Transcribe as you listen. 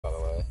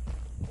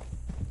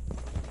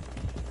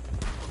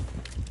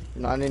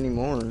Not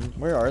anymore.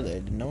 Where are they?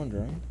 Did no one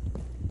join?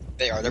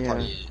 They are. They're Yeah.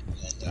 party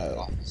in the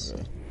office.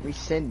 Okay. We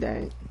said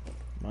that.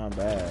 My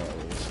bad.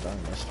 I was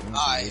starting my stream.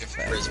 I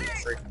prison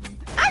freaking.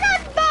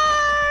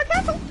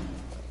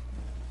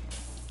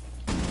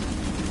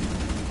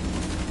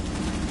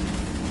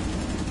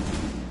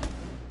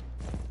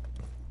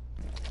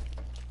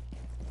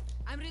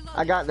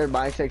 I got their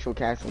bisexual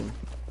castle.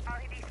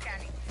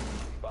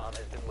 Bomb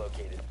has been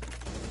located.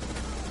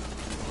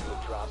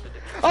 We'll drop the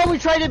diffuser. Oh, we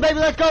traded, baby.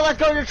 Let's go. Let's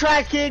go to the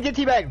trash, kid. Get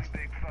teabagged.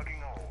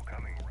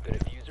 The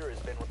diffuser has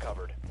been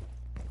recovered.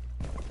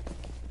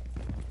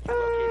 You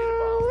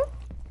located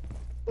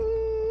a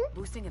bomb.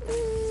 Boosting it.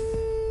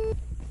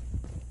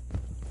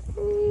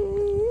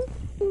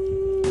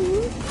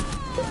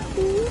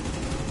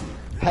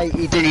 Hey,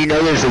 Ethan, you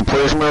know there's a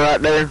prisoner right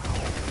there?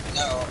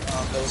 No,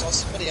 there was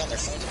also somebody on their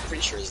phone. I'm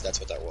pretty sure that's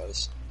what that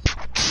was.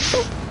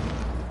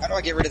 How do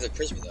I get rid of the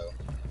prism though?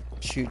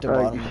 Shoot the You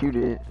bottom. shoot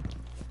it.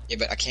 Yeah,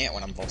 but I can't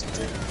when I'm vaulting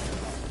through.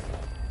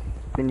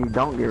 Then you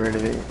don't get rid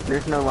of it.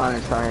 There's no line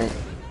of sight.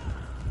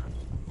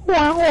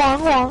 Wong,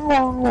 wong, wong,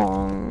 wong,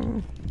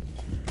 wong.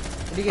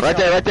 Right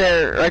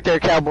there,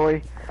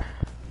 cowboy.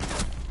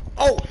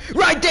 Oh,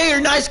 right there!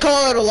 Nice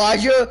call out,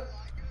 Elijah!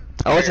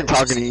 I wasn't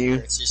talking to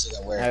you. Seriously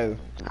though, where? Oh.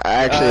 I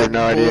actually have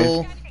no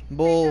idea.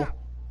 Bull.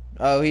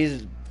 Oh,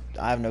 he's...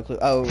 I have no clue.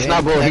 Oh, It's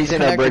not Bull, he's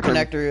in a break room.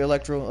 Connector,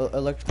 electrical.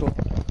 To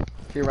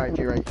your right,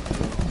 to your right.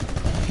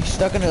 He's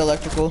stuck in the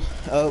electrical.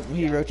 Oh,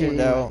 he rotated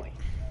out.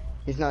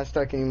 He's not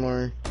stuck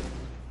anymore.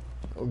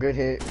 Oh, good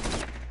hit.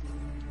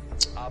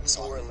 Op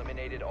 4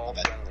 eliminated all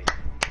friendly.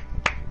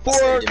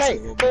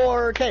 4K,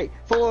 4K,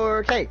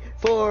 4K,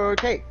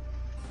 4K.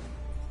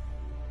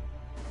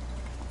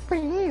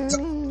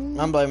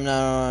 I'm blaming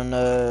that on,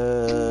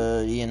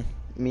 Ian.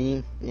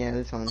 Me? Yeah,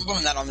 that's fine. I'm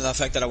blaming that on the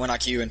fact that I went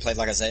IQ and played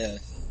like Isaiah.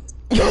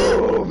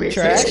 Yo,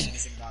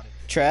 Trash?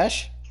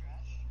 Trash?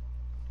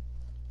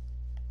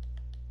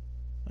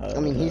 I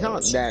mean, he's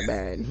not that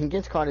bad. He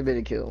gets quite a bit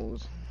of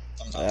kills.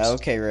 Sometimes.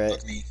 Okay, right.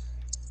 Fuck me.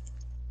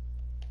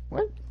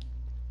 What?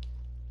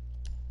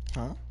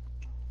 Huh?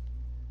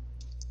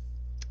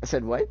 I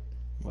said what?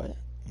 What?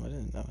 I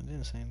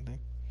didn't say anything.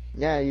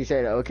 Yeah, you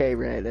said okay,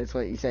 Red. That's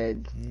what you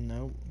said.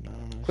 Nope. No.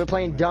 Quit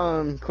playing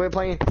dumb. Quit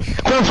playing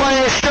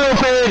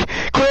stupid.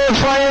 Quit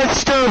playing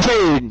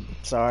stupid.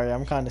 Sorry,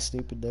 I'm kind of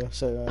stupid though.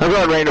 So. I'm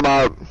going random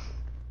out.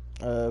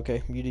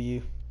 Okay, you do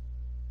you.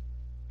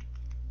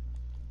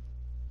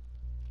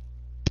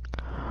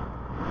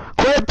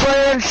 Quit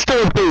playing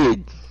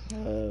stupid.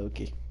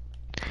 Okay.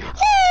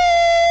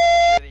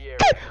 Clear the area.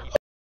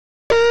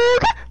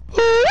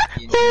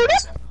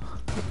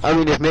 I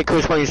mean, if Mick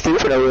quits playing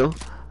stupid, I will.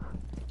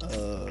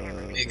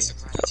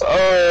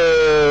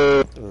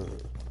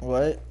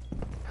 What?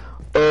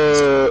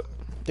 Dude,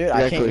 Dude,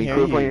 I can't hear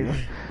you.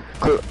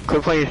 Quit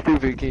playing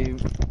stupid, King.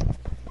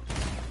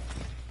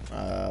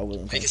 I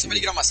wasn't. Hey, can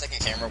somebody get on my second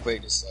camera real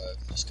quick? Just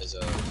cause.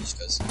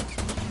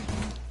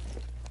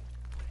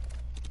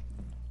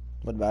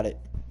 What about it?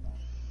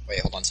 Wait,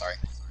 hold on, sorry.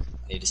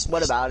 I need to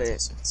What about it?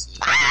 see.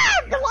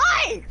 You're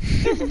lying!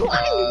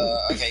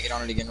 Okay, get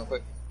on it again real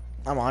quick.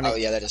 I'm on Oh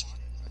it. yeah, that is.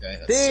 Okay,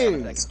 that's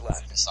Dude. that's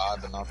facade,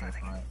 but not from the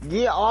front.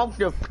 Get off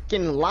the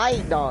freaking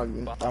light, dog.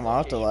 I'm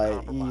off the light.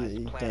 Compromised.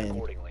 You Plan can.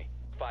 accordingly.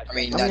 5 I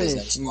mean, I'm that gonna is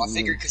noticeable. I shoot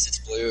figured because it's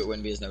blue, it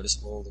wouldn't be as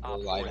noticeable. The blue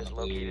Op light four and the has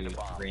located blue a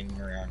bomb.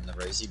 ring around the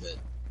rosy, but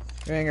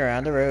Ring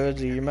around the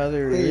roads. Your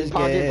mother is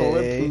Pocket full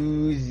of gay.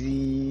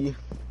 poozy.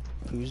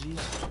 Poozies?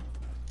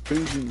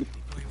 Poozy.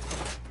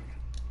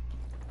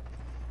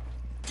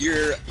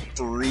 you're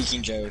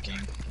freaking joking.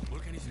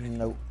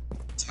 Nope.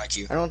 It's my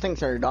cue. I don't think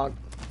so, dog.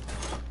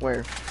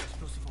 Where?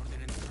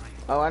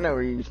 Oh, I know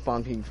where you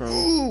spawn peek from.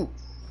 Ooh.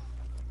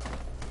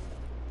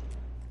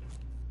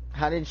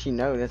 How did she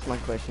know? That's my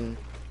question.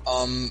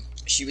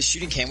 She was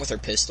shooting Cam with her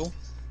pistol,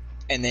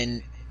 and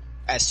then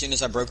as soon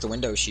as I broke the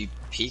window, she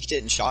peeked it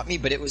and shot me,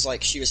 but it was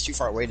like she was too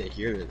far away to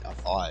hear it, I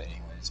thought,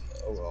 anyways,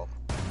 but oh well.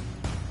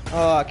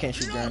 Oh, I can't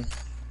shoot Jen.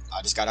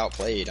 I just got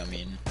outplayed, I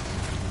mean.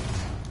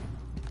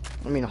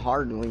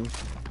 Hardly.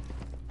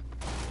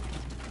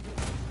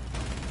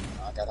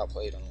 I got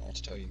outplayed, I don't know what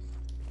to tell you.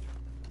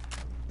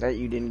 That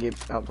you didn't get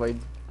outplayed.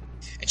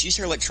 And she used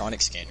her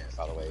electronic scanner,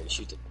 by the way, to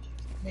shoot the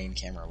main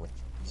camera with.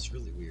 It's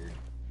really weird.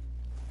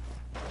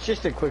 It's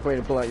just a quick way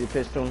to pull out your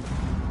pistol.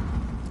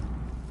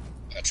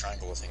 A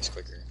triangle with things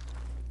quicker.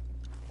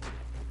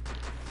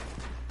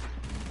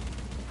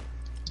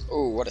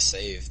 Oh, what a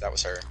save. That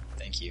was her.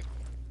 Thank you.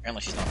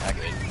 Apparently she's not that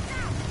good.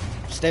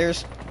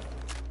 Stairs.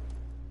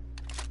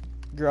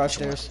 Garage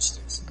stairs.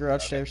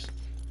 Garage stairs.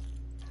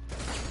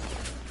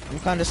 I'm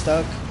kinda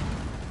stuck.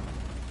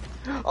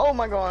 Oh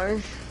my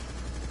gosh.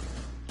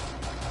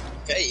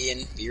 Okay,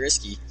 Ian, be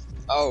risky.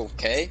 Oh,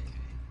 okay.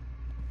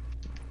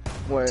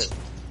 What?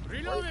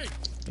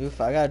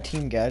 Oof, I got a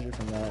team gadget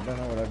from that. I don't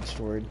know what I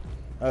destroyed.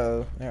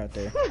 Uh-oh, they're right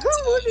there.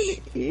 What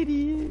an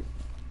idiot.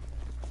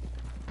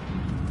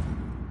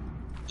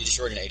 You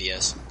destroyed an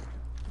ADS.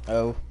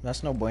 Oh,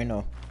 that's no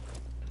bueno.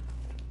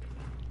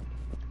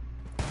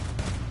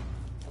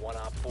 1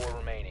 op 4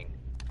 remaining.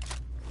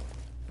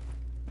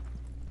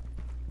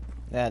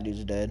 That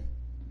dude's dead.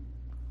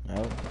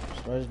 Nope.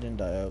 Stars didn't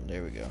die out.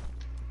 There we go.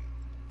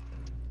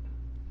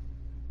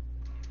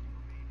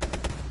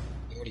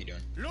 What are you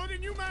doing? Loading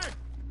new mag.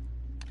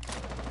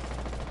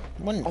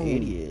 What an Oh.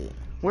 idiot.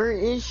 Where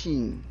is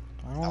she?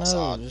 I don't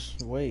Outside. know.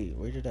 Just wait.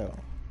 Wait it out.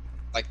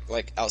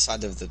 Like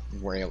outside of the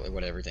rail,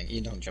 whatever thing.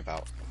 You don't jump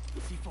out.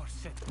 C4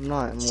 set. I'm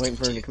not. I'm waiting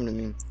for her to come to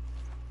me.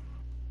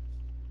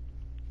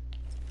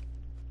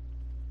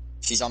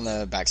 She's on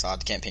the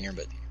backside. Can't ping her,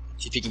 but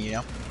she's peeking you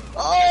now.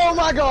 Oh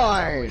my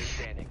gosh!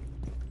 Standing.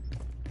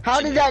 How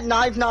did that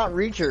knife not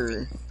reach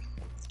her?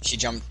 She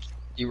jumped.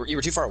 You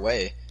were too far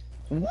away.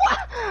 What?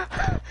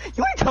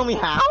 You want to tell me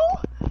how?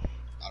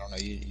 I don't know.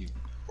 You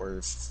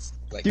were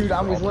like. Dude,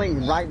 I was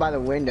laying right by the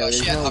window. Oh, There's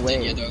she hadn't no hopped in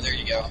way. yet, though. There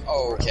you go.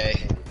 Oh,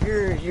 okay.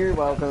 You're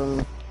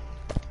welcome.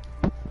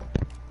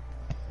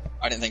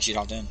 I didn't think she'd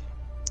hopped in.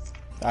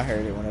 I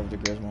heard it whenever the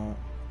Grizz went.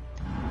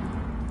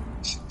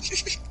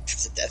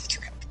 It's a death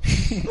trap.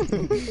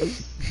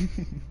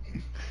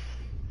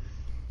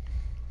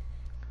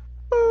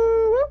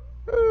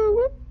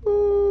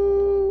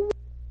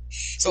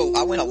 So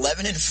I went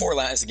 11-4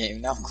 last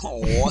game. Now I'm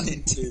going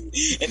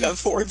 1-2 in the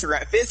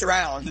fifth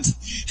round,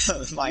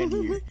 mind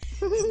you.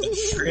 The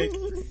frick.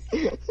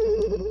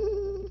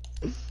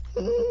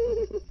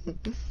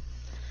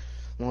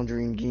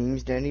 Laundry and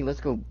games, Daddy. Let's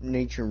go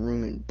nature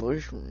room and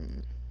bush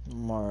room.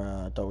 More,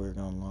 I thought we were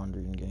going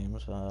laundry and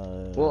games.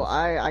 Well,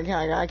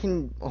 I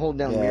can hold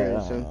down yeah,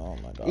 mirrors. So oh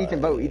my god.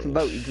 Ethan vote, Ethan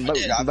vote, Ethan vote,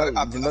 did. Ethan vote,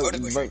 I Ethan vote, voted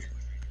Ethan with vote.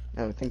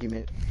 you. Oh, thank you,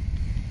 mate.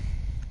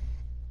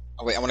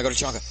 Oh wait, I want to go to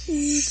Chonka.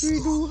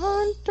 Secreto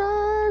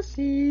hunter,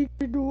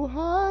 secreto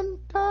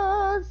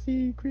hunter,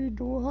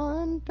 secreto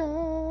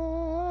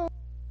hunter.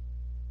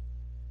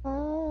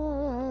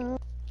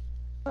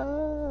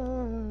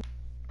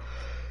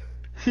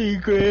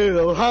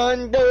 Secreto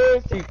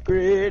hunter,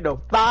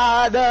 secreto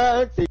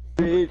father, secret.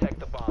 Protect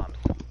the bombs.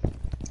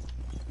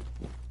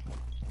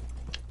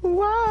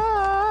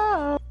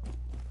 Wow.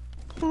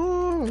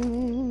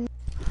 Mm.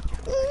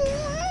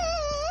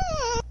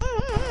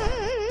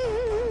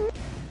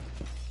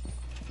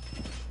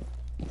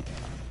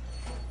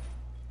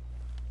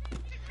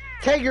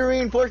 Take your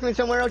reinforcement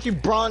somewhere else, you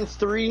bronze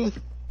 3.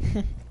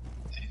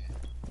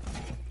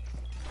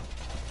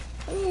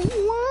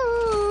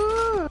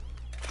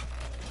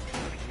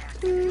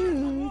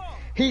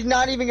 He's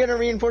not even gonna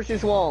reinforce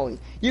this wall.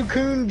 You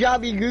coon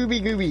jobby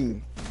gooby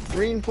gooby.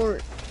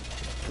 Reinforce.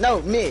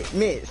 No, Mitt,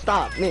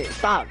 stop, stop,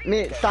 stop,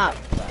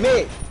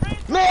 Mitt.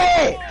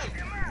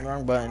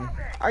 Wrong button.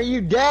 Are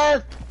you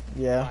deaf?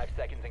 Yeah. 5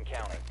 seconds and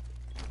counting.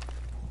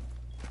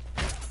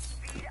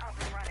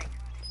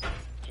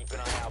 Keep an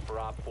eye out for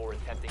Op 4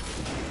 attempting to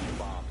defuse your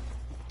bomb.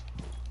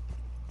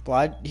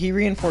 Well, he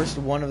reinforced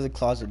one of the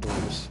closet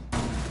doors.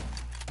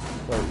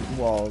 Or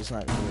walls,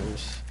 not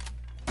doors.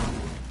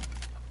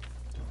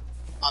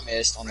 I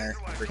missed on there.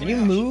 Can you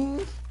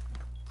move?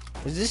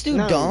 Is this dude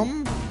No.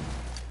 dumb?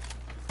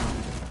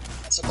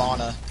 That's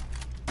Sabana.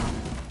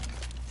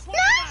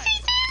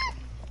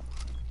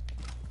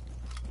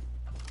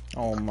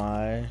 Oh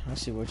my. I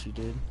see what you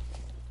did.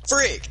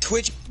 Frick!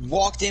 Twitch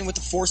walked in with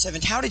the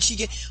 4-7. How did she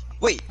get?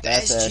 Wait, the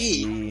That's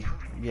SG. SG.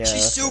 Yeah. She's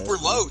that's super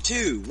SG. low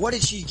too. What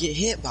did she get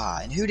hit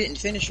by? And who didn't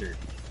finish her?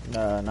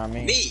 No, not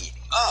me. Me.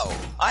 Oh,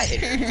 I hit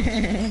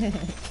her.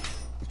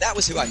 That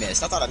was who I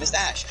missed. I thought I missed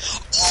Ash.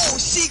 Oh,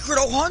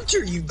 Secreto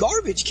Hunter, you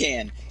garbage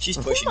can. She's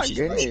pushing. Oh my she's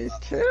goodness, pushing.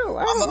 chill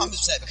I'm out.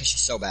 upset because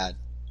she's so bad.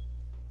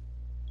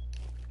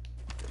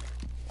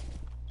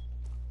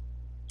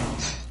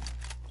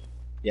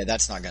 Yeah,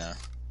 that's not gonna.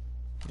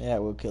 Yeah,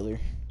 we'll kill her.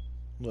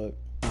 Look.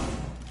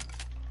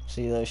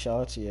 See those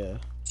shots? Yeah.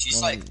 She's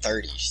One- like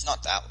 30. She's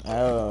not that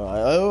low.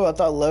 Oh, I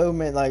thought low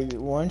meant like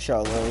one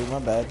shot low. My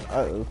bad.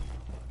 Uh-oh.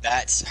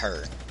 That's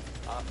her.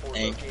 Op 4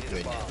 Thank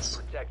located a bomb. goodness.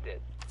 Protect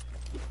it.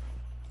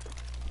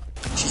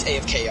 She's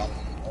AFK on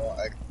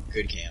a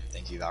good cam.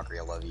 Thank you, Valkyrie.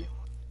 I love you.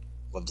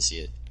 Love to see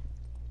it.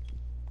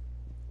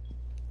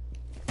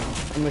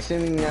 I'm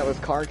assuming that was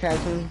car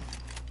catching.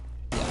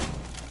 Yeah.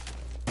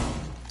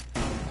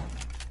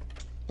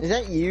 Is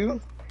that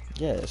you?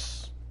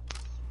 Yes.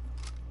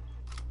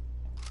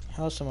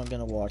 How is someone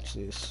gonna watch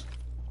this?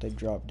 They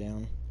drop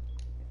down.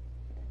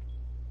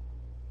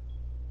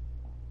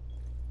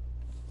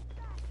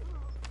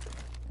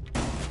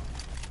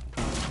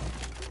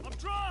 I'm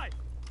dry.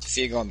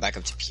 Sophia going back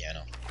up to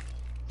piano.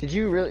 Did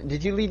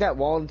you leave that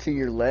wall to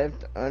your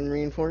left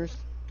unreinforced?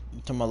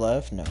 To my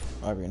left? No,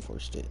 I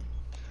reinforced it.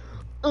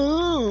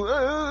 Ooh,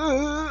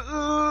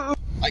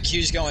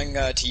 IQ's going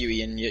to you,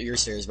 Ian. Your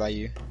stairs by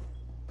you.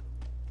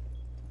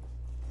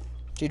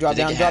 She drop Did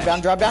they down, get drop hacked?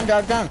 down, drop down,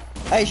 drop down.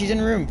 Hey, she's in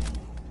the room.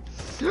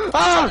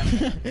 Ah!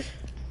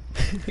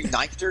 You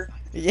knifed her?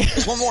 Yeah.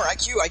 There's one more.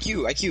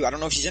 IQ. I don't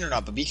know if she's in or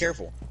not, but be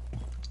careful.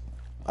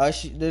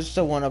 There's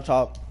still one up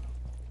top.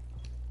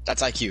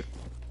 That's IQ.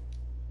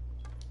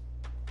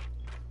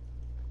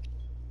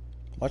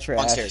 Watch her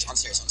On Ash.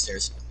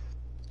 stairs.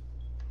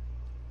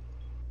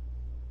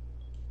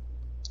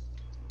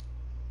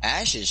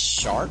 Ash is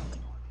sharp.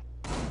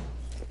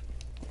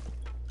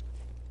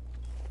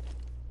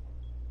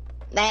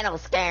 That'll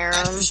scare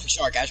Ash him. pushing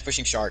shark. Ash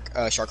pushing shark.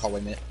 Shark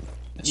hallway mid.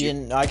 That's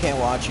you. I can't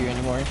watch you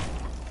anymore.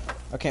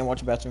 I can't watch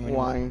the bathroom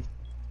anymore. Why?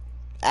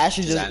 Ash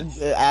is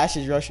just Ash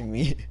is rushing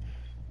me.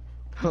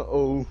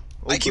 Uh-oh.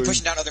 I keep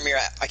pushing down another mirror.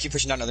 I keep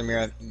pushing down another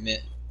mirror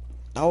mid.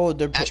 Oh,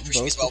 they're Ash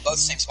pushing as well. both. Both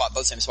same spot.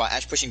 Both same spot.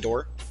 Ash pushing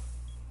door.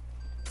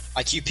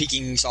 I keep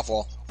peeking soft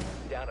wall.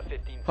 Down to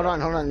 15. Hold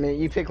on a minute.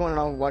 You pick one and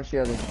I'll watch the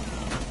other.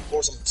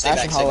 Force them. Stay Ash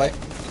back. and Stay hallway.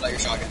 back. Let your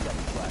shotgun.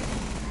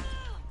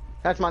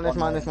 That's mine, that's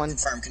mine, that's mine.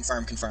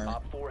 Confirm.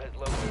 Op 4 has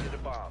located a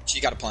bomb.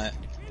 She got a plant.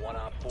 One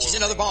Op 4. She's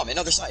another bomb.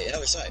 Another site.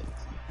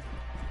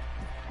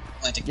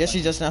 Planting. Yes,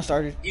 she just now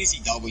started.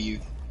 Easy W.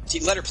 She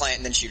let her plant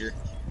and then shoot her.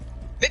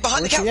 Bit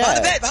behind Where's the couch. she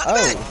Behind the at? bed.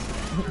 Behind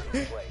the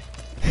bed.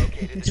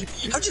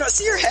 Located How'd you not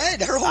see her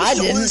head? Her whole I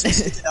shoulders didn't. were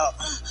sticking out.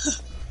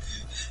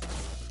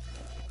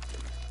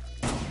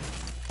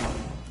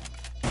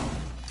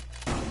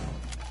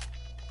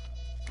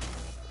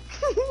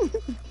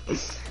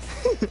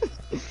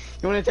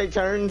 You wanna take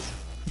turns?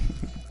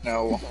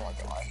 No. Oh my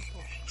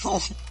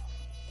god.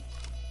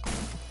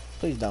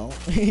 Please don't.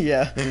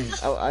 Yeah.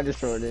 Oh, I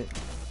destroyed it.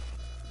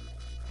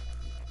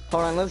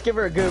 Hold on, let's give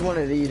her a good one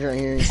of these right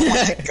here. Oh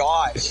my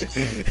gosh.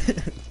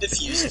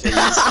 Diffuse, please.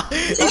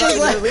 He's just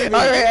like, They're leaving.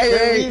 alright,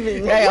 They're hey,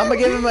 leaving. hey, I'm gonna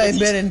give him a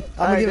bending. I'm gonna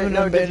Alright, give him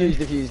no, a bending.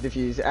 diffuse. You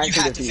Actually,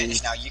 have to diffuse.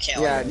 finish now. You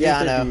can't. Yeah, let her- Yeah,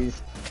 I just know.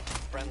 diffuse.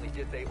 friendly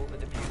disabled the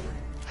diffuser.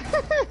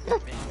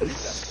 Mission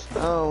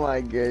successful. Oh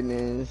my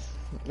goodness.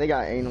 They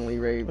got anally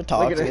raped. We're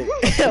Look at toxic. it.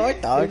 We're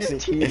They're toxic.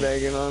 just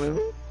teabagging on him.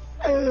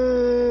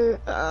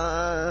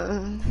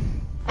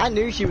 I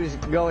knew she was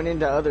going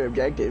into other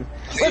objective.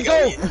 Let's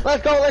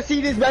go! Let's see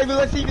this, baby,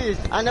 let's see this!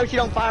 I know she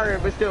don't fire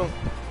it, but still.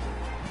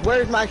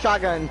 Where's my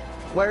shotgun?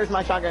 Where's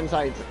my shotgun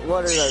sights?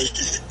 What are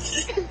those?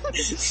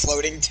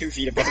 Floating 2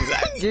 feet above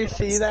that. Did you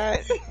see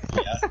that?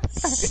 Yeah.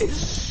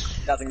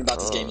 Nothing about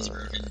this game is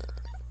broken.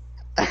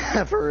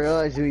 For real,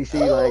 as we see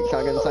like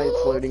shotgun sights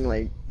floating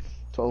like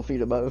 12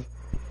 feet above.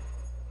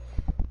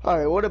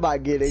 Alright, what am I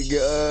getting?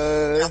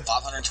 Now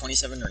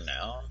 527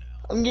 renown.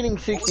 I'm getting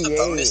What was the 68.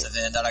 bonus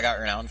event that I got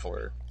renowned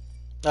for?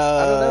 don't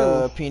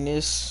know.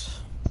 Penis.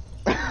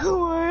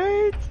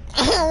 What?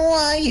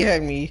 Why you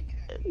heard me?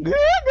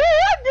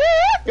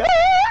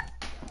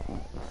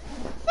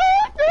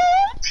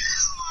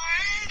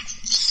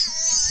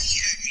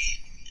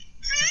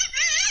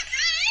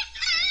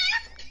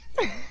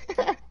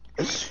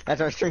 That's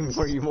our stream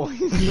for you boys.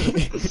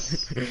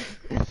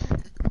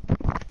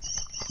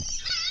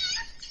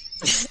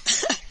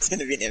 It's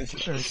gonna be an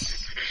image.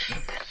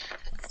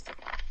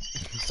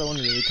 Someone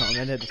really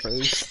commented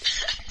first.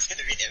 It's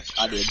gonna be an image.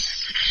 I did.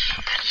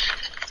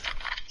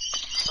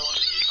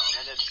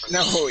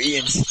 No,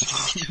 Ian.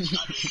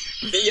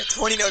 You have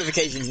 20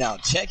 notifications now.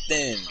 Check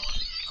them.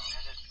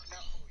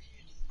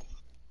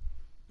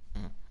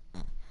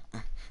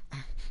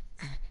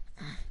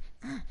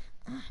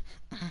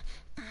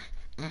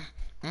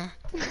 I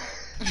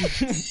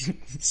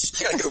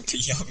gotta go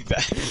pee. I'll be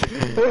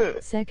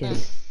back.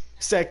 Second.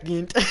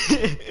 Second.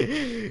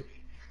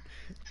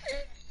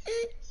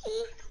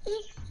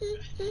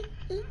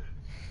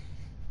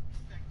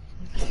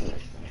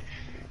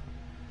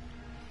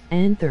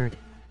 And third.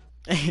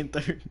 And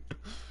third.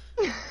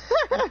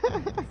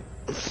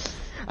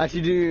 I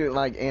should do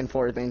like and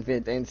fourth and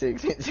fifth and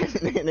sixth and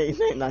seventh and eighth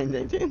and ninth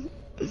and tenth.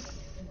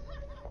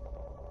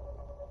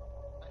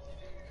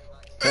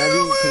 Can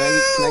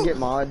I get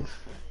mod?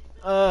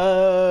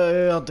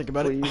 I'll think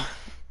about Please. it.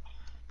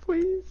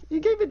 Please? You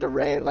gave it to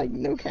Red, like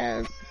no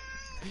cap.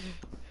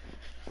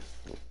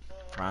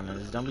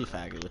 Ronald, don't be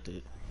faggot with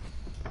it.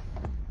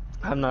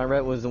 I'm not.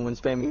 Red was the one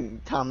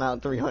spamming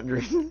timeout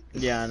 300.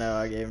 Yeah, I know.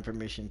 I gave him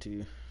permission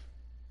to.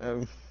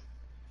 Oh.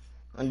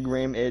 On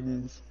Graham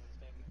Edens.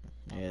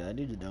 Yeah, that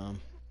dude's dumb.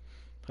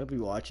 Hope he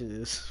watches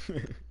this.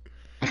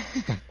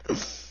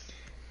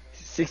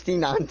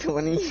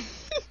 6920.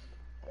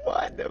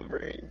 What the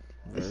freak?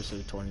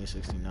 Versus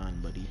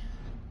 2069, buddy.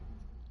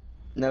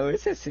 No, it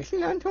says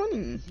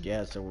 6920.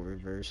 Yeah, it's a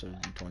reverse of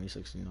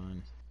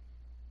 2069.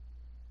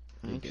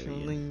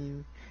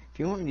 Actually, if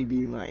you want me to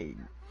be like,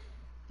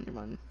 never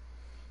mind.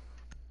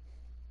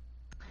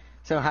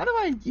 So how do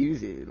I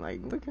use it?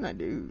 Like, what can I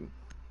do?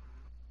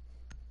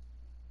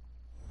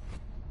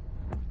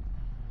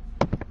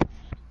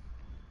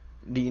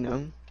 Do you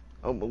know?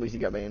 Oh, but at least he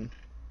got banned.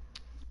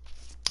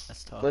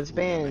 That's tough. Let's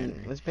ban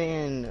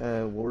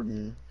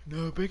Warden.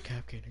 No, big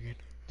Capcan again.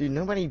 Dude,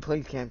 nobody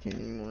plays Captain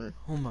anymore.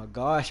 Oh my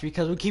gosh,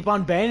 because we keep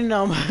on banning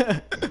them.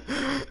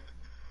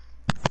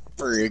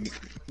 Frig.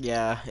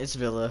 Yeah, it's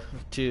Villa,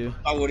 too.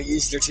 I would've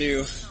used her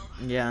too.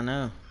 Yeah, I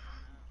know.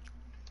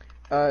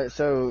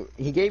 So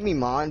he gave me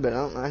mod, but I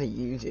don't know how to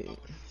use it.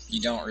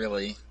 You don't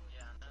really.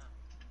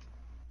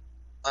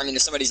 I mean,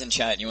 if somebody's in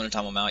chat and you want to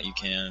time them out, you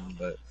can,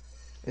 but...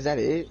 Is that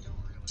it?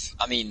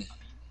 I mean,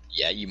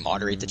 yeah, you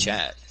moderate the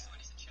chat.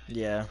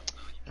 Yeah.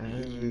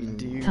 You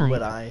do Type.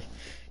 what I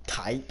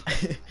type.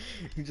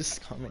 You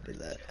just commented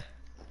that.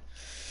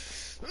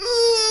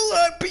 Ooh,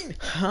 I've been...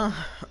 Huh?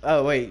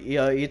 Oh, wait.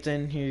 Yeah,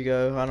 Ethan, here you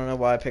go. I don't know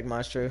why I picked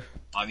Maestro.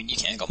 I mean, you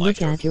can go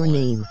Look Maestro. at your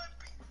name.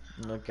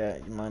 Look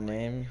at my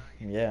name.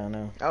 Yeah, I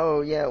know.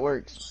 Oh yeah, it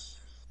works.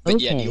 But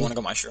yeah, do you Okay. want to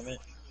go maestro mate?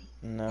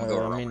 No, I'll go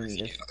I around mean, if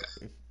you if, do,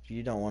 okay. if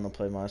you don't want to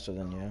play Master,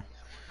 then yeah.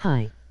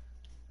 Hi.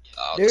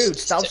 I'll Dude, just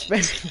stop take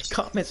it. spamming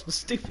comments was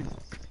stupid.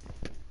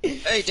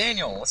 Hey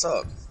Daniel, what's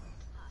up?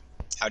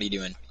 How you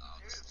doing?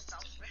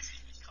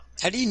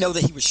 How do you know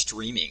that he was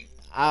streaming?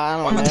 I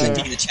Why don't am I know.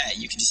 typing in the chat?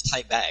 You can just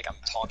type back. I'm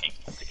talking.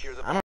 Secure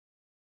the I don't-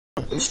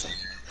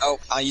 Oh,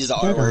 I used the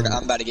R word.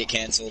 I'm about to get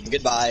canceled.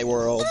 Goodbye,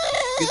 world.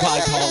 Goodbye,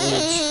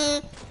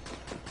 college.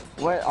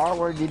 What R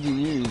word did you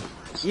use?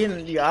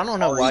 I don't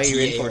know why you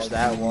reinforced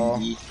that wall.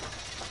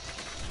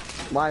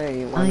 Why I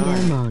not?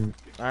 am on.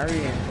 I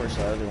reinforced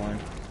the other one.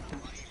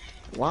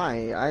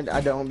 Why? I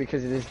don't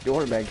because of this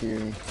door back here.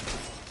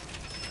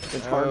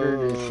 It's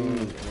harder to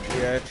see.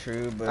 Yeah,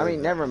 true, but I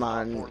mean, never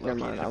mind. Never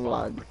mind. I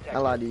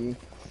lied to you.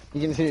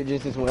 You can see it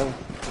just as well.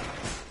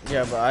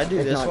 yeah, but I do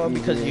it's this not wall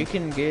because easier. you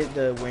can get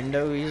the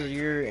window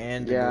easier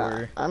and the Yeah.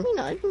 door. I mean,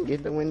 I can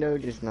get the window,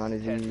 just not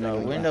as easy. No,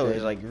 like I window said.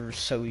 is like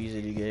so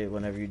easy to get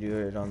whenever you do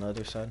it on the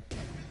other side.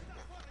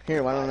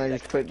 Here, why don't I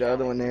just put the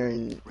other one there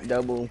and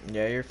double?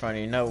 Yeah, you're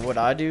funny. No, what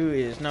I do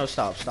is no,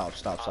 stop.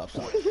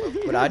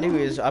 What I do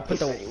is I put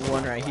the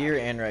one right here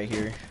and right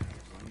here.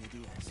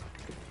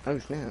 Oh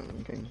snap!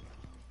 Okay.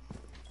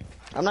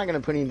 I'm not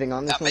gonna put anything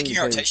on this I'm one making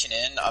your because rotation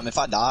in. If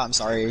I die, I'm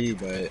sorry,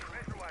 but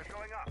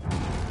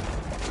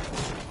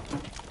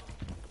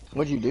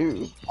what'd you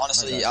do?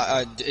 honestly,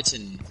 it's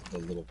in the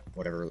little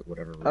whatever.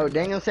 Oh,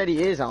 Daniel said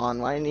he is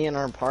on. Why isn't he in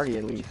our party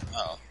at least?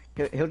 Oh,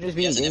 He'll just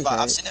be he in has an game invite.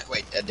 I've chat. sent it.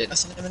 Wait, didn't I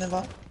send him an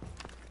invite?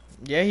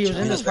 Yeah, he was in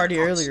Sure. this party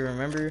earlier.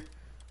 Remember?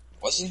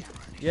 Was he?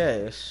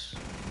 Yes.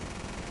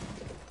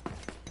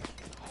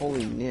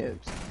 Holy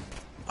nips!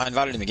 I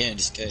invited him again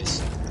just in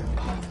case.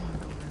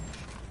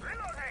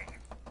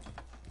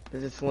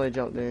 There's a sledge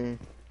out there.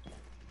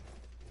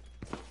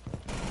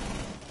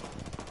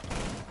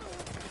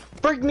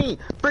 Freak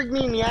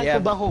me in the actual Yeah,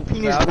 butthole,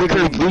 penis, Valkyrie.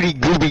 wicker, booty,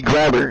 gooby,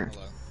 grabber.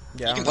 Hello.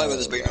 Yeah. You can play with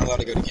us, but you're not allowed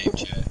to go to game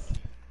chat.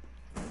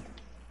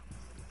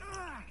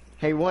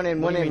 Hey, one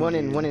in. What do you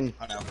mean,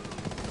 I know.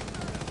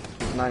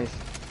 Nice.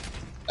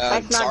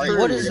 That's not sorry, true.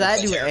 What you're does gonna that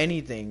play do Terra.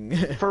 anything?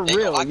 For Daniel,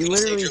 real, I you could've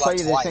saved literally your play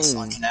life the twice same.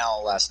 on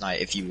Canal last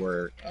night if you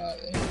were.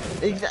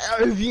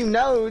 If you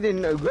know,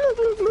 then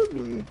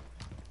man,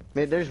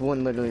 there's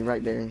one literally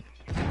right there.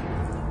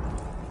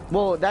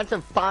 Well, that's a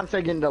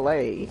 5-second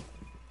delay.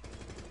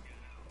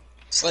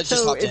 Sledge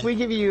just So hopped if in. we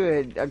give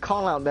you a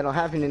call out that'll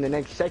happen in the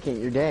next second,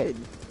 you're dead.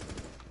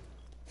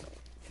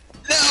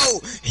 No,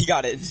 he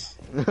got it.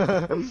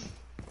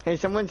 Hey,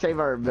 someone save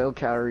our bill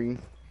calorie.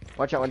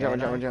 Watch out!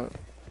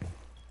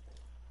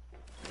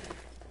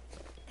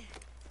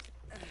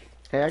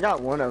 Hey, I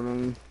got one of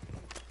them.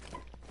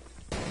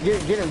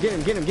 Get him!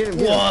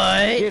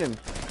 What? Get him!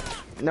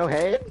 No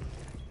head?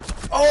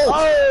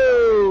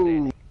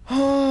 Oh! Oh!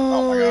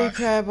 Holy God.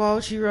 crap! Why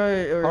would she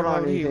right? Or Hold why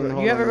on, would he? Ethan,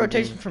 hold You have a on,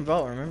 rotation Ethan. from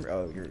Vault, remember?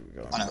 Oh, you're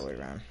going I know. all the way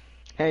around.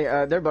 Hey,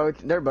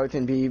 they're both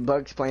in B.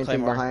 Buck's planting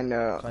Claymore. behind.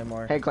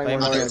 Claymore. Hey, Claymore.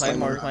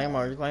 Claymore.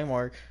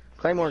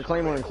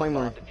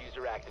 Claymore.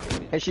 Diffuser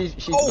activated. Hey, she's.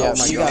 Oh, Yeah,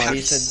 my you God. got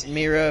beasted.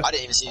 Mira. I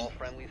didn't even see All him.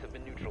 friendlies have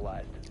been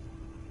neutralized.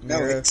 No,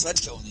 Mira.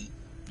 Sledge killed me.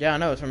 Yeah, I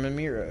know, it's from a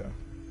Miro.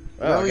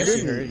 Oh, No, I he guess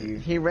he heard didn't. you.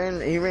 He ran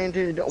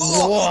to the.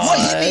 Oh,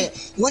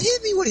 What? What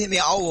hit me?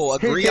 I will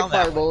His agree hip on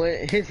fire that.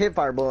 bullet. His hip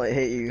fire bullet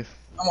hit you.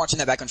 I'm watching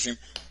that back on stream.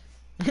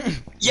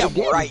 Yeah,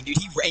 He did. right, dude.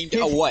 He aimed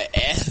a what?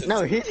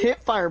 No, his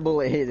hip fire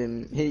bullet hit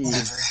you.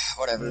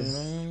 Whatever.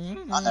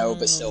 I know,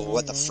 but still,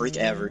 what the freak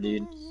ever,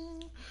 dude.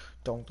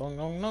 Dong, dong,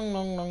 dong, dong,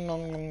 dong, dong,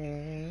 dong,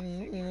 dong.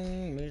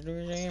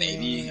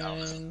 Maybe, I don't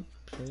know.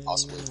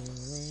 Possibly.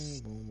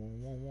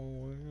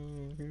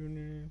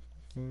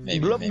 Maybe,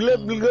 Blah maybe. blah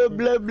blah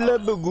blah blah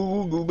blah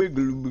goo goo goo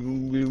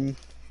goo goo.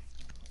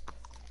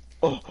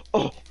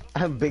 Oh, I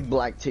have big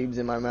black tubes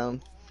in my mouth.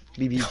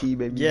 BBT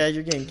baby. Yeah,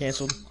 you're getting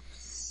canceled.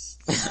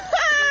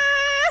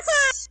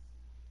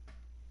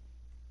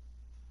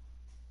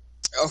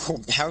 Oh,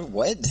 how?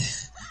 What?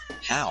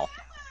 How?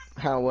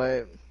 How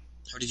what?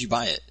 How did you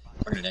buy it?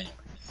 Fucking Daniel.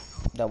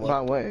 That was.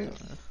 About what?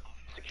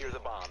 Secure the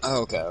bomb.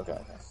 Oh, okay.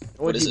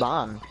 What'd is you it?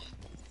 buy?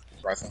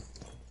 Rifle.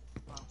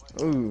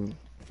 Ooh.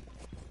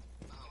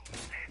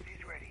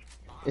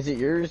 Is it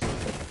yours? Op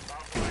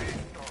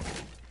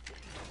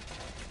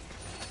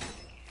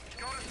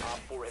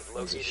 4 has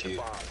Where's the located a shoot?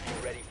 bomb.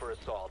 Be ready for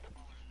assault.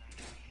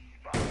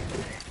 I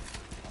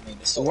mean,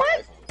 it's still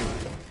What? a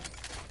rifle.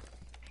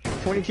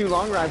 22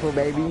 long rifle,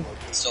 baby.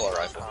 It's still a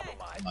rifle.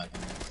 Compromised. In my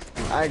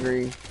opinion. I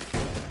agree.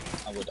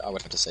 I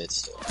would have to say it's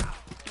still a rifle.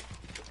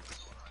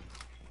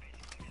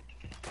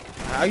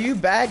 Are you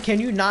bad? Can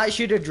you not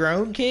shoot a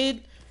drone,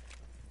 kid?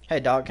 Hey,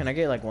 dog, can I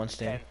get like one 10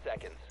 stand?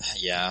 seconds.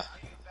 Yeah.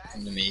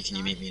 Come to me. Can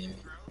you meet me in a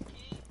minute?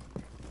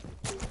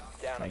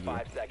 Down to Thank you.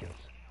 5 seconds.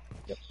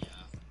 Yep.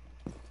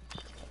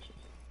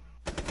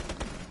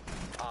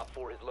 Op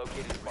 4 has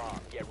located a bomb.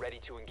 Get ready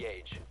to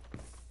engage.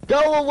 Go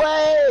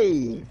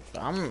away!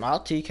 I'll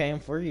TK him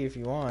for you if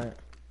you want.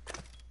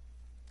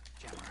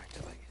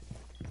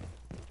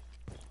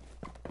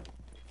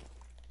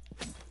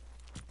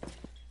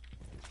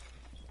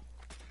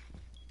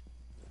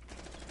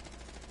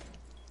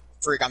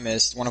 Freak, I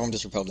missed. One of them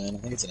just repelled in. I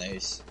think it's an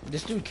ace.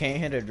 This dude can't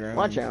hit a drone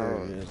Watch for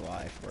out. his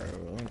life, bro.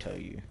 Let me tell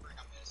you.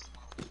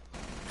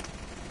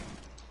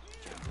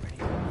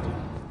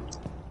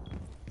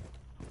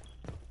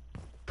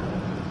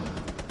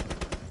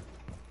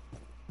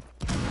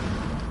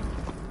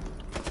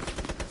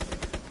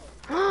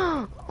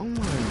 Oh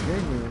my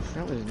goodness,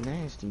 that was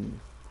nasty.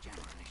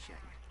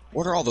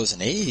 What are all those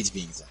nades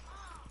being done?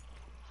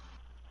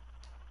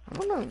 I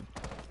don't know.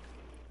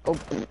 Oh,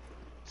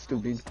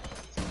 stupid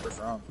Where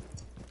from?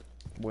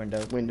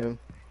 Window. window.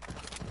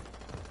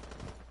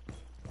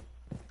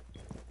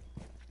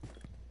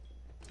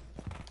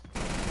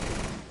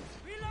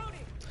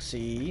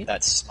 See?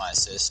 That's my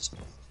assist.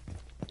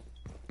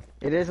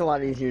 It is a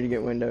lot easier to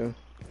get window.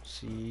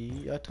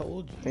 See? I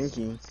told you. Thank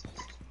you.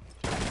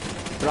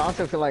 But I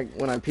also feel like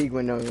when I peek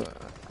window,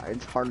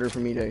 it's harder for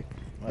me to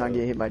not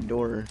get hit by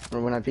door.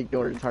 Or when I peek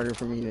door, it's harder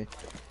for me to.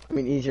 I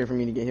mean, easier for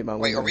me to get hit by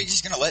Wait, window. are we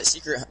just gonna let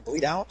Secret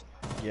bleed out?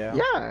 Yeah.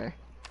 Yeah.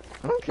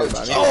 I don't care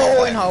about it.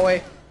 Oh, in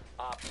hallway.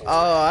 Op 4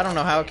 Oh, I don't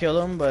know how I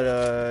killed him,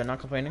 but not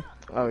complaining.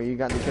 Oh, you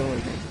got the kill.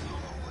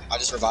 I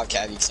just revived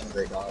Cavi because I'm a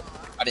great dog.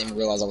 I didn't even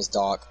realize I was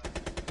Doc.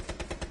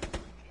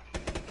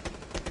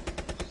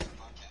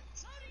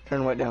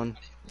 Turn what down?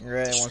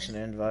 Ray wants an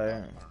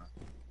invite.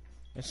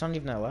 It's not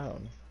even that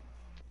loud.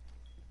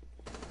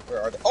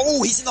 Where are they?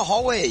 Oh, he's in the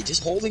hallway,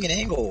 just holding an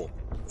angle.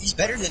 He's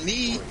better than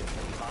me.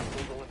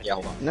 Yeah,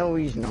 hold on. No,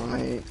 he's not.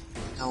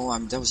 No,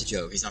 that was a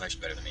joke. He's not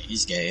actually better than me.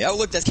 He's gay. Oh,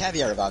 look, that's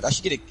Cavi I revived. I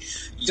should get a.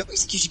 You don't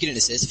think you should get an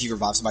assist if you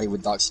revive somebody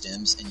with Doc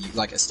stems and you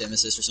like a stem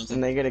assist or something?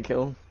 And they get a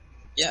kill.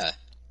 Yeah,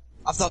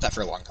 I've thought that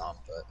for a long time,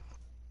 but at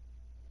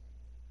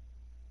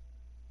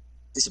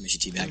least I miss you,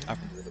 T-Bag. I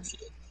remember what she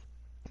did.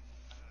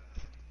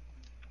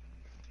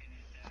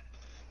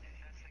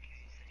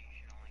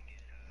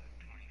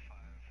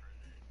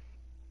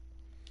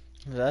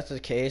 If that's the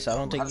case, I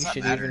don't How think does you that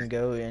should matter? even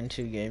go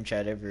into game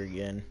chat ever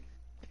again.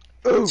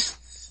 Oof.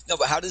 No,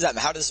 but how does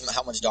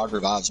how much dog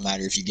revives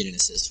matter if you get an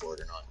assist for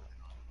it or not?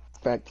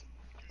 Back.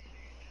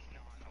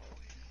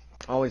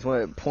 Always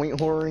what? Point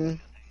whoring?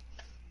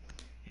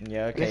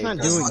 Yeah, okay. It's not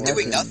It's doing not nothing.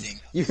 doing nothing.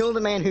 You killed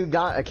a man who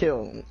got a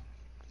kill.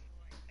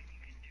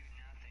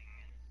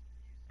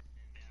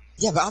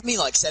 Yeah, but I mean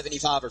like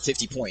 75 or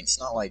 50 points,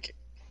 not like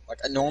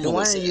a normal Then why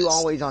are assist. you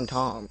always on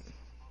top?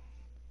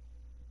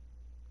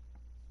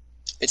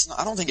 It's not.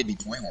 I don't think it'd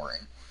be point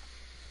whoring.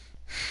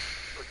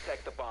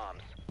 Protect the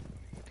bombs.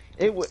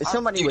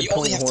 Somebody Dude, would you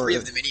only point have 3 whore.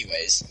 of them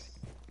anyways.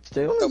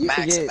 Still, The you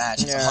max could get. match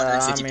is Yeah,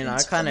 150 I mean, I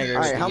points. kinda agree.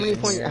 All right, how many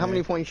Even points? here. How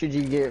many points should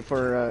you get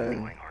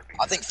for?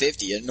 I think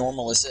 50, a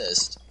normal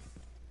assist.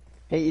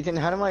 Hey Ethan,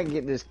 how do I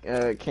get this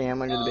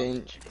cam under the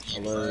bench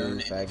You Hello, turn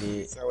and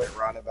faggot. throw it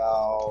right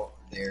about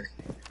there.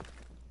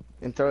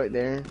 and throw it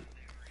there,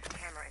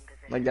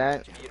 like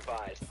that? Be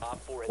advised.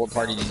 Op 4 has What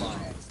party found did the you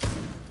bomb.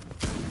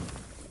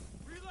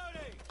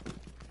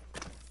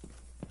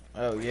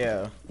 Oh,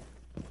 yeah.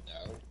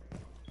 No.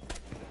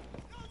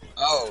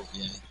 Oh,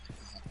 yeah.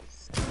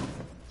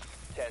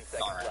 10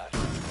 seconds Alright. left.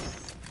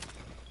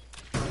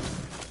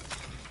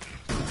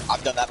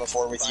 I've done that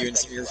before with you and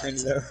some of your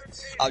friends, though.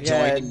 I'll Yeah,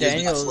 join and there's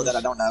Daniel's- people that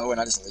I don't know, and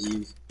I just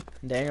leave.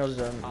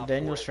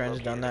 Daniel's friend's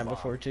done that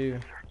before, too.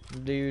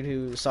 Dude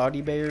who,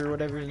 Saudi Bear or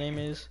whatever his name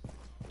is.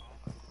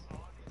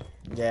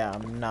 Yeah,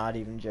 I'm not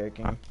even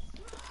joking.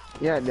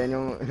 Yeah,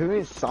 Daniel. Who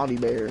is Saudi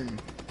Bear?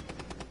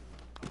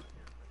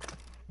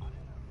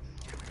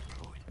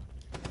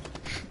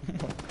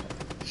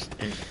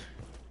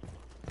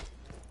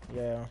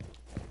 Yeah.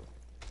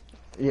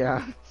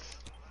 Yeah.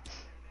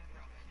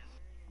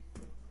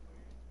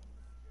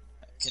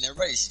 Can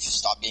everybody just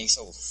stop being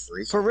so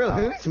freaky? For real,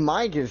 whose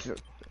mic is?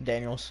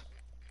 Daniels.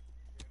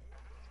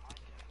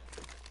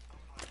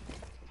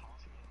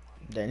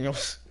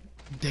 Daniels.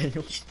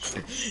 Daniels.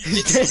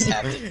 It's just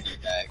happening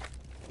feedback.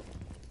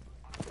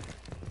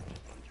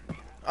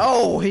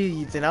 Oh,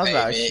 Ethan, I was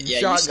about to Hey, man, yeah,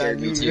 you shotgun scared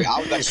me you. too. I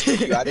was about to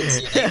shoot you. I didn't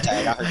see a name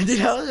tag. I heard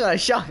Dude, I was about to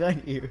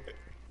shotgun you.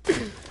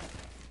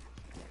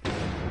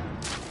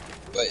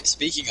 But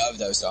speaking of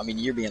though, so I mean,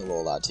 you're being a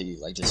little loud too,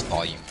 like just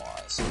volume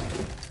wise.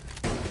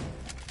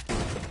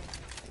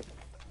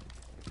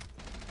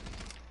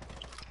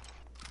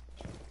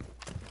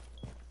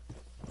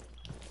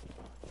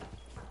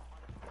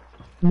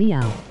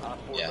 Meow. Op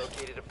 4 Yeah.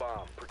 located a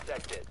bomb.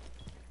 Protect it.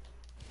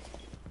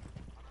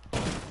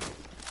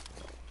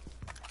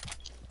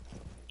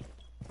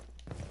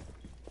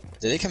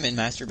 Did they come in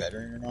master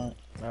bedroom or not?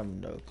 I have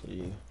no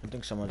clue. I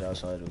think someone's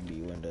outside of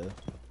the window.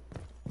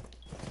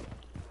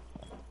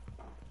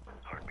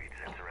 Heartbeat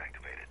sensor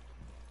activated.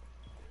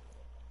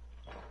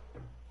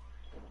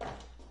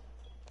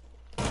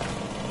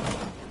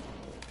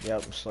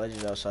 Yep, Sledge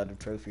is outside of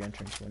trophy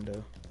entrance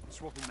window.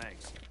 Swapping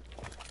mags.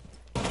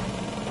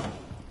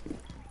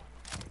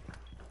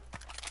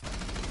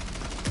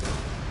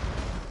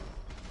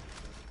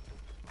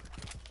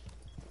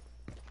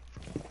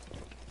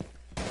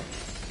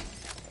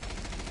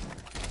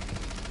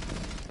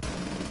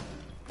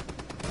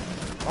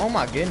 Oh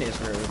my goodness,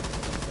 bro.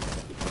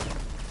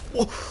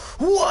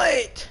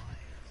 What?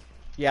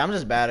 Yeah, I'm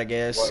just bad, I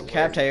guess. What-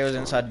 Capteo's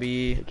inside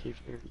B,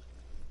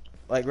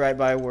 like right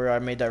by where I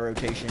made that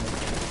rotation.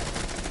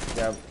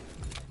 Yeah.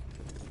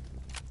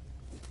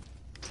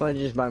 Sledge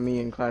is by me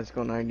in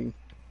classical 90.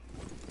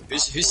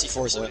 Who's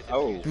C4's?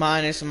 Oh,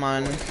 Mine is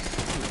mine.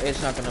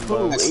 It's not gonna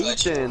blow. Ooh, That's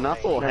Sledge. Ethan, I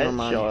full Never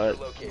mind.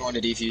 headshot. I'm going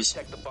to defuse.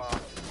 Protect the bomb.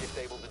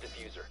 Disable the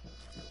diffuser.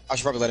 I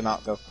should probably let him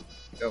out. Go.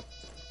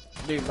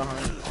 Dude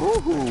behind.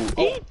 Ooh,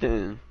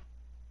 Ethan.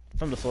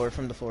 From the floor,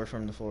 from the floor,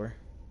 from the floor.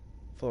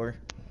 Floor,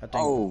 I think.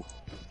 Oh.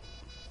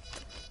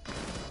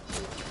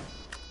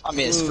 I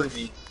missed. For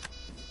me.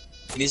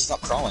 He needs to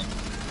stop crawling.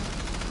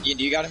 Ian,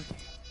 do you got him?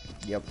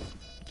 Yep.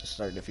 Just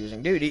started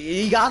defusing. Dude,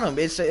 he got him.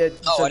 It's a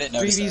Oh, I didn't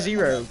notice that.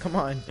 3v0. Come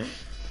on.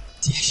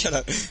 Yeah, shut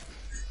up.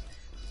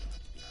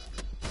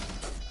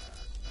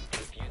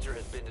 Diffuser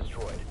has been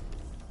destroyed.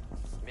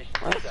 Mission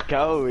Let's successful.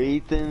 go,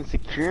 Ethan.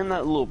 Securing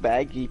that little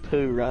baggy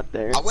poo right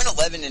there. I went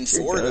 11-4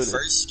 You're the goated.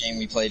 first game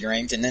we played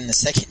ranked, and then the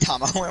second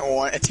time I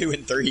went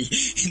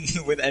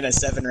 2-3 within a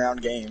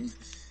 7-round game.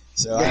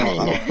 So I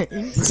don't,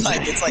 it's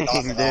like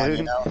off and on,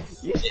 you know.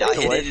 You Yeah, I stayed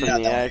hit away it from out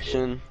the there.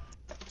 action.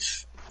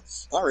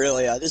 Not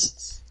really. I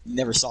just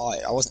never saw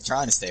it. I wasn't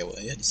trying to stay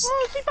away. I just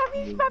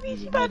admit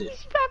it.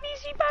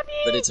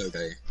 But it's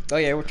okay. Oh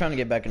yeah, we're trying to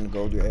get back into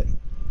gold, right?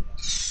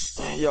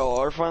 Y'all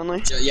are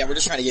finally? So, yeah, we're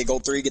just trying to get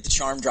gold 3, get the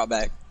charm, drop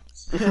back.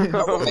 Or,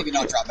 well, maybe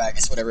not drop back.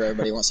 It's whatever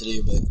everybody wants to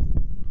do. But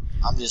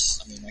my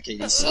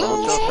KD's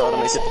Don't y'all try to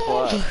make it to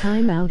flat.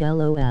 Timeout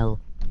LOL.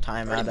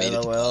 Timeout, Made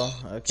it to LOL.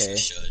 plat. Okay.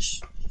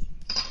 Shush.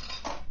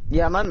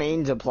 Yeah, my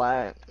main's a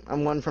plat.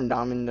 I'm one from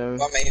Diamond though.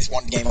 My main is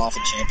one game off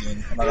of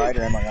champion. Am I right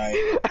or am I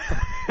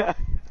right?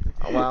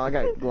 Oh, wow, I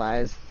got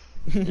glass.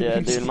 Yeah,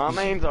 dude, my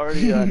main's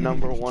already #1 in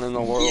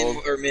the world. Ian,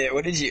 or Mitt,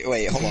 what did you?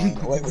 Wait, hold on.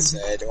 What was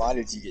said? Why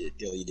did you get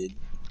deleted?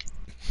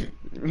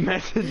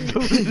 Message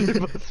deleted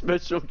by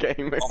Special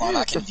Gamer. Hold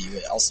on, I can view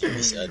it. I'll see what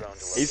he said.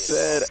 He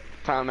said,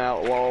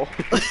 timeout, lol.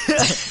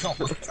 Oh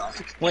my god.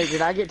 Wait,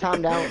 did I get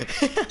timed out?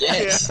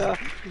 Yes.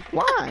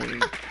 Why?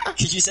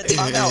 Because you said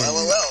timeout.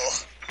 LOL.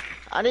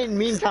 I didn't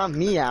mean time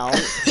me out.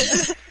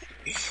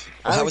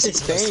 Well, I how was was he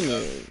just supposed to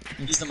saying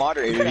it. He's the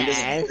moderator. He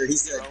doesn't. Or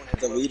he's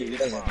the leader. He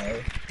doesn't know.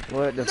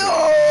 What the No,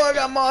 I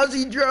got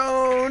Mozzie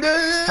drone.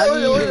 How do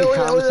you even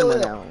time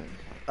someone out?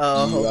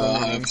 Oh, You hold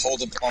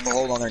on.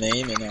 hold on their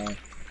name and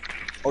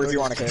or if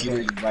you're on a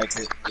computer, you right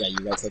click. Yeah, you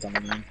right click on the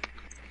name.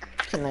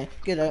 Can I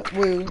get up?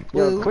 Woo,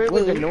 Yo, woo, quit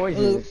with the woo,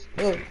 noises.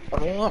 woo,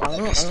 woo.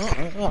 10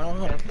 seconds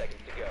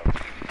to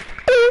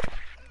go.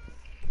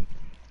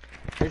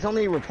 It's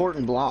only report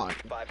and block.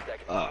 5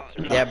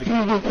 seconds. Yeah,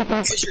 but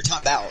Because you're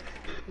timed out.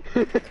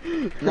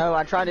 No,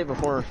 I tried it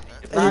before.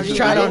 You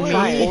tried on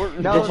Try me? it.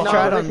 No, Did you no,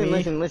 try it on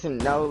listen, me? listen.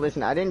 No,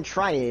 listen. I didn't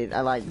try it.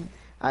 I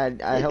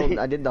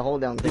did the hold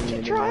down thing. and it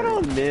didn't Try it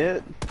work. on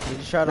Mitt. you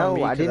tried on No,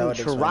 me. I 'cause didn't would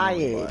explain try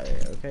why.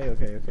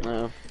 it. Okay.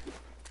 No.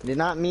 Did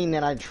not mean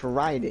that I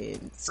tried it.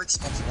 Frick's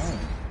my phone.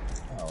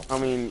 Oh. I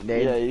mean,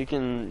 Dave? yeah, you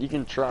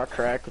can try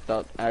crack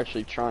without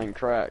actually trying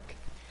crack.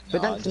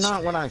 But No, that's just-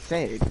 not what I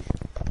said.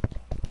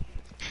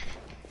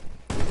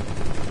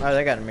 Oh,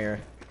 they got a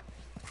mirror.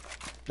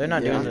 They're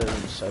not Yeah. doing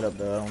the setup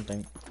though. I don't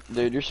think.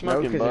 Dude, you're No,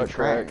 smoking 'cause butt they're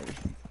crack. trash.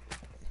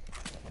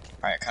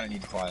 Alright, I kind of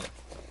need to quiet.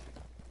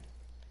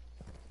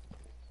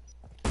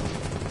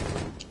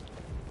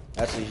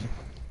 That's Legion.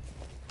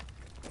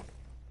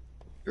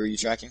 Who are you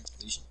tracking?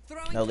 Legion?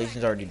 No,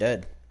 Legion's already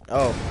dead.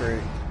 Oh,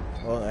 great.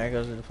 Well, there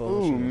goes the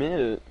full. Ooh,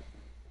 Mitt.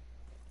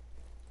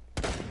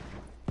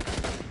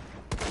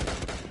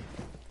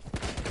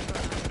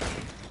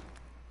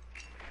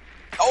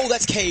 Oh,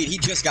 that's Cade. He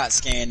just got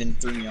scanned and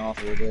threw me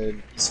off a little bit.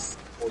 He's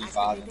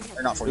 45.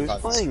 Or not Who's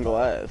 45. playing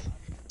glass?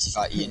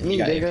 55. Ian, Me, you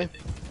got Digger.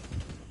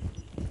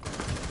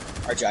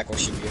 Our Jackal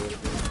should be able to do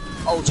it.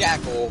 Oh,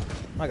 Jackal.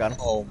 I got him.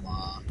 Oh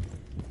my.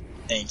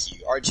 Thank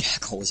you. Our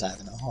Jackal was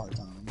having a hard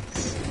time.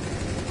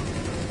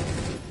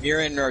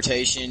 Mirror in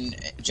rotation.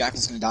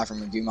 Jackal's gonna die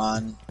from a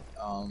Gumon.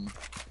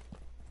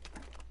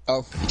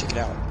 Oh, he took it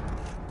out.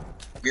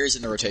 Mirror's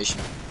in the rotation.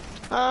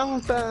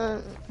 Oh,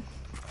 but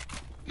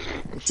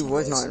she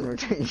was not in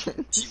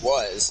rotation. She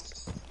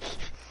was.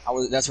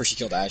 That's where she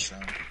killed Ash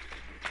from.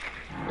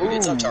 Ooh,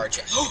 it's up to our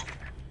Jackal.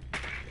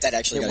 That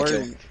actually It got a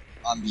kill. worked.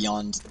 I'm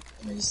beyond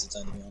amazed it's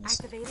done, to be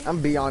honest.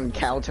 I'm beyond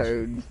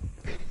Cowtoad.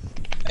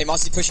 Hey,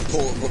 Mossy, push and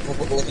pull. Look in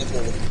the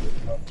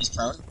pool. He's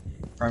prone.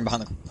 Prone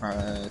behind the.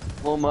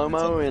 Lil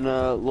Momo and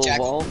Lil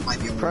Jackal Vol. might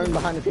be able to Prone do it.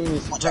 behind the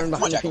penis. Come on, Prone Jackal.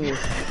 behind the Come on,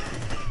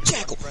 penis.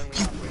 Jackal.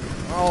 You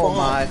Oh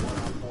my.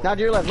 Now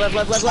to your left,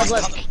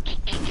 left.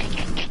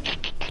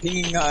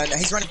 Pinging,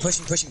 he's running,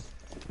 pushing.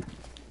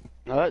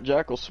 Now that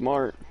Jackal's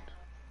smart.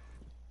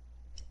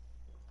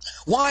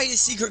 Why does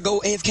Secret go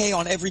AFK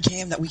on every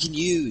cam that we can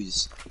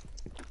use?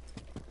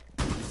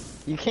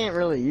 You can't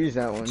really use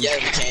that one. Yeah,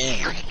 we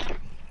can.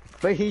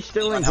 But he's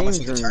still in How much games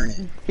we can turn room.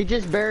 it. He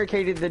just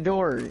barricaded the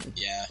door.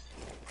 Yeah.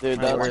 Dude,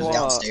 Alright, that's where's why.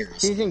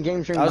 Downstairs. He's in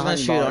games room I was gonna behind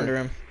shoot bar. under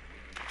him.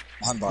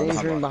 Behind bar, Games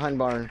behind room bar. behind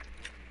bar.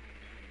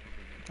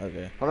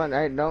 Okay. Hold on,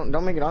 hey,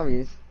 don't make it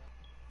obvious.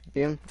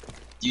 See him?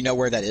 Do you know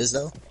where that is,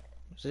 though?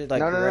 Is it like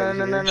no, right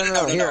here?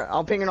 No. Here,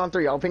 I'll ping it on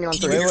 3. I'll ping it on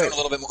Can you 3. move your drone a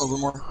little bit over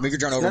more? Move your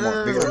drone over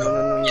more. Move your drone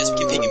over. Yes, we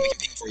can ping him. We can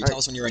ping him for you. Tell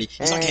us when you're ready.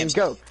 He's on And cams.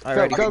 go.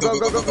 Alright, Go.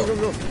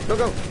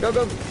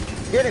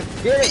 Get him.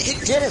 Get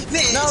him.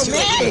 Man, No, it's too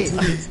late.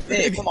 man.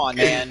 Man, come on,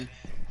 man.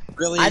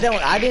 Really? I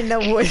didn't know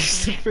where the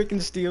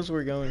freaking steals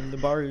were going. The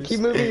bars. Keep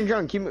moving your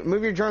drone.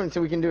 Move your drone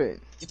so we can do it.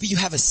 Yeah, but you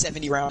have a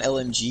 70-round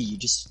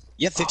LMG.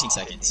 You have 15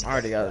 seconds. I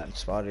already got it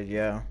spotted.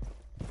 Yeah.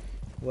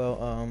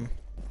 Well,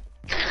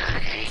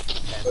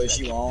 Push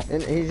you all.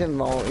 And he's in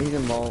vault.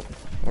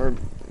 Or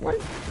what?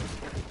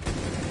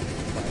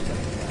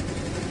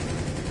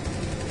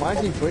 Why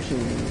is he pushing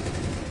me?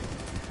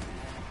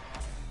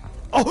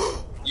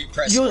 Oh, You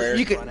press square.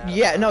 you could.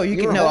 Yeah, no, you You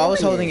could. were No, I was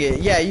holding holding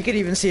it. Yeah, you could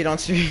even see it on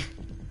stream.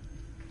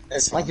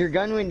 That's Like fine. your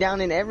gun went down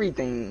and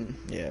everything.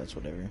 Yeah, it's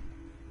whatever.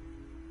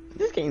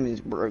 This game is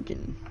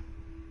broken.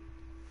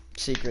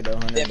 Secret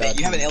 100. Yeah, man,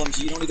 you have an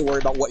LMG. You don't need to worry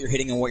about what you're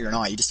hitting and what you're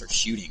not. You just start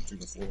shooting through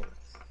the floor.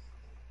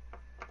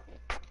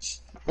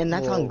 And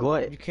that's on You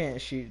good. can't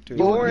shoot through.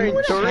 4 You and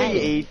would've 3, had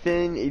it.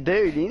 Ethan.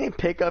 Dude, you need to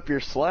pick up your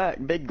slack.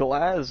 Big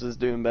Glass is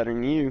doing better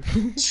than you.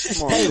 Come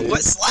on, dude.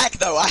 What slack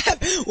though? I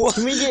have. What?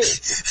 Can we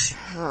get?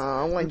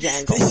 I want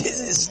Jackal.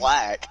 This is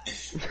slack.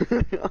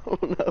 I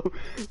don't know.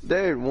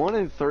 Dude, 1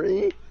 and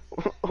 3?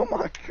 Oh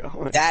my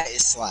god. That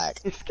is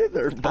slack. These kids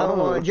are I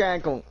want dumb.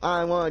 Jackal.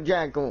 I want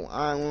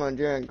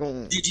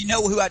Jackal. Dude, you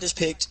know who I just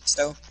picked,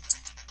 Stowe?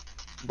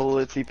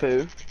 Bulletsy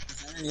poo.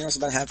 You know what's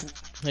about to happen?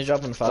 He's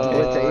dropping the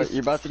 5.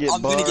 You're about to get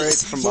I'm gonna get barred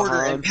C from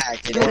border behind.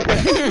 impacted.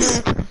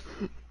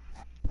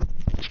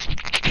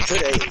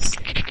 Good A's.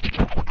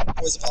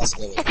 Always a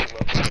possibility.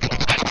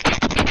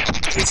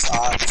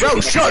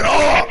 Bro, shut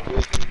up!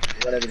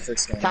 Whatever the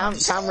frick's going on.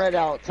 Time read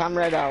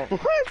out.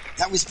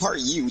 That was part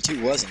of you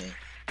too, wasn't it?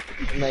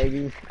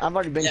 Maybe. I've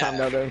already been Yeah.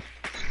 timed out though.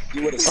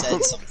 You would have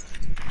said something.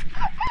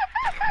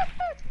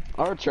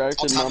 Our I'll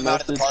attraction, talk my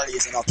about it at the message.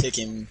 parties and I'll kick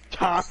him.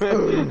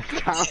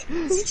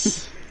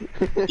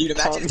 Dude,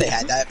 imagine if they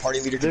had that party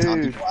leader could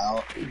time Dude. people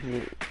out.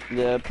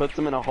 Yeah, puts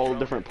them in a whole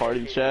different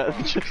party chat.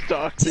 Just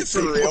talk to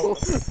For people.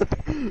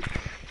 real.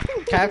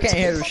 Cap can't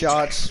hear the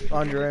shots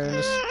on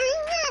drones.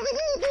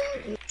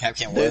 Cap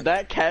can't Dude, win.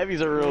 that Cavi's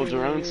a real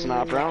drone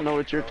sniper. I don't know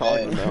what you're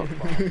talking about.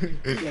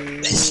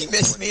 She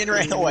missed me and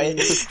ran away.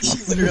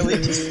 She literally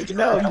just...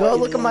 No, go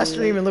look at my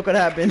stream and look what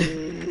happened.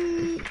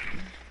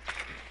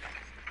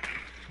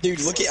 Dude,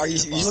 look at...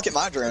 you look at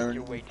my drone.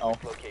 Oh,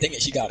 dang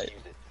it, she got it.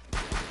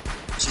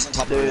 She's on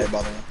top of the Dude. red,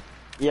 by the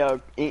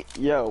way.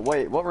 Yo,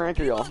 wait, what rank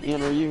are y'all?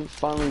 Ian, are you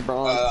finally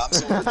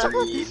bronze? I'm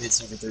silver 3, mid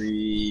silver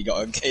 3. Go,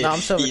 okay. No, I'm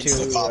silver Ian's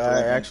still 2. copper.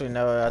 Actually,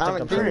 no, I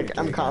think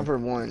I'm copper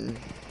 1.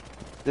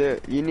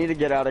 Dude, you need to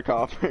get out of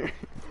copper.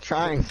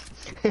 Trying.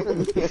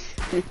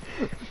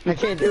 I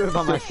can't do it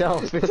by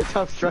myself. It's a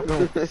tough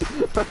struggle.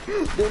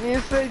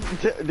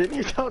 Didn't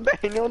you tell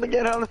Daniel to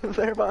get out of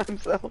there by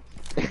himself?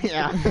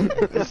 Yeah.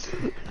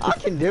 I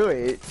can do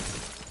it.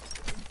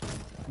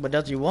 But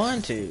does he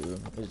want to?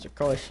 Is the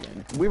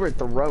question. We were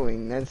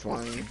throwing, that's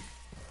why.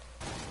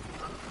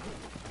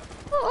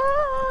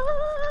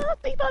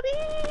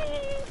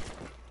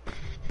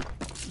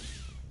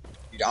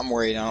 Dude, I'm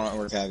worried. I don't know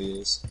where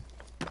Cavi is.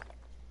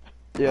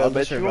 Yeah, I I'll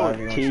bet just you survive want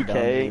you once you're done,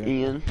 TK, dude.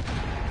 Ian.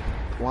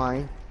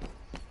 Why?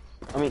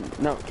 I mean,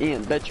 no,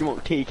 Ian, bet you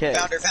want TK.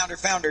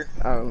 Founder.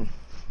 Oh.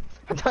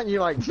 I thought you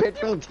like, bitch,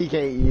 don't TK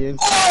Ian.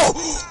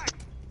 Oh!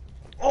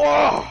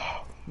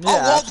 Oh! Yeah, wall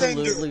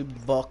absolutely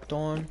bucked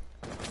on.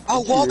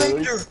 Oh,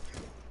 really? wallbanger!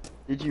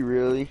 Did you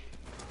really?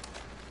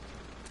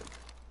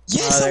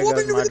 Yes, Oh, a there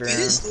goes wallbanger my with a drone.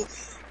 pistol!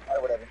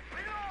 Alright, whatever.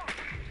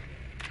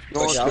 You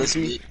want yeah,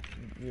 cookie?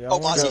 Yeah, Oh, I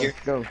want- Mozzie Go, here.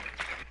 go.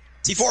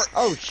 T4!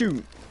 Oh,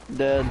 shoot.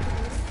 Dead.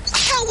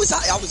 How was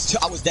I?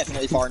 I was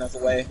definitely far enough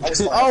away. I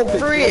was far Oh,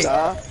 enough away. freak!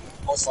 Die.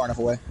 I was far enough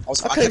away. I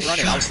could've kept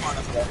running. I was far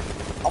enough away.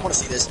 I want to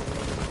see this.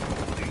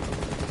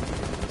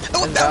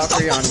 Oh, And it bounced off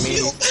Valkyrie my on me.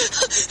 shield.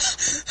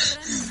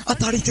 I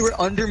thought he threw it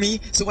under me,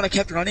 so when I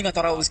kept running, I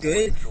thought I was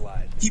good.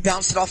 He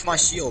bounced it off my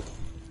shield,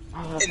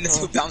 and this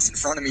would bounce in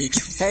front of me.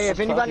 Hey, if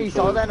anybody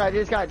saw that, I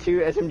just got 2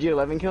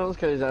 SMG-11 kills,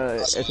 because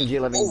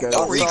SMG-11 Oh, goes.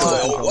 no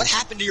recoil. What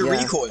happened to your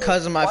Yeah. recoil?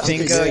 Cause of my Why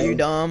finger, did you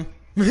dumb.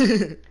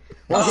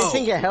 Well, Oh. I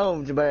think it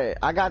helped, but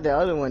I got the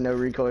other one, no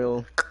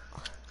recoil.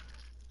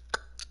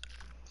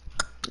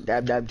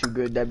 Dab, dab, too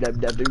good, dab, dab,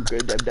 dab, too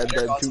good, dab, dab,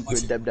 dab, too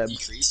good, dab, dab.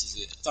 Decreases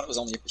it. I thought it was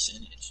only a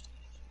percentage.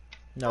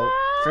 No,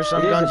 for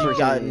some It is a guns you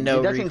got percentage. no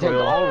It doesn't take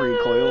recoil. all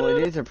recoil,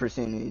 it is a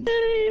percentage.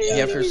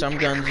 Yeah, for some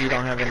guns you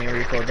don't have any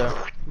recoil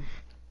though.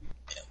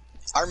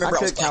 I remember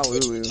I was took playing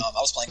Twitch Kalulu. with Tom. I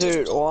was playing Twitch Dude,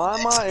 with Tom, why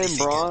and am I somebody in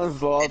figured- bronze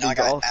and lobbies I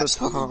got all the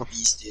absolutely time?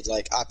 beasted.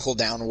 Like, I pulled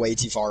down way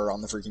too far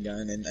on the freaking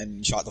gun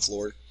and shot the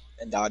floor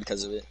and died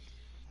because of it.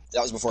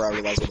 That was before I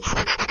realized what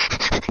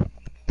it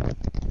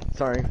was.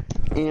 Sorry,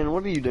 Ian,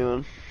 what are you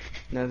doing?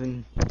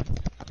 nothing.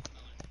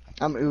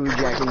 I'm ooh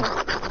jacking.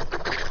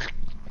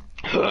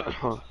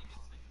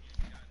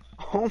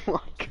 Oh my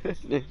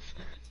goodness.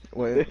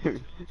 What?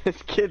 Dude,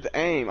 this kid's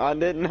aim. I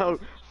didn't know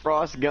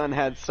Frost gun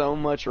had so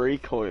much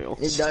recoil.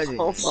 It doesn't.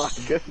 Oh my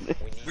goodness.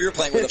 We were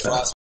playing with a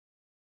frost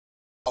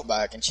out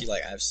back, and she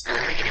like,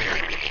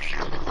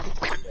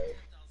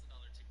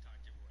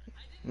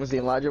 Was the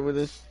Elijah with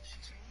us?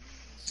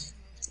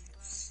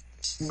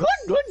 Good,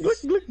 good, good,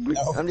 good, good.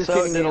 No. I'm just So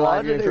kidding. did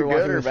Elijah Elijah do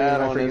watching good or the stream,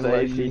 bad I on his freaking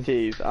love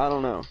you. ACTs? I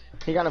don't know.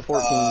 He got a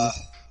 14.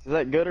 Is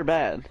that good or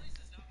bad?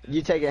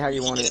 You take it how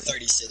you He want did it. a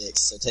 36,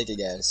 so take a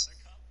guess.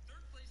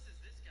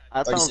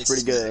 That sounds 36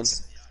 pretty is good.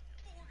 max.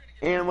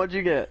 And what'd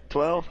you get?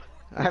 12?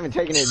 I haven't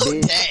taken it, Oh,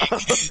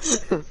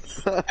 bitch. dang.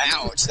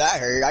 Ouch, that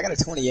hurt. I got a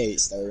 28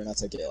 star and I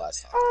took it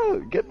last time.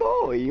 Oh, good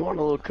boy. You want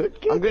a little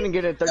cookie? I'm gonna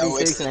get a No,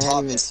 36 it's the and I haven't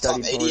top, even it's the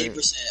top studied for it.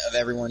 88% of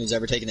everyone who's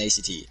ever taken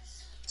ACT.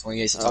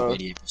 28 is the top Oh.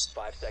 88%.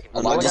 5 seconds. A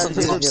lot All I of gotta different do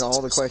is tops. get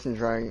all the questions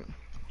right.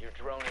 Your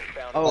drone has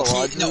found Oh, a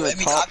well, He, no, in the I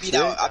mean, top I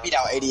beat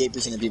out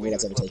 88% of people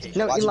that's ever taken it.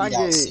 No, Elijah beat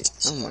out Elijah.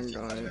 6%. Oh my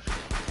god.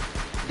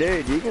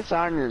 Dude, you can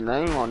sign your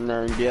name on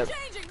there and get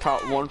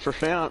top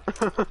 1%.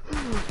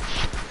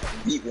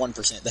 Beat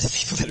 1% of the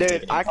people that have Dude,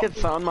 taken it. I could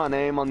sign my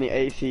name on the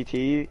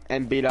ACT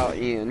and beat out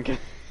Ian. He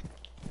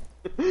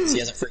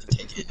hasn't freaking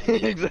taken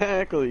it.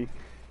 Exactly.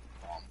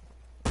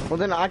 Well,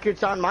 then I could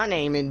sign my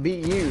name and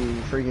beat you,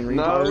 freaking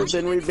No, retard.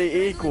 then we'd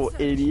be equal,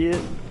 idiot.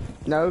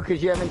 No,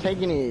 because you haven't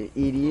taken it,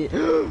 idiot.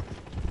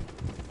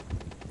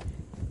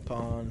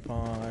 Pawn,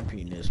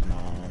 penis,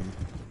 mom.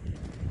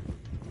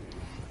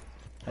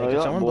 Hey, Oh, can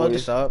yeah, someone blow boy.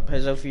 this up?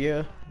 Hey,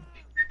 Sophia.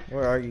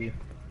 Where are you?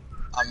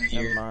 I'm Never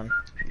here. mind.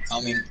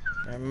 Coming.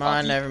 Never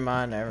mind.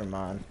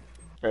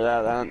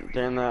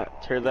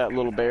 Tear that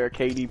little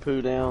barricadey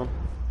poo down.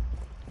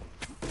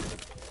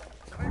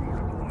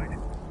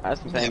 That's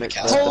some Damn panic it,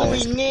 Cal. stuff.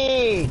 Holy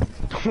Nick!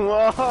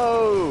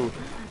 Whoa!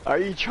 Are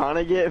you trying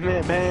to get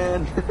me,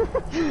 man?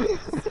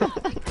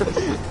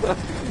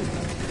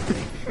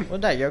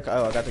 What's that yokai?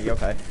 Oh, I got the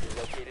yokai.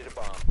 located a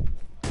bomb.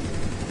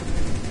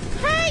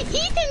 Hey,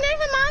 Ethan,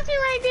 there's a monster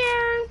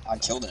right I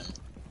killed him.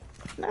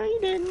 there. No, you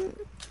didn't.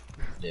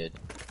 Did.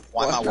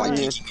 Why am I What's white on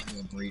peeking into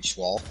a breach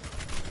wall?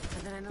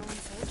 And then I know when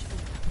it's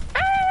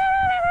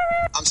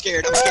I'm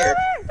scared, I'm scared.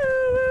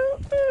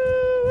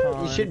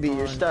 You should be,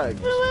 you're stuck.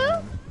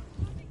 penis,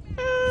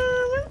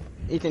 mom.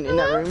 Ethan, in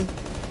that room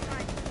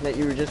that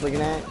you were just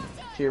looking at.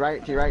 To your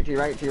right, to your right, to your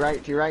right, to your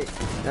right, to your right.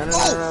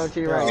 No, to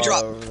your You right.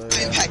 dropped. over I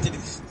there. impacted.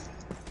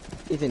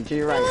 Ethan, to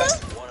your right.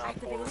 One op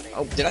 4 remaining.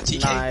 Oh, did I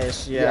TK?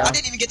 Nice, yeah. I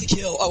didn't even get the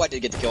kill. Oh, I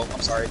did get the kill.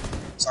 I'm sorry.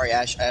 Sorry,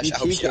 Ash. Ash, You I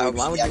hope TK'd. you, I hope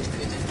Why you would you-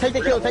 activated it. Take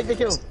the kill, take the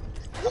kill.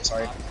 I'm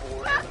sorry.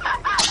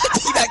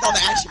 He backed on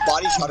the Ash and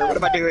body shot her. What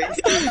am I doing? I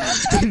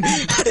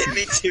didn't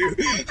mean to.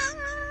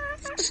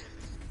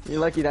 You're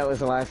lucky that was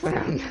the last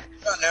round.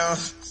 Oh no.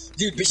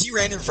 Dude, but she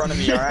ran in front of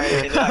me, alright?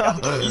 And then I got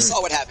the kill. You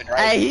saw what happened, right?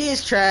 Hey, he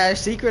is trash.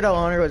 Secret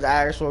owner was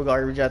actual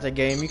garbage at the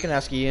game. You can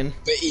ask Ian.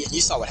 But Ian,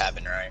 you saw what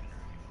happened, right?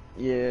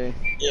 Yeah.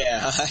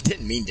 Yeah, I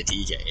didn't mean to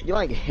TK. You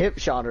like hip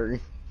shot her. Yeah,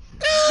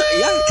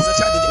 because I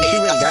tried to, She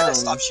went I tried down. to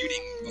stop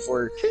shooting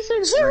before. She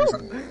said, she ran in "Help!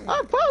 front of me.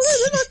 I'm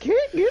falling and I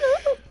can't get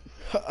up."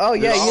 Oh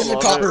yeah, Oh, use the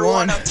well, copper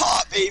one. up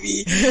top,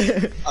 baby.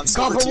 I'm Copper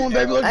scoring one, two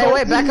baby, now. let's Hey,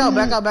 wait, back up. Oh,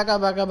 yeah,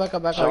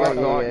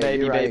 yeah,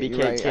 baby, you're right, baby, you're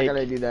right. cake, I cake.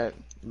 gotta do that.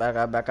 Back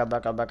up.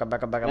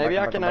 Maybe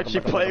I can actually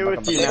play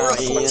with you now,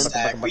 Ian. Why is this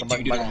guy just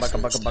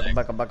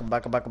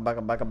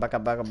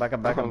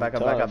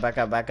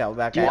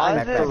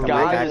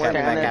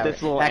standing at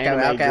this little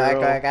anime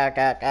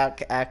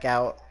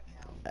girl?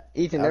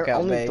 Ethan, there are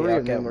only 3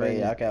 of them. I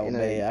can't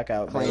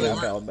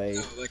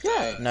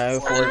Yeah. No,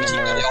 Four four enemy team,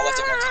 more. they all left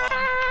at one time.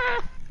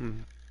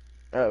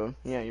 Oh,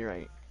 yeah, you're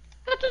right.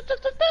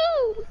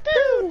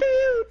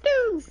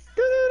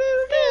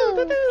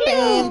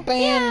 Bam,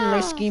 bam,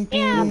 my skin,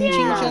 bam, ching,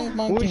 chong,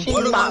 bong, ching, ching,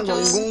 Whooshing bang, bong,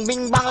 chong. boom,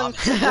 bing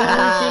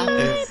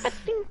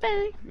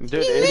bang. Dude,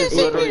 it is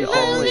literally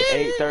only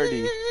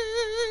 8:30.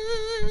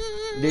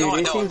 Dude, No, I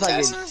it know, seems I'm like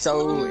passing it's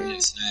so.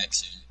 this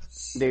next.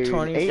 Dude,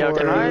 24. Yo,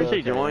 can I actually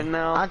Okay. join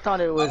now? I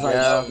thought it was like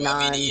I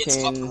 9, mean, it's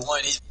top 10.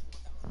 1. He's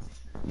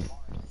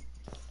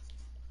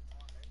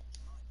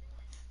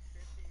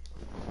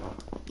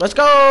Let's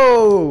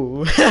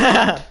go!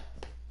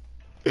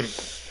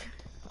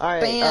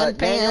 Alright, Pan,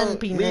 Daniel,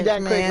 penis, lead that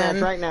quick man.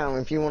 match right now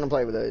if you want to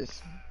play with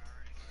us.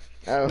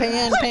 Oh.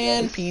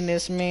 pan,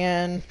 penis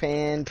man.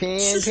 Pan,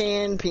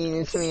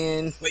 penis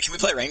man. Wait, can we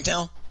play ranked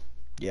now?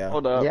 Yeah.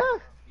 Hold up. Yeah.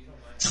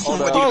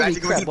 Hold on, dude, Holy I have to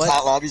go crap, to the what?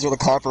 pot lobbies with a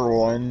copper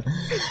one.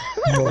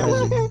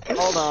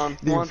 Hold on.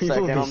 Dude, One people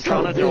second. be I'm so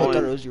trying to good. I thought it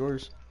join. was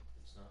yours.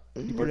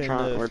 You put We're it in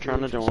trying. the We're trying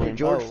to fridge. join.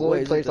 George Oh, Floyd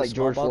wait, is it plays the like small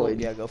George bottle?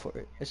 Floyd. Yeah, go for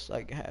it. It's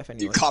like half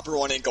anyway. Dude, copper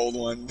one and gold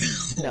one.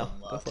 No,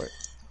 go for it.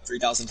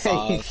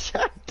 3,005,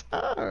 Shut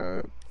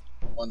up.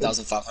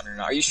 1,500.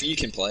 Are you sure you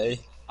can play?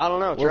 I don't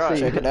know. We'll Try.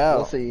 see. Check it out.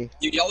 We'll see.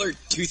 Dude, y'all are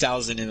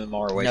 2,000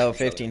 MMR away. No,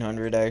 from each other.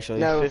 1,500 actually.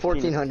 No, 15.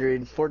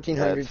 1400.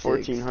 1400. That's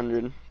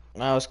 1400.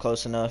 I was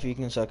close enough. You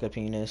can suck a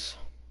penis.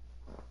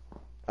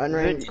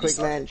 Unranked Good. quick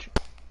match.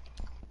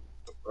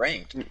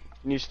 Ranked.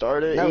 Can you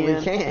start it? No, Ian?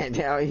 we can't.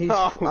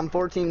 Oh. I'm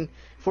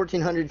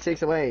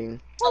 1406 away.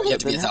 Oh, you have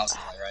to be 1,000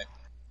 away, right?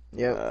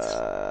 Yep.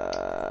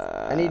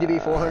 I need to be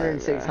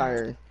 406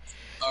 higher.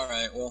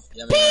 Alright, well,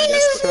 yeah, I mean, I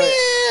guess. So,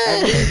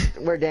 at least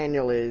where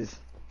Daniel is.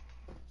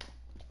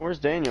 Where's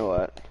Daniel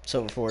at?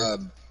 Silver 4.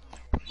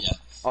 Yeah.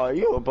 Oh,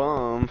 you a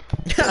bum.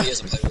 He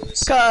doesn't play with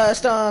us.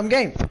 Custom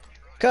game.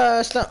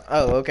 Custom.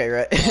 Oh, okay,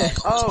 right.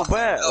 Oh,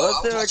 bet. No, Let's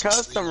I do was a watching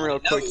custom stream. real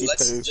No, quickie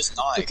let's poo. just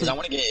not, because I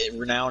want to get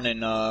renowned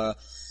in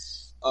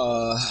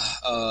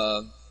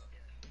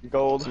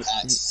Gold.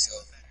 stats,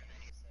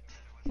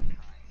 so.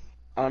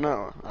 I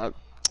know.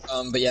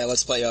 But yeah,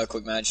 let's play a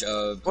quick match.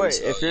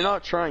 Wait, if you're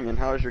not trying, then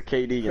how is your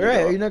KD gonna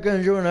Right, go? you're not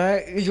gonna join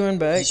that. You join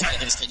back. He's trying to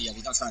get his KD up.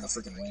 He's not trying to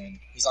freaking win.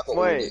 He's not going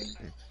Wait. to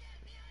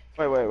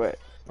win. Wait. Are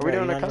we Right, doing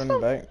you're a not custom?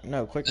 joining back?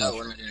 No, quick No, match.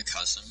 we're not doing a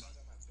custom.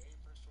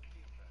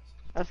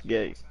 That's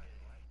gay.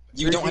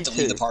 You don't have to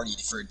leave 3v2. the party to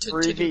do a custom.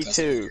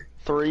 3v2.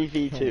 Oh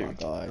 3v2. my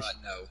gosh.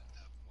 No.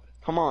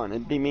 Come on,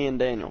 it'd be me and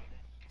Daniel.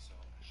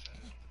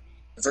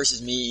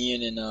 Versus me,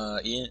 Ian,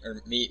 and Ian, or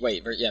me.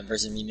 Wait,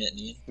 versus me, Mitt, and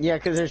Ian. Yeah,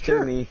 because there's two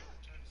of me.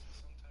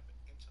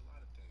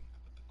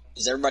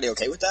 Is everybody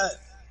okay with that?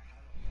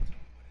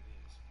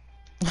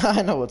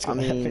 I know what's I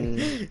gonna happen.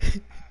 mean,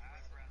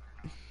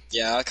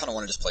 Yeah, I kind of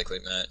want to just play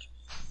quick match.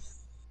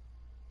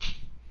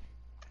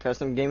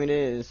 custom game it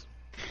is.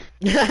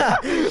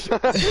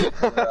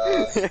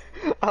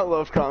 I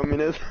love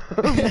communism.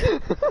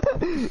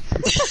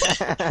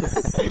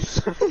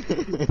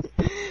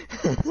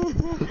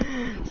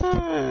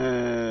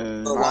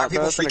 Bro, why are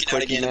people freaking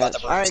out again about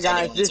the Alright,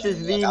 guys, this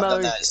is the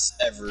most-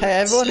 Hey,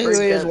 everyone who Break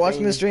is that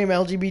watching the thing. stream,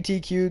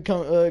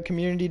 LGBTQ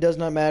community does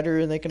not matter,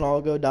 and they can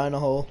all go die in a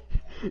hole.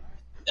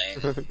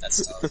 Dang,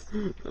 that's tough.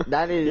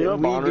 That is, You know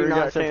we do Bonnaroo not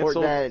got support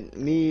canceled? that.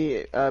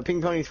 Me,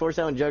 Pink Pony's 4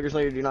 and Jugger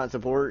Slayer do not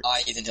support.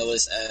 I, Ethan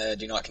Hillis,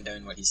 do not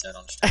condone what he said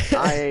on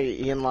stream. I,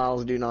 Ian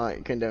Lyles, do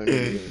not condone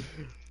it.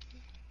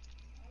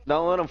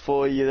 Don't let them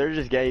fool you. They're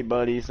just gay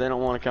buddies. They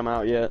don't want to come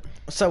out yet.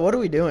 So what are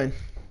we doing,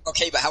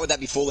 Okay, but how would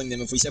that be fooling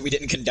them if we said we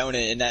didn't condone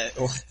it and that?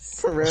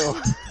 For real.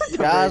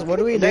 guys? What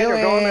are we Daniel,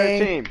 doing? go on their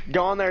team.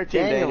 Go on their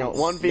team, Daniel.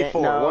 Daniel.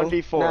 1v4. No,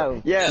 1v4.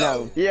 no, Yes.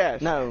 no,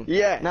 Yes. no,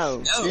 Yes. no,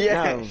 No.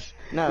 Yes.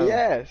 no,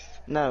 Yes.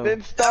 no.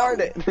 Then start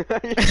it.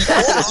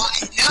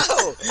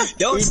 No,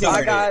 don't I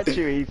start got it.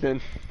 you, Ethan.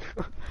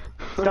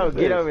 No,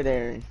 get over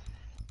there.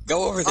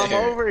 Go over there. I'm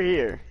over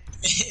here.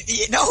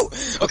 No.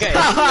 Okay.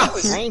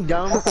 I ain't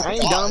dumb. I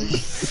ain't dumb.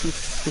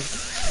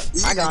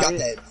 I got got it.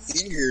 that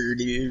finger,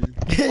 dude.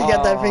 You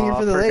got that finger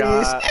for the ladies.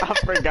 I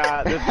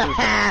forgot. This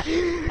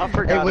is. I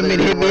forgot. Hey, women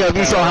hit me up.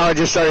 You saw how I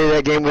just started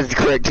that game with the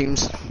correct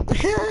teams.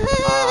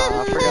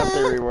 I forgot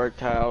the reworked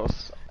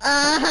house.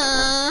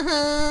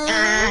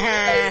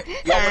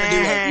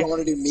 Y'all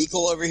want to do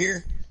Meekle over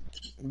here?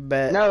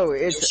 Bet. No,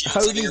 it's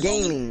Shields living Hody room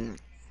only. Gaming.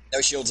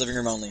 No shields, living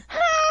room only.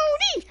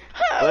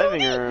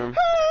 Living room.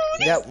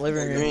 Yep,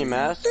 living You room. mean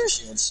master? No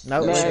shields.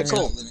 No, Mad living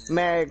cool. room.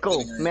 Mad cool.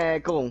 Living room.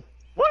 Mad cool.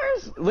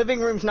 Where's living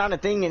room's not a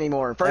thing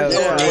anymore? First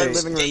Oh, of all, yeah. where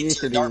Games, living room used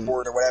to be.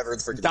 dartboard or whatever.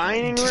 The freaking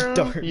Dining room?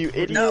 Dark. You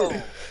idiot.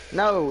 No.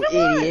 No,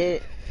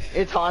 idiot.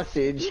 It's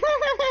hostage.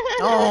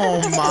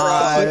 Oh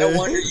my. No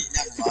wonder you.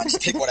 Never mind.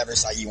 Just pick whatever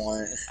site you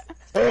want.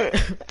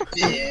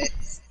 Yeah.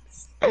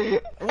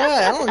 What?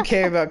 I don't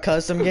care about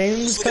custom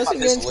games. Look at Custom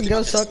my games pistol, can look at go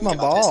my suck pistol, my look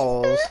at my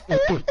balls.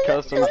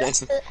 Custom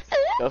games.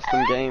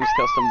 Custom games,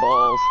 custom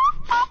balls.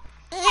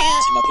 See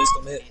my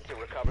pistol, Mitt?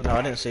 No,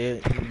 I didn't see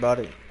it. You bought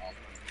it.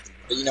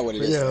 But you know what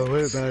it is.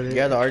 what about You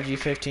got the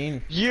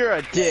RG-15. You're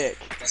a dick.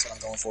 That's what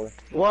I'm going for.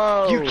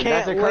 Whoa, You that's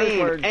can't a curse lean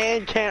word.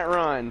 and can't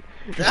run.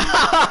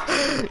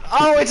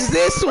 Oh, it's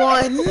this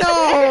one. No.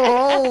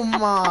 Oh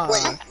my.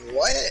 Wait,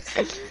 what?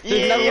 There's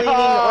no leaning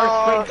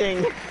or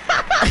sprinting.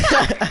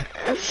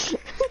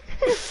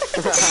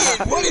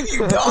 What have you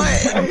done?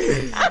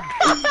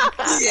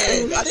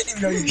 Yeah, I didn't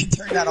even know you could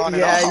turn that on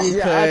and Yeah, off. you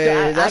could.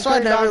 I That's why I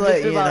turned never on let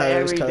just you about know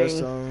it's everything.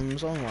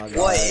 customs. Oh my god.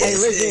 What? Hey,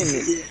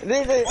 listen,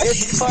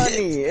 it's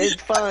funny.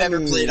 It's funny. I've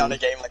never played on a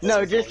game like this. No,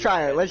 before. just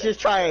try it. Let's just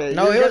try it.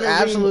 No, You're it was gonna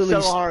lean absolutely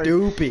so hard.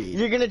 stupid.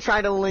 You're gonna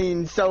try to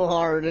lean so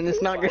hard, and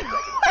it's not gonna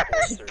work.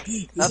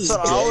 That's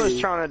what I was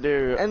trying to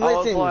do. And I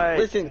was listen, like,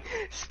 listen,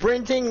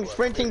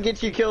 sprinting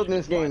gets you killed in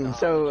this game,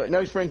 so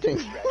no sprinting.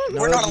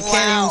 No, We're not you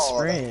can't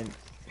allowed. even sprint.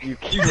 you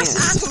Dude, this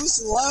can't. is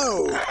so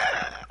slow.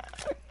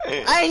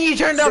 And you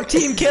turned up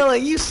team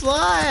killing, you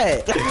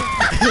slut!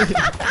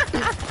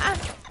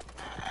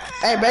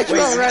 Hey, bet you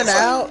won't run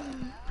out.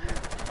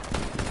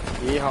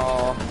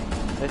 Yeehaw.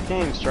 This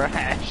game's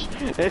trash.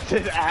 This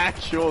is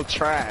actual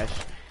trash.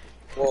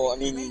 Well, I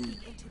mean,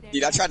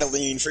 dude, I tried to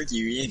lean. Freak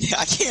you, Ian.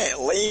 I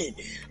can't lean.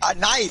 I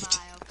knifed.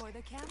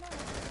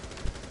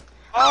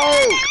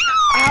 Oh!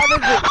 How does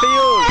it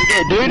feel to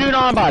get doo-dooed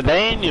on by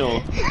Daniel?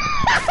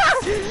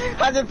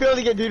 How's it feel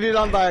to get dooted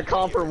on by a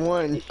comp for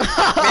one? Man,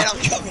 I'm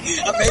coming.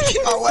 I'm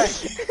making my way.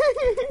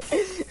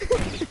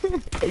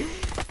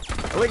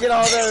 Look at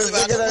all Daniel's those,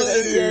 about look at to those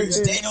lose. idiots.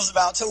 Daniel's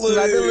about to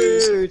About to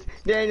lose. lose.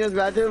 Daniel's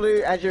about to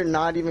lose as you're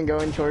not even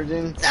going towards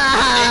him.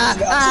 Daniel's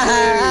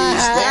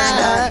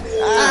about to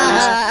lose.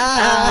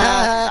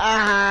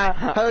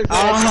 Host,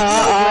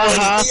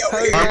 He over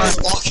here is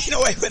walking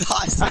away with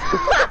us.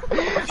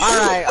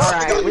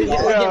 Alright. We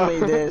can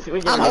leave this.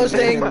 I'm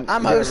hosting.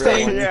 I'm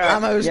hosting. Yeah.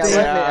 I'm hosting.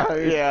 let me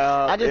host.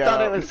 Yeah. I just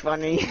thought it was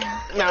funny.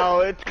 No,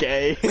 it's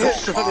gay.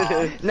 That's what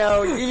it is.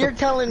 No, you're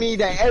telling me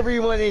that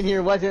everyone in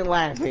here wasn't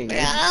laughing.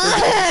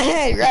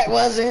 Hey, Rhett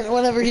wasn't.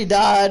 Whenever he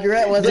died,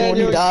 Rhett wasn't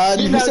when he died.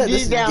 You He know said deep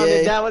this is down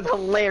gay. that was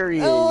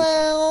hilarious.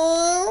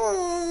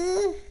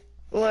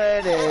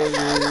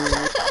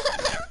 Whatever.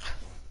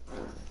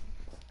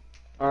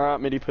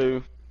 Alright, Mitty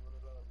Poo.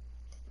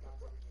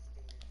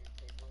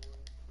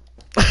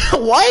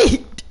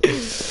 Wait!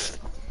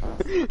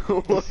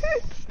 What?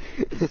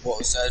 What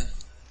was said?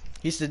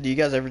 He said, do you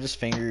guys ever just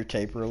finger your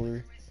tape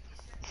roller?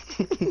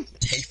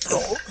 Tape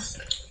roll?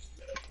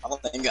 I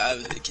don't think I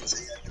can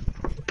say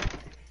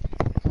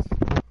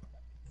that.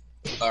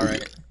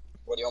 Alright.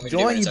 What do you want me to do?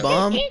 Join when you, it's over?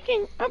 bum.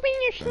 can open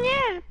your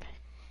snap.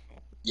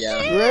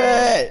 Yeah.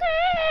 Rhett!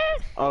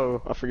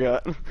 Oh, I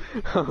forgot.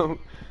 I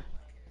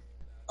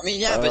mean,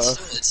 yeah, but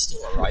it's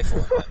still a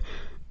rifle.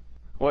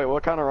 Wait,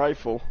 what kind of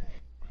rifle?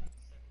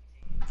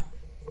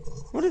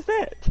 What is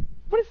that?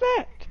 What is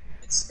that?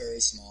 It's very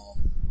small.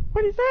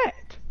 What is that?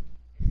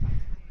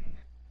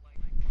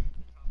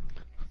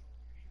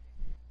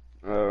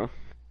 Oh.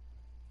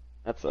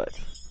 That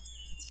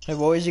sucks. Hey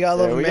boys, you gotta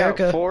love Yeah, we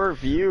America. got 4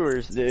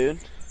 viewers, dude.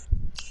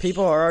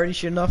 People are already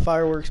shooting off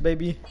fireworks,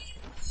 baby.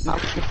 Dude,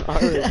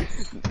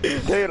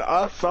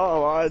 I saw a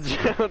lodge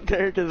out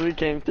there because we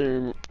came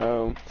through,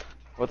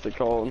 what's it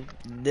called?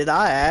 Did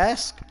I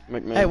ask?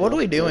 McMahon. Hey, what are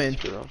we doing?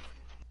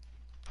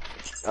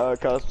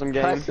 Custom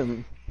game.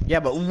 Custom. Yeah,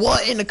 but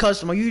what in the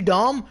custom? Are you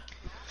dumb?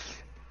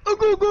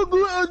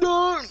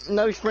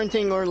 No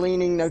sprinting or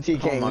leaning, no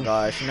TK. Oh my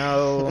gosh,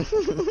 no.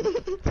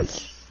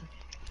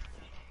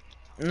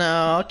 No,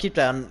 I'll keep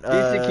that.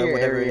 secure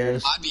Whatever it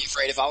areas. is. I'd be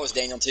afraid if I was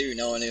Daniel too,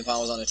 knowing if I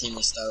was on a team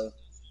with Stowe.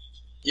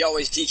 He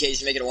always TKs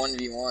to make it a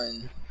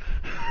 1v1.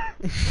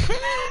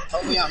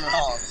 Tell me I'm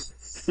wrong.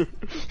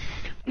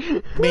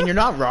 I mean, you're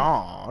not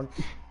wrong.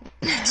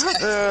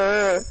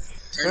 Turn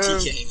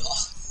TKing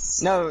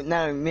off.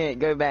 No, Mitt,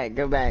 go back.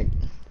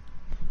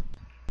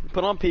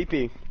 Put on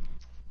PP.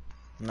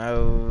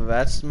 No,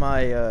 that's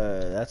my.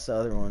 That's the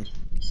other one.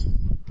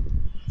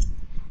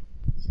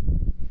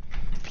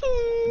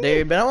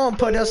 Dude, but I won't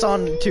put us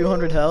on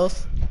 200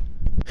 health.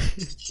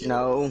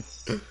 No.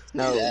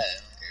 No. Yeah,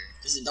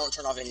 just don't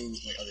turn off any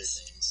other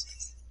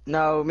things.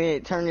 No,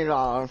 Mitt, turn it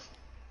off.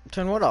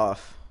 Turn what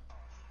off?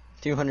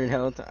 200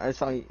 health. I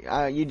saw you.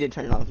 You did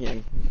turn it off, yeah.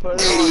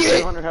 Put it on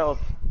 200 health.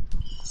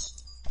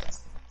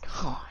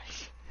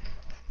 Gosh.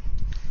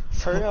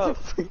 Hurry up.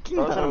 Freaking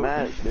Throw us in a hell.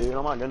 match, dude.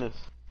 Oh my goodness.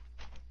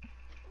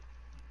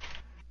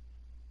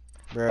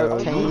 Bro,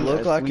 Okay, you look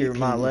that's like you're sweet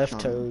my pea left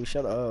charm. toe.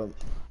 Shut up.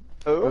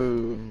 Oh?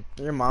 Ooh.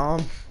 Your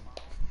mom.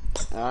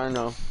 I don't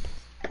know.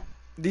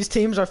 These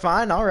teams are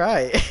fine,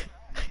 alright.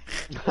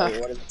 Wait,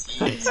 what are the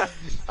teams?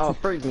 Oh,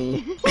 freak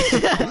me.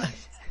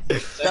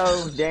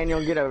 So,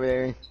 Daniel, get over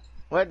there.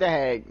 What the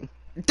heck?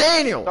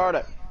 Daniel! Start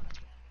it.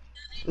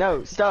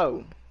 No,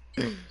 Stowe.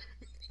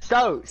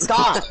 Stowe,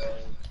 stop!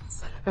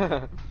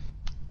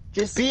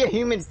 Just be a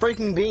human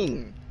freaking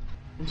being.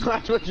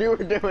 That's what you were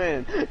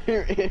doing.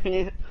 You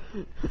idiot.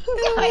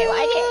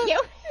 Why didn't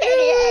you?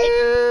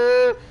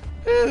 Idiot.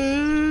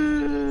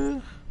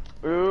 Ooh,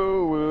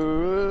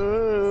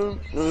 ooh,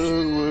 ooh,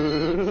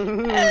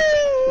 ooh.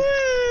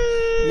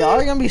 Y'all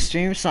are gonna be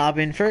stream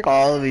sobbing for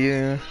all of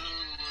you.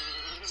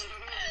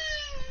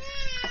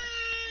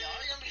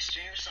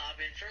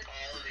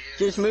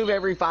 Just move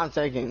every 5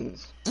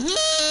 seconds. How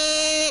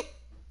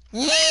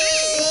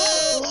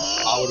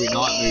would we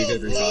not move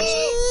every 5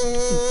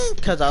 seconds?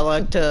 Cause I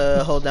like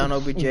to hold down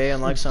OBJ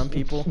unlike some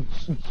people.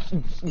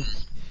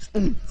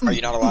 Are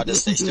you not allowed to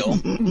stay still?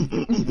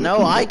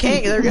 No, I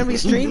can't. They're gonna be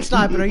stream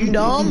sniping. Are you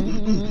dumb?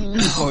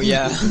 Oh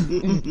yeah.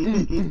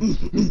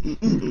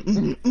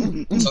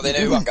 So they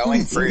know who I'm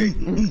going for.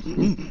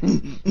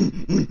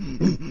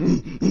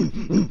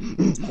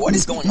 What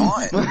is going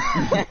on?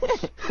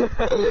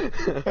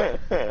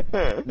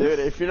 Dude,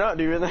 if you're not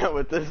doing that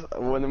with this,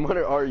 what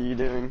are you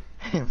doing?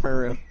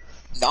 For real.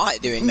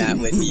 Not doing that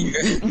with you.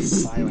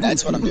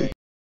 That's what I'm doing.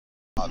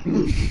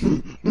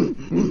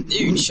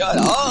 Dude, shut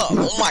up!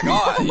 Oh my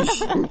gosh!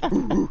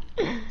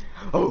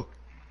 Oh.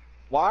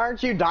 Why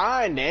aren't you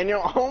dying,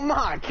 Daniel? Oh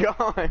my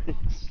gosh!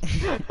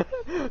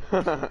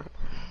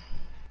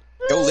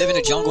 Go live in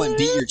a jungle and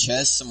beat your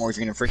chest some more if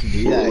you're gonna freaking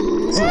do that.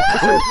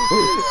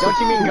 Don't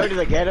you mean go to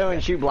the ghetto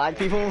and shoot black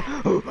people?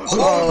 Oh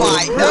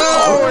my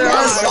no!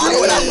 That's not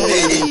what I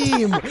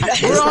meant!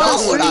 That is not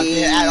what I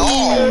meant at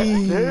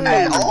all!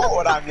 At all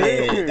what I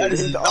meant! That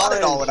is not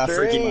at all what I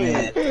freaking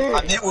meant!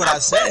 I meant what I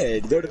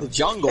said! Go to the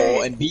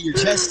jungle and beat your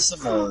chest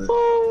some more.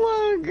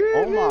 Oh my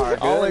goodness.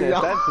 Oh my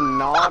goodness, that's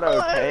not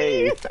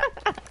okay.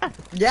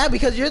 Yeah,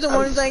 because you're the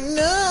one who's like,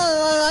 no,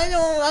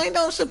 I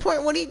don't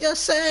support what he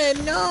just said.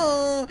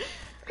 No.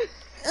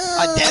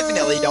 I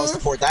definitely don't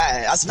support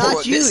that. I support Not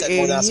what you, Mitt said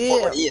more than I support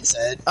idiot. what Ian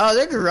said. Oh,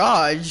 they're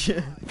garage.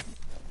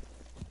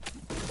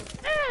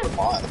 What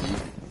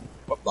bombs?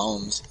 What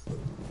bombs?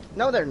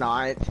 No, they're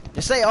not.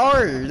 Yes, they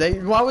are.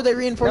 Why would they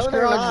reinforce No,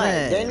 they're garage not.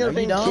 then? Daniel's Are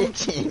you in dumb?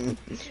 kitchen.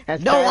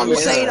 That's No, I'm patio.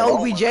 saying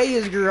OBJ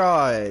is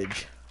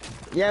garage.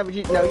 Yeah, but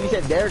you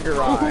said their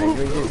garage,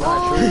 which is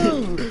not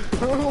true.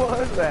 Who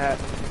was that?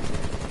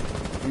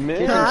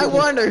 Man. I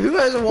wonder who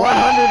has a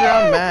 100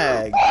 round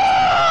mag.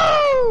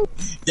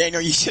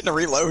 Daniel, you shouldn't have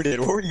reloaded.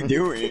 What were you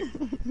doing?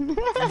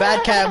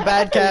 Bad Cav,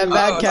 bad Cav, Oh, I bad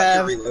thought you were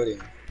Cav, reloading.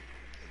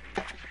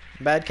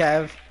 bad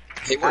Cav.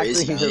 Hey, where is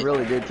Actually, he? he's a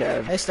really good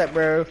Cav. Hey, step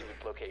bro.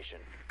 Location.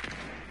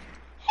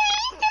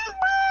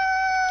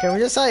 Can we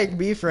just like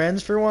be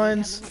friends for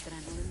once?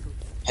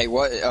 Hey,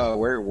 what?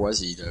 Where was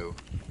he though?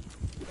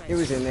 He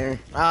was in there.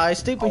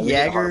 Stupid We did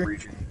Jagger.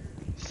 Heartbreaker.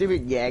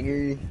 Stupid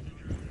Jagger.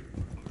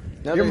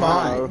 No, Your there's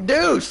mom, no.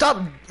 dude,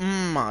 stop!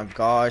 My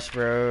gosh,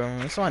 bro,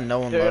 that's why no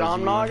one Dude, loves I'm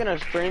you. not gonna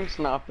stream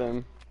snuff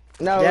them.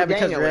 No, Yeah,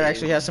 because Daniel Red is.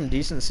 actually has some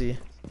decency,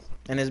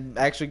 and is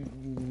actually.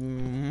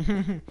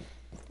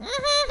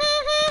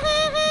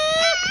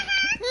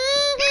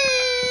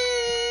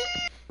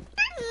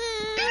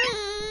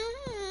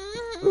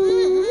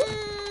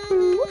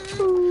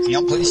 Can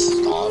y'all please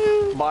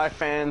stop? By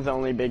fans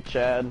only, Big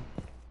Chad.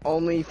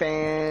 Only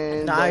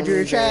fans. Niger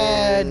only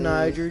Chad, fans.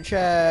 Niger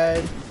Chad.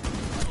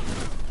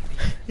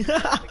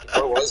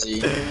 Where was he?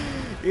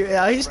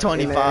 Yeah, he's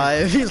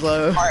 25. He's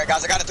low. All right,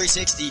 guys, I got a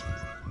 360.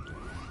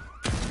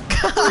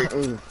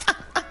 Ooh.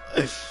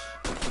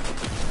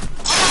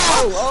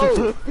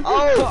 Oh!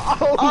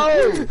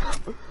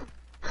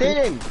 Hit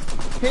him!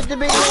 Hit the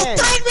big man!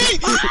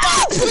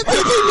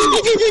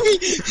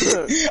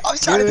 I'm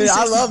trying to Dude,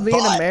 I 360 love being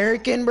spot.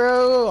 American,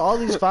 bro. All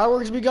these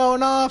fireworks be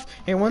going off.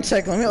 Hey, one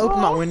sec, let me open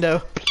my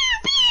window.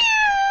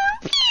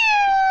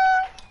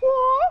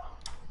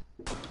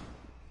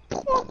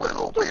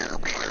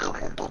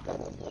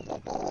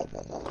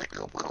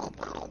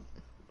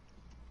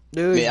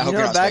 Dude, Yeah, I hope you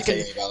you're know, not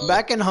spectating about it.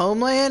 back in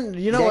Homeland,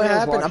 you know what Daniel's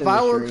happened? watching the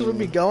Fireworks stream. would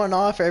be going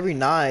off every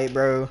night,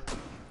 bro.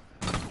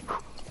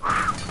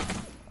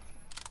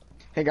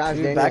 Hey guys,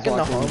 Dude, Daniel's back in the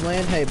watching.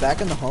 Homeland, hey,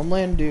 back in the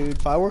Homeland,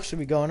 dude, fireworks would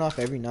be going off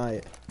every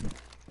night.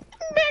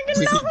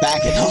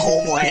 Back in the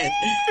homeland.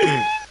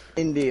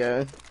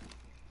 India.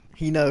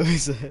 He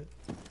knows it.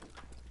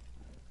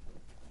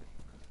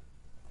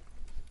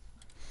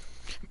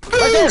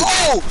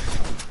 Oh!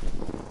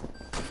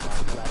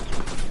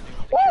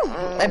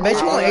 I bet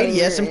you want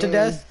ADS him to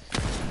death.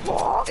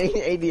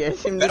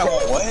 ADS him. Bet I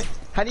want what?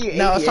 How do you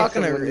No, I was ADS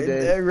talking someone to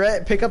death? to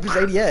Rhett, pick up his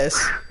ADS.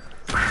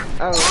 Oh,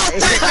 I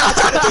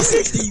got a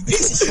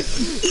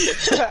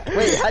 360.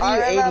 wait, how I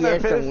do ran you out of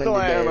ADS someone pistol to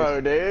death?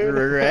 ammo, dude.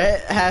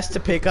 Rhett has to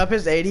pick up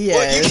his ADS.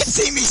 Look, you can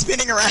see me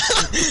spinning around.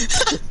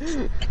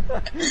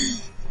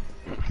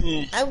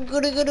 I'm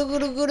gonna go.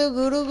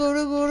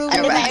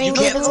 Hey, man, you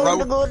can't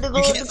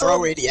throw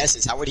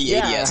ADSs. How would he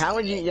Yeah, ADS? how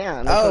would you?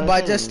 Yeah. that's Oh, what by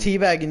I'm just saying.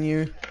 teabagging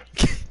you.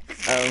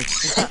 Oh.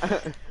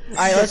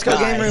 Alright, let's go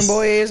game room, Nice.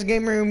 boys.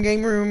 Game room,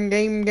 gang.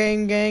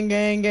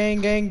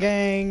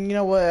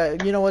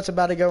 You know what's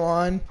about to go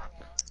on?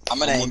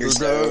 I'm an anger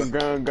stove.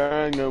 Gang,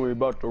 and we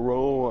about to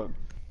roll.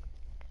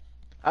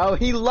 Oh,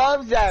 he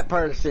loves that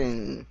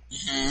person.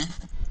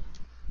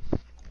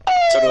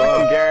 So do I I.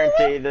 can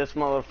guarantee this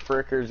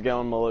motherfucker's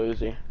going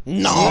Malusi.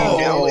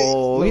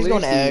 No, he's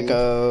going to Malusi.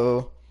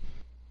 Echo.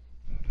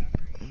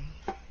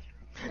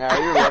 Yeah,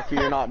 you're lucky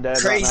you're not dead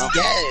Crazy right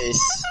now.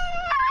 guess.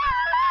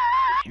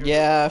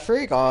 Yeah,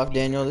 freak off,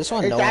 Daniel. This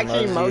one, It's no one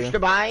actually loves most you. to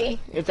buy.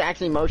 It's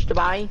actually most to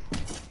buy.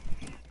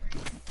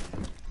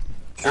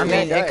 I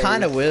mean, Yeah, it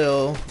kind of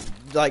will.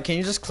 Like, can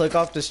you just click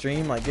off the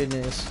stream? Like,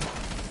 goodness.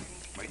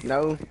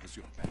 No.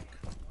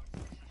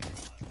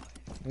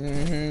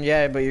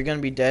 Yeah, but you're gonna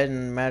be dead in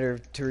a matter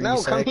of 3 No,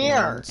 seconds. come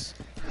here.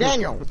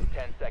 Daniel.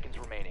 10 seconds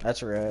remaining.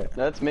 That's right.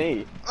 That's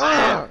me.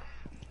 I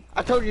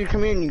told you to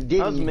come here and you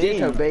That was didn't. You me,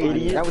 disobeyed me.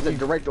 idiot. That was a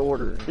direct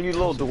order. You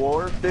little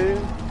dwarf, dude.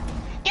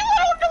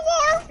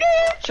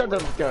 Shut the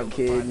fuck up,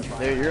 kid.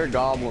 Dude, you're a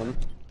goblin.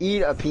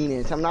 Eat a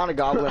penis. I'm not a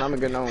goblin. I'm a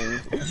gnome.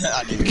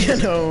 I knew it. Get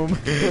home.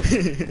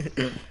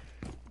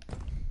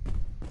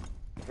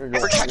 You're a I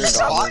forgot you're your a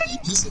goblin.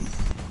 spot.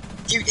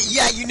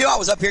 Yeah, you knew I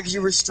was up here because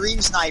you were stream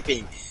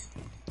sniping.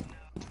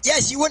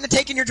 Yes, you wouldn't have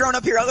taken your drone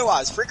up here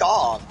otherwise. Freak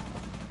off.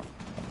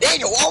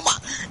 Daniel, oh my.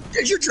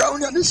 Is your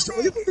drone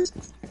undestroyable?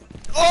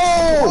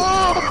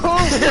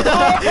 Yo,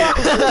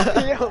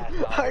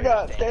 I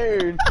got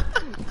scared.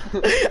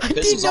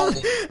 Pistols on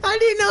me. I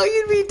didn't know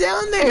you'd be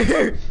down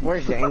there.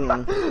 Where's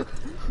Daniel?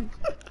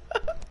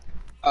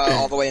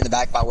 All the way in the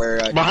back by where.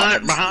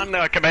 Behind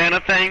the cabana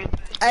thing.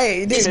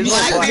 Hey, dude, Is give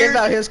Blackbeard-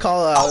 out his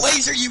call I'll out.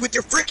 laser you with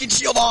your freaking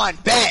shield on.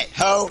 Bet,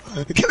 ho.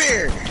 Come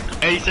here.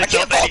 86 I health,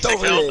 can't vault 86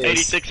 over health, this.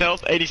 86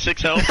 health,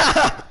 86 health.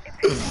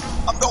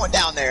 I'm going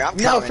down there. I'm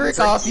No, coming. frick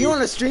off. You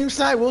want to stream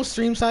snipe? We'll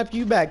stream snipe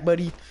you back,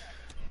 buddy.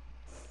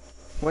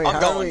 Wait, I'm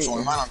how going are for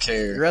we? him. I don't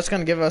care. Rhett's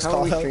gonna give us How are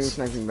call we stream outs.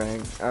 sniping back?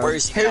 Where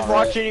is he He's now, Red?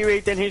 watching you,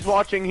 Ethan. He's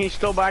watching. He's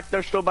still back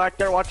there. Still back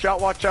there. Watch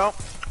out. Watch out.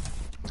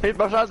 He's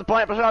beside the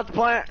plant. Beside the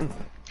plant.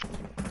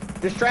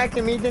 Distract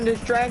him, Ethan.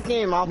 Distract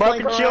him. I'll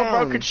Broken flank shield.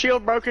 around. Broken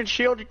shield. Broken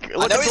shield. I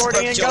Look know at he's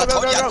Jordan. broken Go, shield. I go,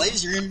 told go, you go. I'd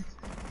laser him.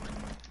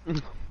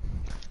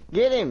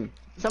 Get him.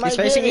 Somebody He's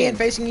facing get Ian,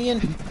 facing Ian.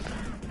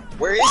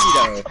 Where is he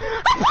though?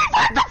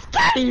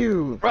 Got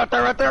you! Right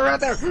there, right there, right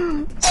there!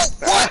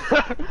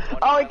 What?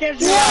 Oh, he can't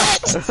shoot!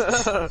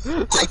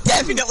 What? I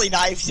definitely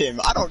knifed him.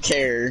 I don't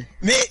care.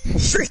 Man,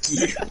 frick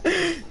you.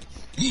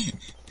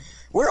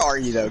 Where are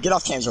you though? Get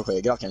off cams real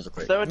quick. Get off cams real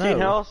quick. 17 No.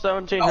 health,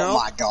 17 Oh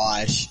health. my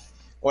gosh.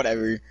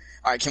 Whatever.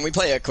 Alright, can we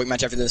play a quick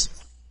match after this?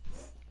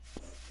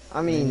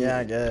 I mean, Yeah,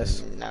 I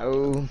guess.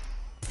 no.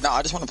 No,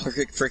 I just want to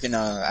freaking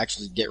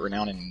actually get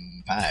renowned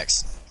in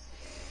packs.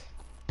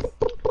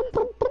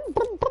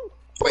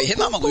 Wait, hit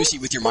Mama Lucy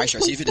with your maestro.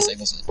 See if it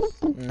disables it.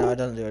 No, it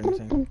doesn't do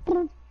anything.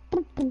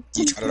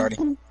 You tried it already.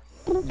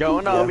 Go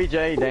into Yeah.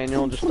 OBJ,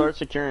 Daniel. Just start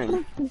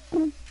securing.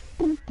 Game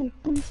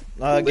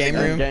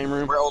room. Game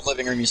room. Where old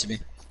living room used to be.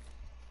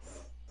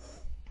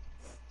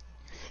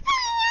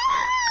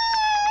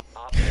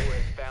 Op 4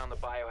 has found the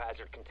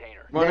biohazard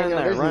container. Run in Daniel,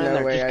 there, there's run in no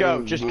there. way Just I go,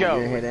 can just get go.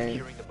 your head in.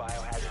 Securing the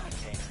biohazard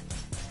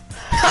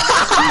container.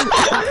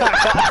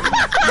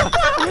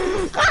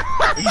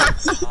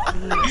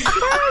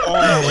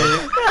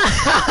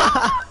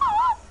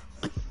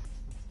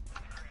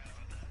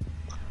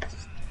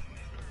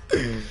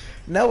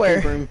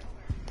 Nowhere. Room.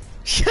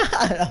 Shut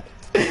up.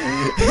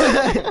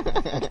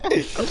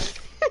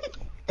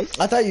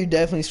 I thought you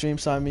definitely stream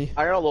saw me.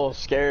 I got a little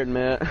scared,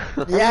 man.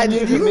 Yeah,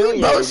 dude, we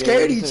humiliated both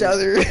scared him. each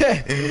other.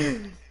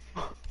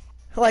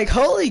 Like,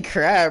 holy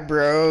crap,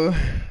 bro.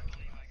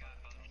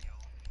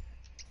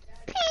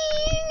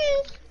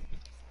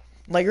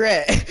 Like,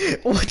 Rhett,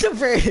 what the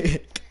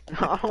frick?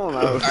 I don't know.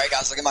 Alright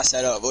guys, look at my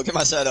setup. Look at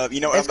my setup. You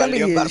know what It's I'm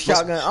gonna about to be do? I'm a about to put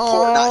shotgun. some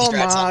Oh Fortnite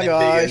strats on my them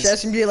gosh,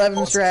 biggins. SMG 11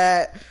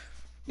 strat.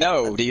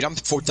 No, dude, I'm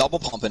for double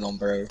pumping them,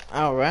 bro.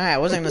 Alright, I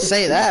wasn't gonna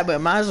say that,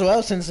 but might as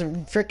well since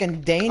some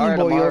freaking Danny Alright,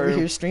 boy over Amaru.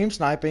 here stream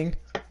sniping.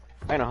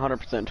 I can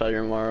 100% tell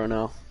you're tomorrow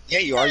now. Yeah,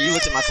 you are. You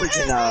looked at my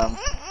freaking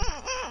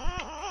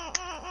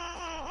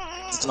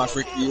looked at my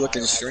freaking. You looked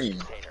at the stream.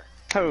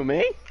 Who,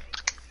 me?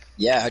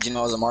 Yeah, how'd you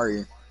know I was a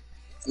Mario?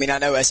 I mean, I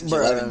know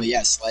SMG11, but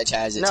yeah, Sledge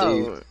has it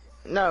too.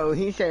 No,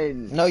 he said.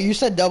 No, you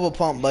said double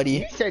pump, buddy.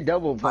 He said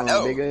double pump,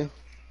 know. nigga.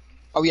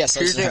 Oh yeah,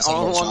 Sledge Who's the has some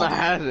only more one that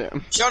shot. has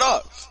him? Shut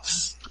up.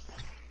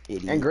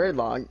 And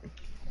gridlock.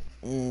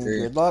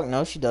 Gridlock?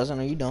 No, she doesn't.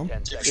 Are you dumb?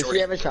 Does she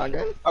have a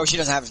shotgun? Oh, she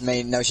doesn't have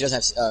main. No, she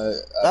doesn't have.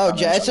 Oh, main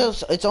shotgun.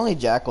 it's only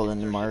Jackal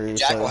in Mario.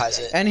 Jackal so. has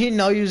it. And he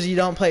knows you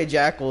don't play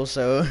Jackal,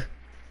 so.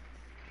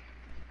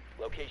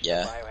 Location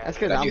Yeah. of biohazard That's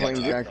because I I'm do playing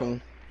have Jackal.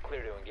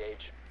 clear to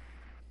engage.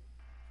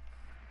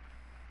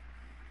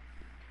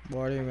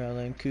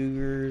 Watermelon,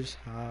 Cougars,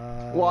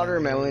 high.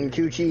 Watermelon,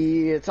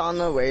 Coochie, it's on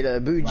the way to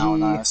Bougie. Wow,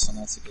 nice.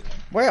 That's a good one.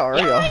 Where are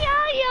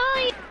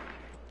you?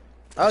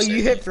 Oh,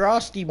 you hit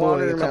Frosty Boy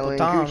a couple Watermelon,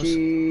 times.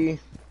 Coochie.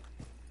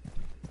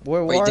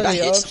 Where Wait, are did I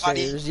they hit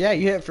somebody? upstairs? Yeah,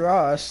 you hit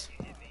Frost.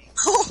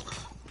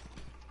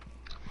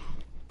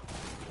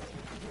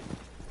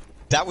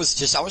 That was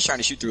just. I was trying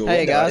to shoot through a Hey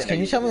window. I guys, didn't can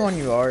know you tell me were when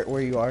you are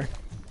where you are?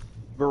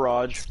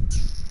 Garage.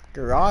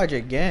 Garage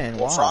again.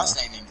 there. Wow.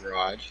 Frost ain't in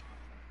garage.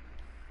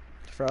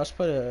 Frost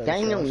put a.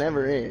 Daniel Frost-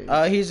 never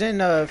is. He's in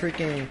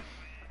freaking.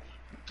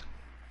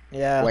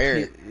 Yeah.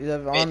 Where?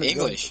 On the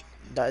English.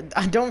 I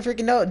don't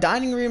freaking know.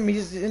 Dining room.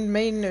 He's in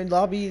main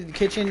lobby,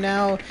 kitchen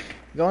now.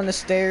 Going the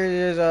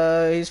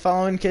stairs. He's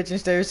following kitchen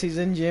stairs. He's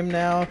in gym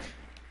now.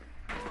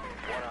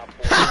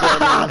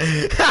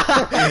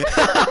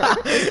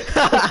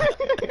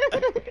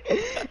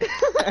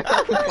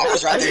 I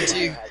was right there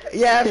too.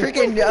 Yeah,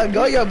 freaking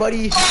go yo,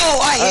 buddy. Oh,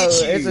 I hit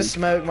Oh, you. it's a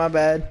smoke. My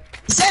bad.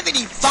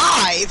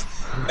 75.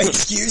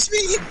 Excuse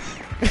me.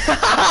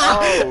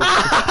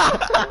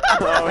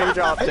 Oh, he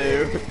dropped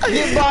two.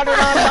 You brought it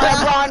on by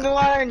Blonde to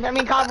learn. I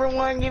mean, Copper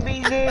 1, you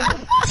beat it.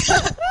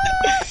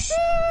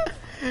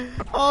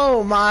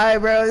 Oh my,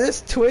 bro,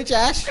 this Twitch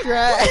ass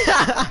strat.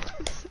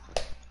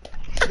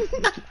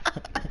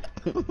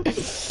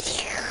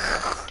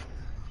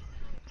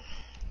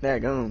 There,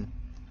 go.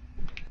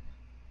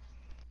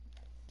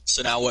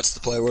 So now what's the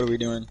play? What are we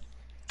doing?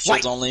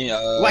 Shields White. only.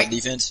 White.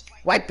 Defense.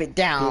 Wipe it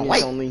down. Penis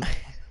Wipe. only.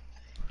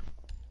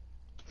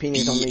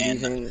 Penis only B and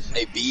defense.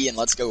 a B and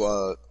let's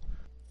go.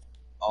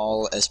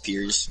 All S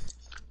peers.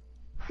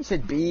 I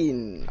said B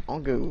and I'll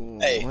go.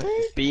 Hey. What?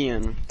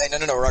 Being. Hey,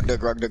 no, rock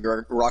duck.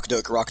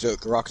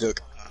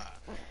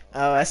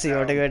 Oh, I see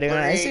what they're doing.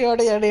 I see what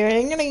they're What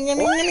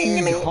are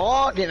you doing.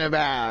 talking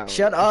about?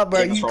 Shut up, bro.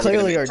 Daniel's You probably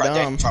clearly gonna are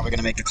make- dumb. Probably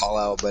gonna make the call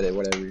out, but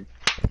whatever.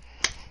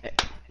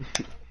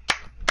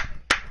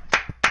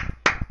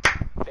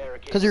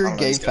 Because you're a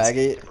gay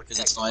faggot. Because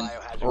it's fun.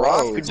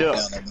 Rock Whoa, duck.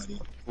 down there, buddy.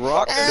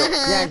 Rock.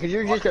 Yeah, because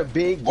you're just a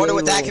big. Wonder gay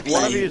what that little- could be.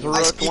 One of you is I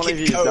Rook, speak one in of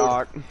you is code.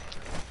 Doc.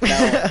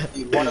 No,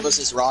 dude, one of us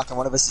is rock and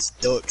one of us is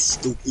duck,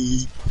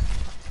 stupid.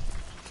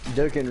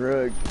 Duck and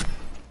Rug.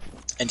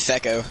 And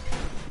Fecko.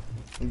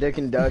 Duck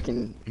and Duck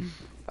and.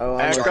 Oh,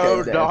 I'm Echo, okay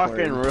with the F Doc, word.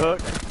 and Rook.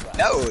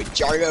 No,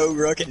 Jargo,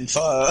 Rook, and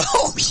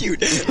Oh, shoot.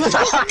 I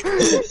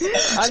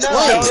know.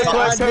 Wait, I so just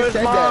Clip to said his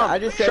that. mom. I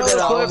just said Show that. I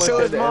the clip almost to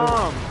said his that.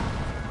 mom.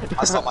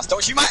 I saw my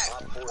Don't shoot my.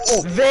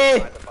 Oh, V.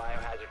 Find the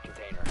biohazard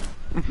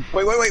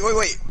container.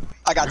 wait.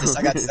 I got this,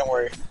 don't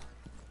worry.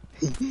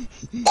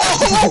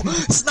 Oh!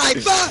 Sniper!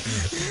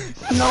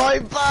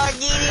 Sniper,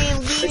 get him,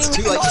 It's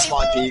too late to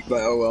spawn peak,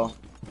 but oh well.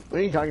 What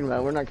are you talking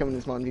about? We're not coming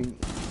to spawn peak.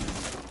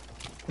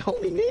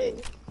 Holy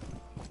Nick.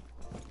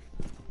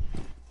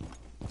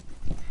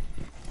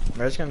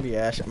 There's gonna be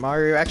Ash.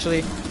 Mario,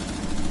 actually.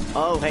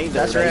 Oh, hey,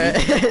 That's there,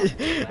 right.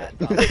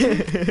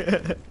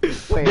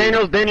 Wait,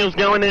 Daniel's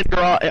going in.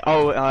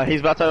 He's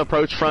about to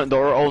approach front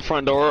door. Old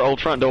front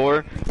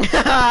door.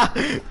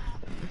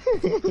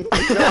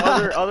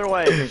 No, other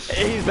way.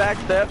 He's back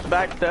steps,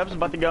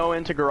 about to go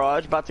into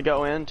garage, about to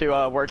go into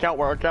workout,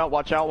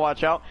 watch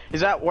out.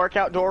 He's at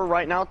workout door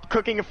right now,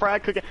 cooking a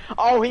frag,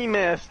 Oh, he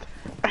missed.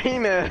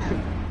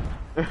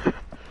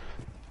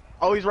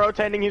 Oh, he's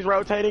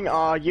rotating.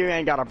 Oh, you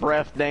ain't got a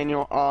breath,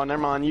 Daniel. Oh,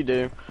 never mind, you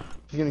do.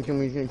 He's gonna kill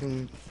me. Your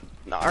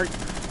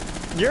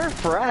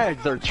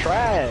frags are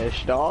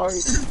trash, dog.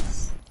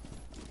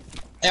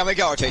 Yeah, we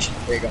got rotation.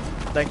 There you go.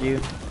 Thank you.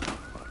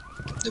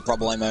 No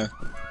problemo.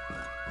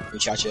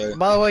 Muchacho.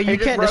 By the way, you He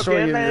just can't broke destroy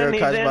in, your man.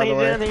 Yokai, by the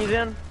way. He's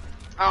in.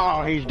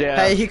 Oh, he's dead.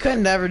 Hey, he could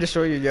never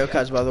destroy your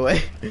Yokais, by the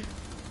way.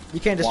 You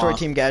can't destroy Wow.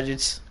 Team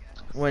Gadgets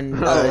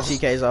when Oh.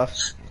 TK's off.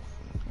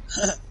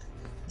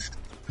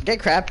 Get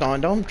crapped on.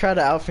 Don't try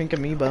to outthink a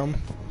me bum.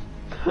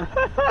 Okay,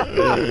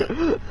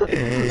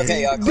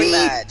 quick Beat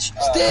match.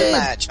 Stig.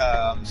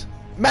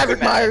 Maverick Quick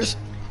match. Myers.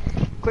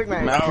 Quick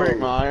man. Maverick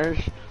Myers.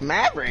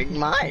 Maverick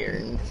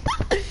Myers.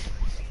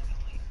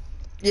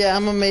 Yeah,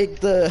 I'm gonna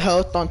make the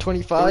health on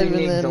 25, and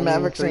then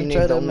Maverick's gonna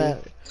try to match.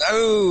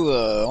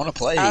 No, I want to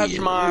play. Ash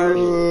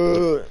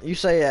Myers. You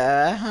say,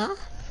 huh?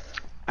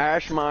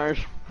 Ash Myers.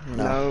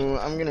 No,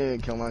 I'm gonna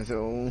kill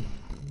myself.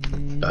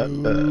 Let's just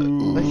Alright,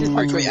 play can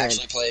we quick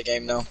actually match. play a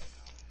game though?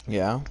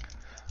 Yeah.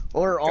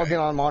 Or all get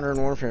on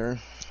Modern Warfare.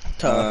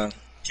 Tough.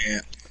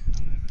 Can't.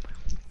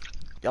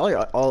 Y'all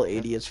are all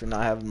idiots for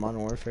not having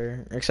Modern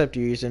Warfare. Except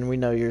you, Ethan. We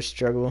know your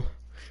struggle.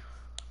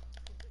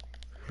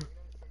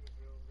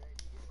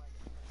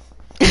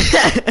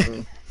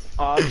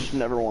 I just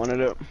never wanted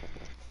it.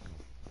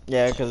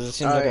 Yeah, because it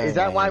seems like Is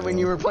that why when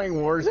you were playing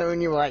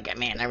Warzone, you were like,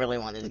 man, I really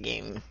want this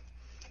game?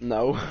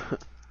 No.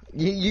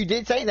 You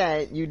did say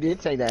that. You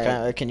did say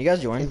that. Can you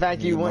guys join? In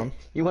fact, you Mom?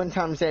 one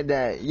time said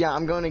that, yeah,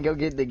 I'm going to go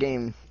get the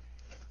game.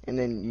 And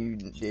then you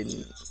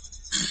didn't.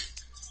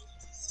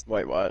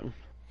 Wait, what?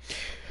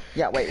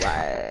 Yeah, wait,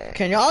 what?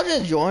 Can y'all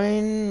just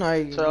join?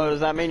 Like, So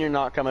does that mean you're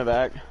not coming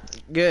back?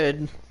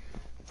 good.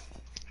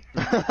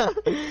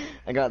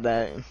 I got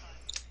that.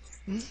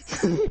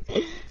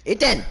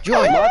 Ethan,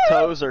 join. My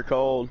toes are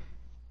cold.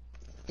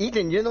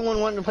 Ethan, you're the one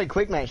wanting to play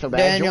quick match so bad.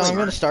 Daniel, Join. I'm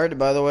gonna start it.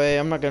 By the way,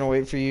 I'm not gonna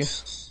wait for you.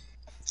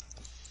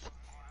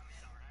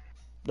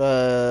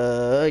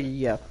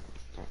 Yeah.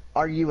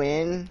 Are you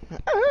in?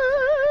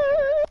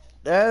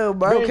 Oh,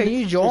 bro, can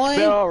you join?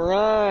 Spell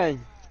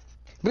run.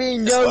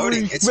 Being It's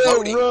loading, it's spell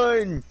loading.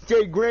 run.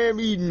 Say Graham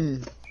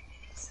Eden.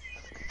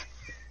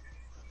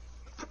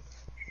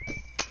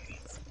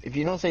 If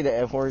you don't say the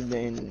F word,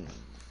 then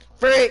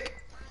Freak.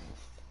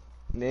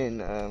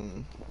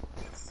 then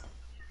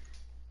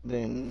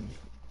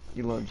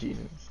you love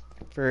Jesus.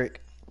 Freak.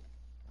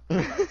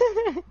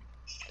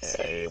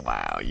 Hey,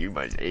 wow, you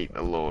must hate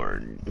the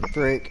Lord.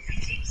 Freak.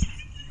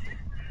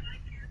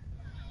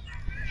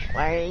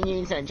 Why are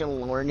you such a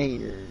Lord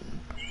hater?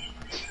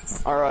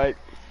 Alright.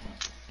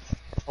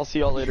 I'll see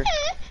y'all later.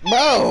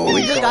 Bro,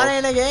 we just got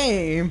in a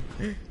game.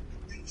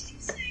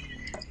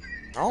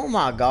 Oh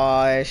my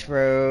gosh,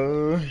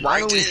 bro. Why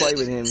don't we play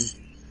with him?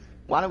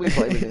 Why don't we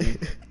play with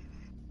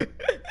him?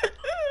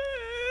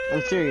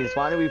 I'm serious.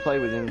 Why do we play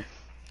with him?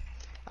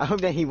 I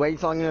hope that he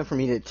waits long enough for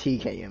me to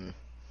TK him.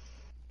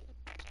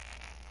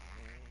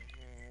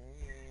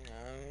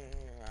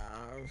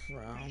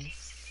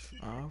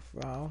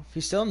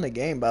 He's still in the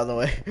game, by the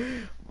way.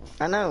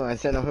 I know. I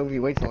said I hope he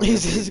waits long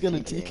He's enough. just gonna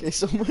TK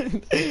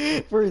someone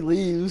before he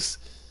leaves.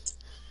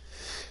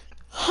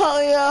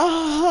 Oh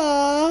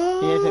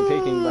yeah. He hasn't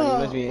picked anybody. He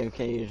must be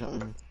okay or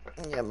something.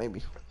 Yeah,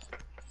 maybe.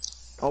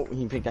 Oh,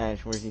 he picked Ash.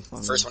 Where's he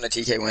spawned? First one to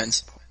TK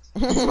wins.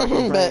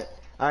 But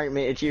Alright,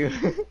 mate, it's you.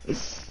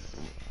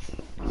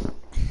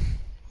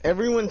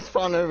 Everyone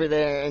spawn over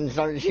there and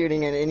start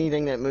shooting at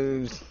anything that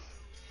moves.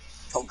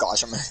 Oh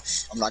gosh,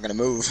 I'm not gonna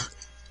move.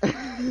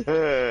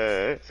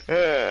 Daniel,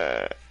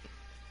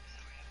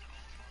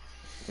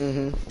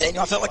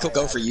 I felt like he'll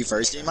go for you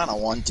first. He might not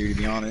want to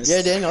be honest.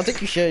 yeah, Daniel, I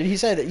think you should.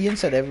 Ian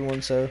said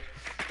everyone, so.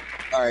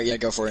 Alright, yeah,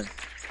 go for it.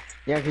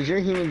 Yeah, because you're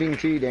a human being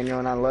too, Daniel,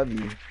 and I love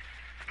you.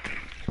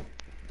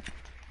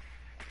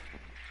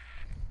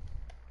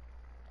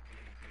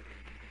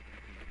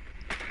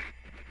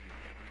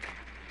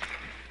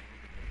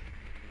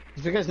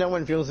 It's because no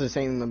one feels the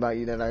same about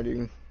you that I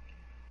do.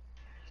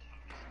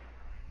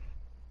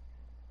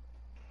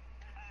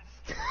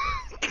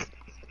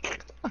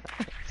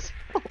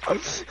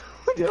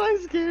 Did I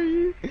scare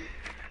you?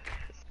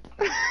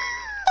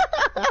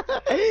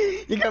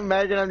 You come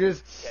back and I'm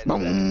just...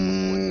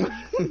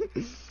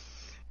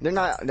 They're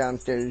not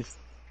downstairs.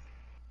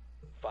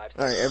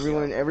 Alright,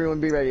 everyone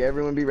be ready,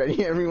 everyone be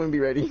ready, everyone be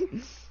ready.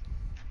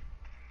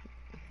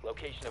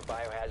 Location of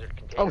biohazard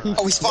container. Oh,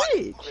 he's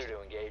fine. Clear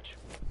to engage.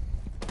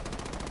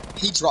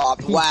 He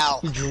dropped. Wow.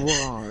 He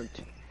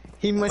dropped.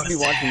 He must be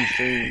watching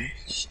stream.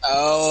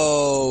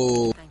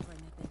 Oh.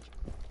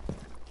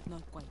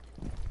 Not quite.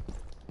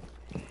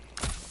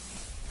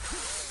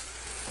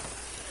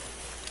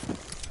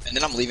 And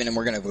then I'm leaving and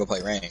we're gonna go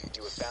play Ring.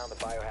 You have found the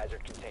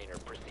biohazard container.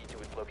 Proceed to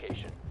its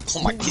location.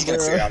 Oh my, he's gonna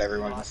clear out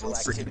everyone. Hostile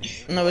activity.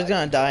 No, he's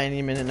gonna die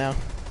any minute now.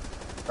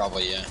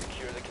 Probably, yeah.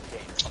 Secure the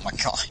container. Oh my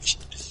gosh.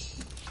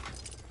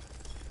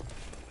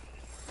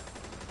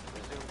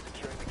 Resume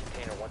securing the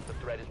container once the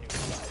threat is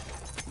neutralized.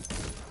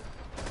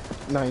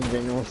 Nice,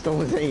 Daniel. Still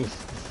his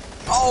ace.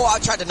 Oh, I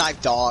tried to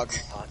knife dog.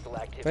 Hostile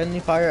activity. Friendly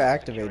fire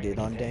activated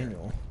on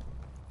Daniel.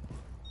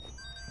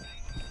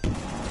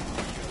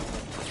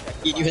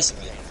 You hit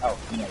somebody. Oh,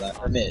 you know that.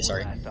 Or mid,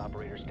 sorry. Last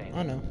operator standing.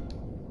 I know.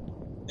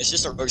 It's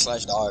just a rogue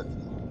slash dog.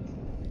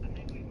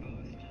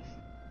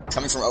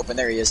 Coming from open,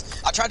 there he is.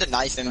 I tried to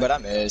knife him, but I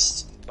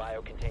missed.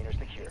 Bio container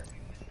secure.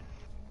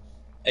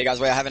 Hey guys,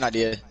 wait, I have an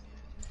idea.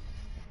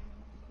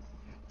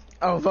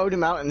 Oh, vote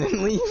him out and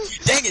then leave.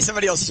 Dang it,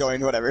 somebody else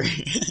joined, whatever.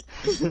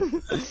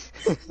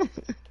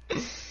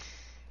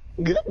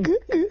 Good,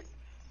 good, good.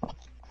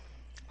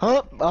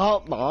 Hop,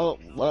 hop, hop,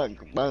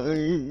 like,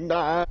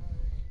 bang,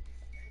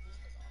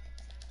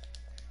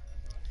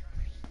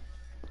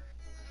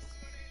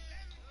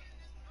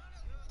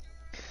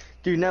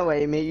 Dude, no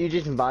way, mate. You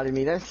just invited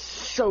me. That's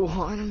so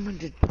hard. I'm going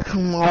to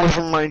come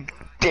over my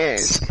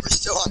desk. We're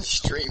still on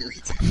stream.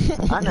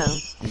 I know.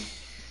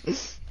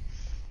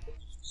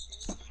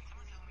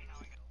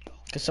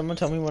 Could someone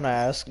tell me when I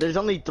ask? There's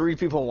only 3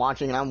 people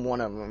watching, and I'm one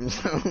of them,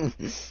 so...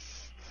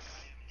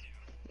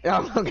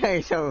 Oh,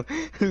 okay, so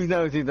who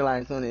knows who the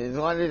last one is?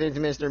 What if it's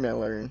Mr.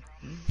 Miller?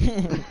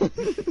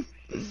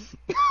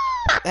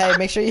 Hey,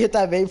 make sure you hit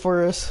that vape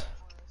for us.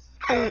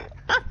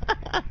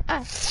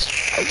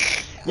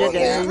 Yeah,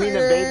 Dan, you mean the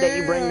vape that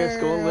you bring to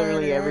school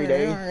literally every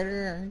day?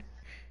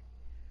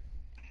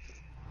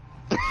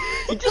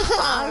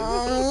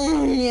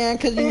 Yeah,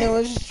 because you know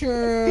it's true,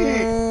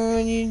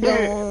 and you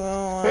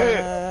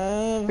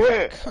don't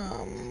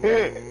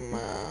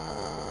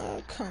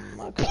come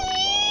on, penis.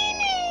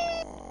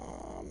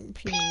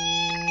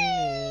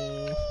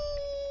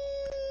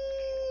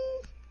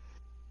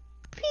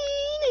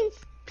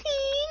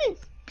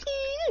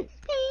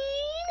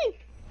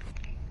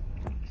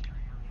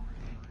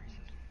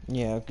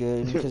 Yeah,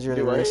 good, because you're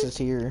the Do what? racist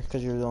here,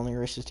 because you're the only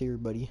racist here,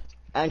 buddy.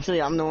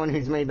 Actually, I'm the one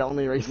who's made the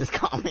only racist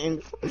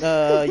comments.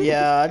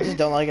 Yeah, I just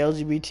don't like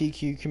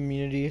LGBTQ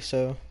community,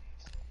 so...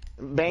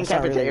 Ban That's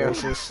not really Capiteo.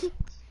 racist.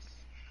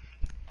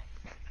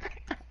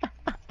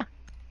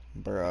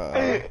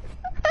 Bruh.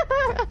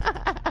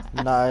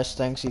 Nice,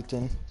 thanks,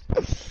 Ethan.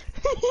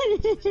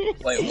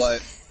 Wait,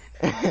 what?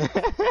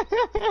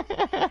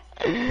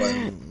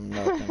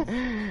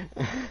 Nothing.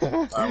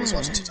 I was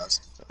watching TikToks.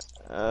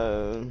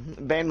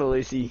 Ban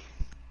Melissy.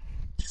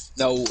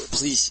 No,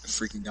 please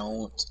freaking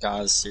don't,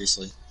 guys,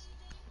 seriously.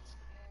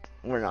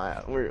 We're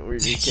not. We're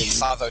just kidding.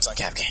 5 votes on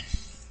Capcan.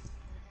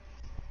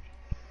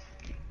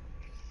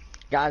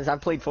 Guys, I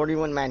played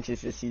 41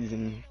 matches this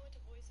season.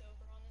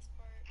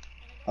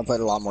 I played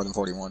a lot more than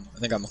 41. I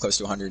think I'm close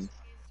to 100.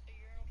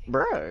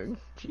 Bro,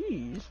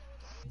 jeez.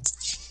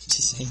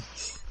 Just saying.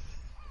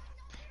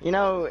 You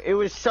know, it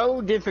was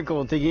so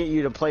difficult to get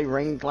you to play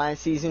ranked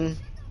last season.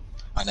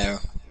 I know.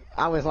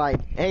 I was like,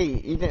 hey,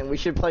 Ethan, we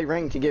should play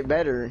ranked to get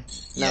better.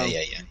 No.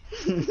 Yeah.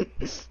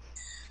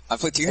 I've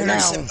played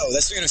 370. Oh,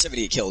 that's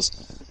 378 kills.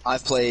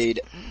 I've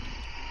played.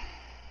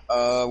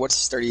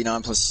 What's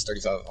 39 plus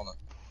 35? Hold on.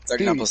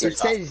 39 Dude, plus it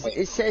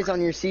 35. says on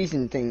your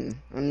season thing.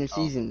 On your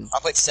season. I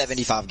played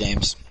 75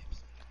 games.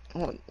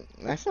 Oh,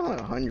 that's not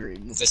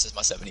 100. This is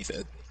my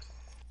 75th.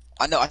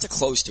 I know, I took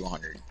close to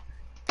 100.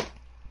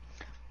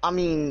 I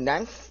mean,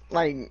 that's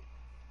like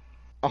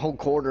a whole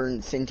quarter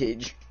in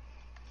percentage.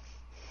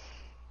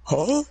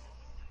 Huh?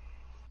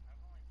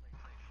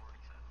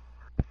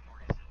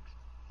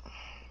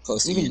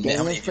 Close to Even you.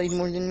 Dan has played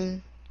more than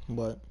me?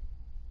 What?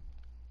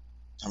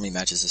 How many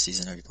matches this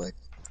season have you played?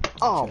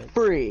 Oh,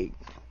 freak.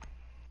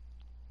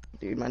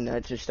 Dude, my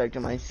nuts are stuck to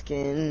my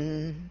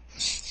skin.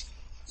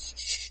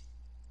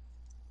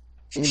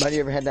 Anybody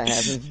ever had that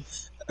happen?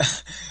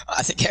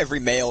 I think every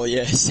male,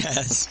 yes,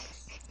 has.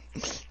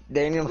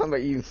 Daniel, how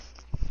about you?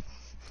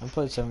 I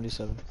played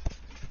 77.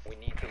 We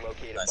need to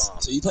locate a Nice.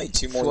 bomb. So you played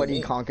 2 more Sweaty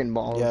than me? conking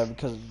balls. Yeah,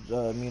 because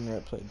me and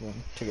Rhett played one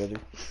together.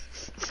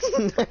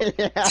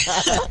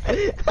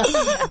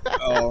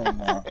 Oh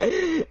my.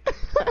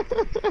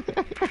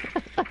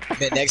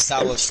 Man, next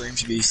title of stream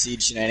should be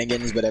Seed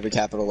Shenanigans, but every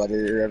capital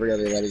letter, or every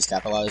other letter is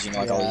capitalized, you know,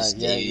 like all these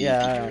gay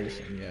I people.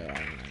 understand.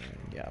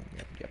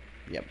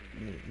 Yep.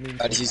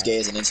 I just use gay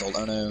as an insult,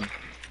 oh no.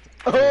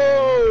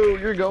 Oh,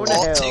 you're going to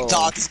All hell.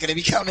 TikTok is gonna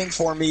be coming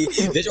for me.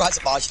 Visual has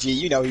a botch G,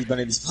 you know he's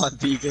gonna be spawn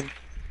peeking.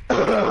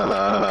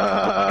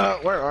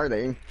 Where are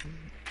they?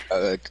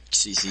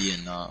 CC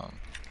and,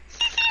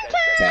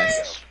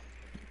 Cash.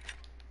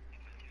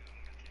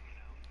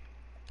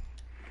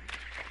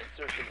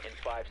 Insertion in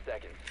 5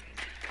 seconds.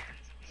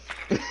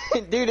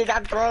 Dude, it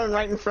got thrown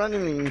right in front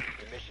of me. The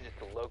mission is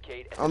to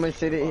Locate. and I'm gonna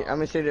sit it. defuse I'm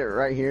gonna sit it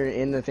right here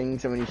in the thing.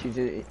 So when he shoots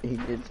it, he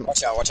gets.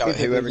 Watch out, watch out.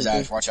 Whoever's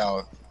Ash, watch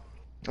out.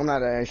 I'm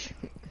not Ash.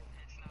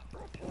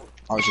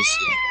 I was just.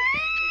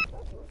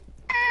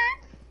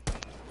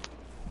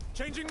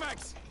 Changing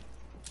max.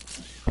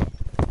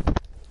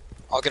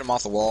 I'll get him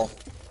off the wall.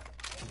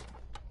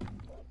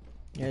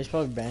 Yeah, he's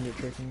probably bandit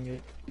tricking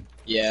it.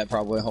 Yeah,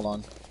 probably. Hold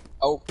on.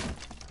 Oh,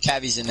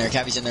 Cavi's in there.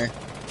 Cavi's in there.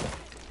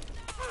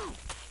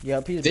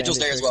 Yep, he's Vigil's bandit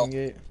there as well.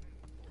 tricking it.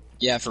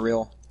 Yeah, for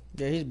real.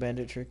 Yeah, he's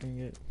bandit tricking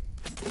it.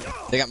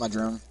 They got my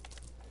drone.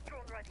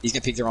 He's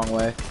gonna peek the wrong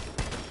way.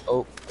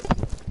 Oh,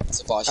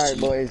 it's a boss. All right,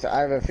 boys.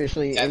 I've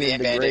officially Yeah, entered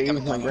the bandit grave.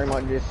 coming My down.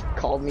 grandma just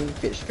called me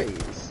fish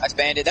face. That's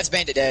bandit. That's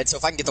bandit dead. So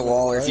if I can get the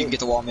wall, or if you can get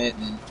the wall mid,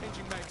 then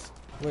Changing max.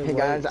 Wait, Hey what?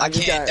 guys, I I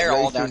just can't, got they're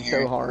all roasted down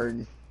here. so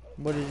hard.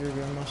 What did your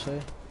grandma say?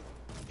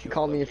 She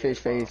called me a fish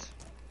face,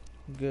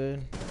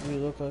 Good. You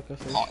look like a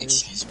fish. oh, face.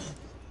 excuse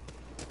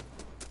me.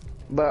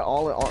 but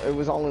it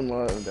was all in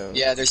love though.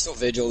 Yeah, there's still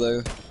vigil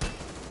though.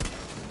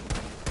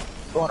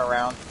 Going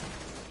around.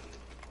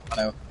 I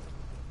know.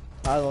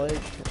 I like. There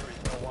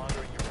is no longer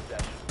in your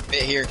possession.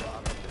 Bit here.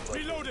 Bomb has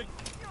been located. Reloading.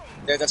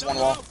 There, that's one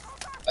wall.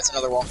 That's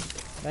another wall.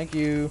 Thank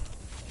you.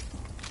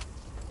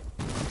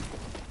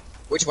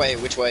 Which way?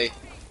 Which way?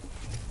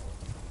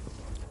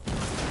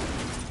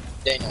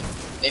 Daniel,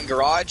 in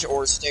garage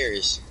or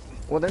stairs?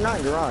 Well, they're not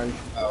in garage.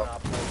 Oh.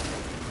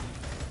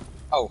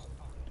 Oh.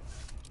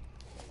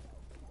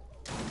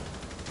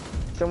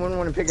 Someone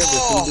want to pick up the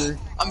Oh, feeder?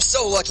 I'm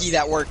so lucky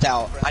that worked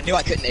out. I knew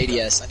I couldn't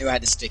ADS. I knew I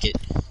had to stick it.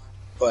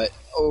 But,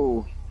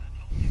 oh.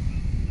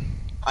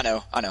 I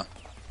know, I know.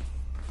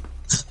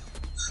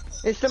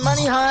 It's the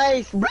money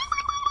heist.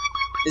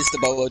 It's the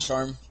Bolo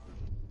charm.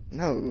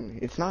 No,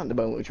 it's not the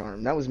Bolo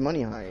charm. That was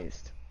money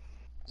heist.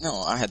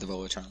 No, I had the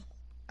Bolo charm.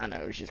 I know.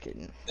 I was just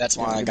kidding. That's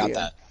why I got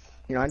that.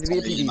 You know, I had to That's be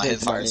the a reason my TV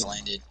headfires test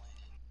landed.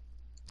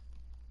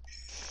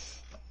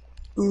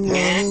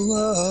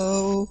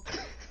 Whoa.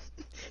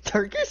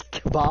 Turkish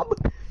kebab.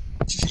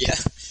 Yeah,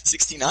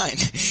 69.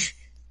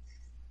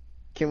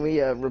 Can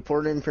we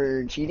report him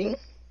for cheating?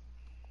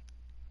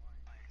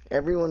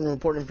 Everyone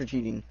report him for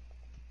cheating.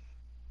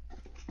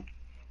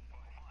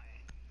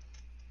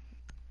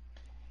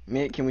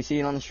 Mitt, can we see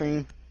it on the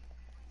stream?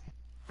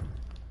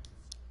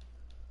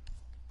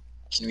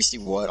 Can we see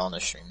what on the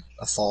stream?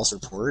 A false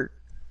report?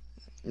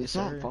 It's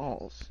sir. not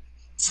false.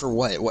 For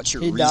what? What's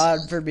your He reason? died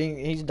for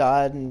being. He's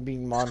died and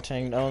being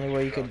Montang. The only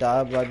way you could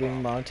die by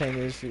being Montang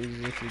is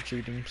if you're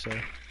cheating. So.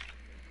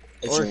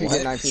 Or if you what?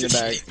 get knifed in the If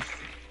you're back. cheating.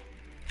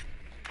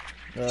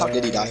 How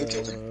did he die? Who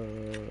killed him?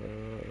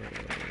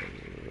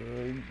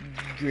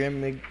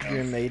 Grim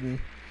Maiden.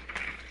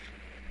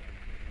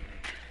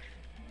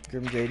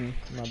 Grim Jaden.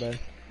 My bad.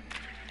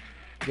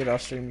 Get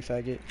off stream, you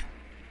faggot.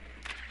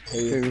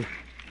 Who?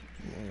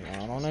 I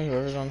don't know.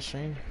 Whoever's on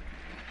stream.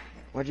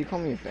 Why'd you call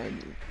me a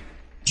faggot?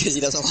 Because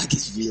he doesn't like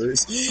his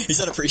viewers. He's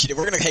unappreciative.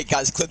 We're gonna, hey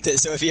guys, clip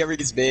this. So if he ever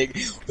gets big,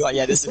 we'll be like,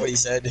 yeah, this is what he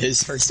said.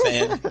 His first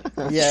fan.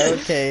 Yeah.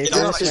 Okay. You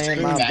know, First I'm fan,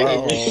 streaming my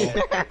faggot.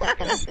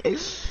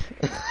 butthole.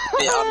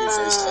 Yeah, I'm your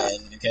first fan.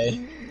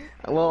 Okay.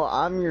 Well,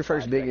 I'm your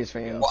first biggest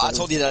fan. Well, I so-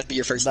 told you that'd be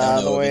your first By fan.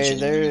 the though, way,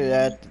 eventually.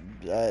 they're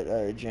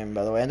at gym.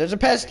 By the way, and there's a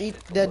pest. Eat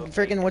that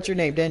freaking. What's your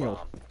name, Daniel?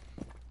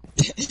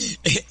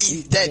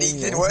 He's dead,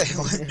 Ethan. What?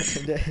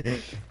 Daniel.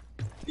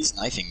 He's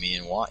knifing me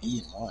and why?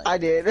 Ian, why? I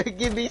did.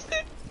 Give me.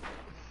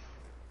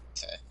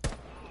 Okay.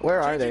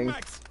 Where are they?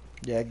 Max.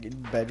 Yeah,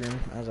 bedroom,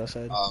 as I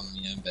said.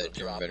 Yeah, better.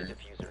 Drop the Better.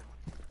 diffuser.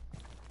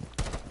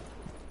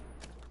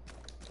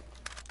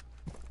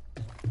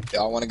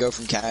 Y'all want to go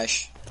from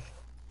cash?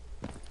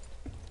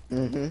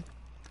 Mm-hmm.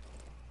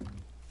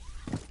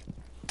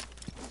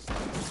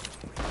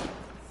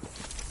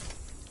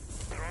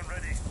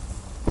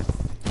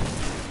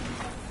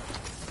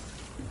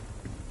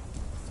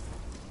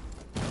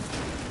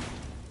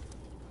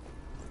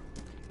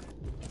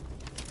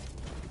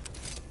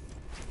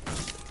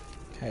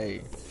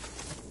 Hey,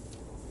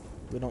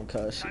 we don't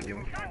cuss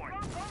here.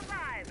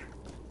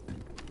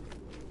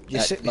 You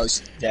That sit-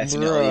 most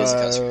definitely is a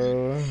cuss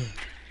word. Bro.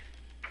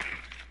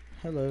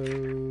 Hello.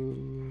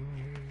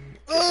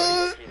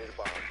 Located a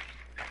bomb.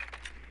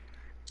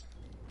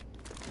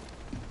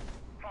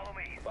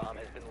 Bomb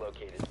has been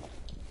located.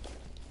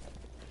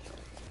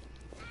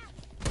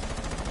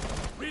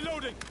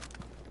 Reloading.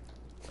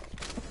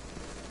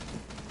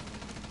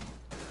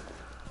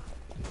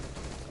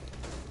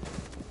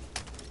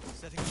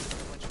 Setting up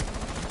sequential.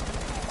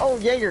 Oh,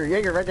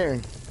 Jaeger right there.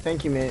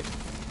 Thank you, Mitt.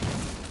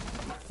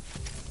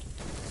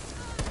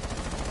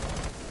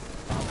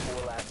 Bomb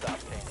 4 last stop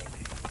standing.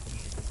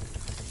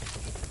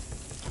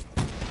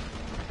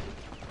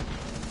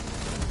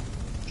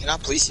 Can I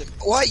please him?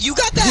 What? You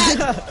got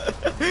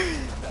that?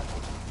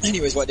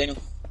 Anyways, what, Daniel?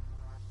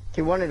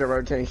 He wanted a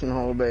rotation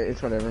hole, but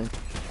it's whatever.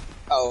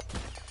 Oh.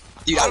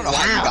 Dude, I don't know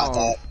how you got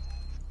that.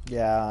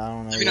 Yeah, I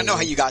don't know. I mean, I know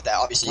how you got that,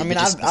 obviously. I mean, but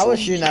just I was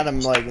before- shooting at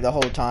him like the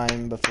whole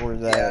time before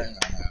Yeah,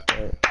 that.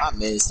 But I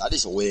missed. I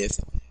just whiffed.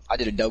 I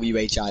did a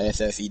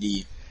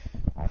WHIFFED.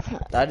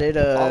 I did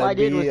All a I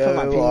did was put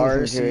my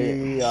penis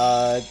into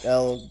BORC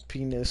L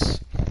penis.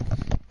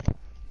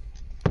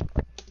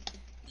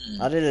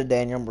 I did a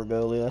Daniel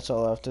Bergoli. That's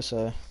all I have to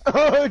say.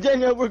 Oh,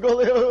 Daniel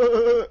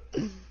Bergoli.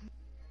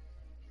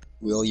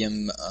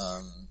 William,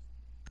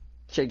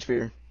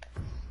 Shakespeare.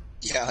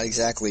 yeah,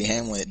 exactly,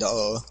 Hamlet,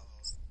 duh.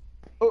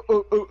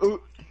 Oh.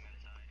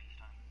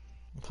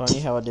 Funny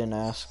how I didn't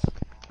ask.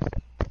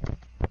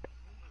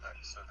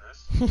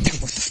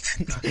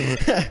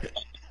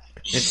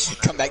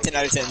 Come back 10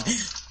 out of 10.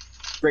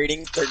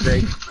 Rating, 3rd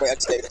grade. Wait,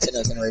 I'd say 10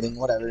 out of 10 rating,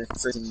 whatever.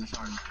 Freaking.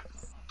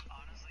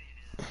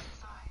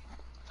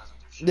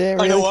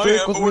 Didn't I know really I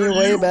click am, with but what me are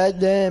way you? back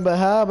then, but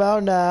how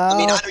about now? I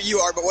mean, I know you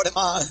are, but what am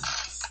I?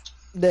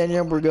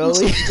 Daniel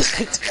Bergoli.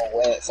 Oh,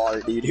 wet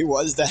fart, dude. Who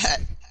was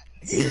that?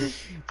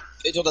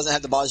 Vigil doesn't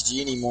have the Boss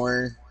G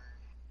anymore.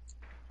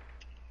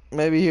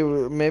 Maybe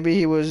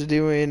he was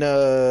doing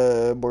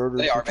border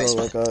They are control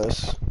like basement.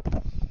 us.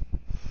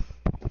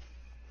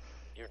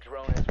 Your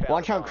drone has found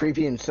Watch a how bomb.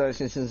 creepy and sus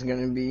this is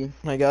gonna be.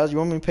 Hey guys, you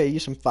want me to pay you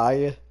some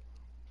fire?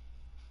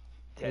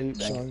 10 Oops,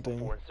 seconds wrong thing.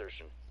 before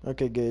insertion.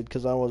 Okay, good,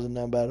 because I wasn't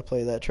that bad to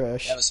play that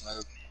trash. Have a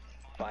smoke.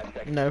 5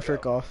 seconds. No, to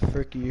frick go. off.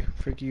 Frick you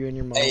and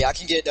your mom. Hey, I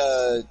can get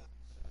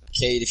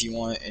Cade if you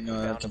want in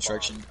Found a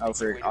construction. bomb. Oh,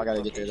 frick, I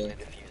gotta get there though.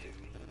 Location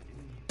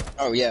and defuse it.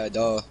 Oh yeah,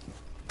 duh.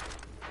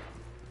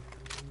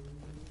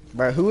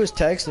 Bro, who is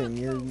texting?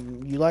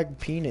 You like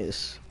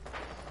penis.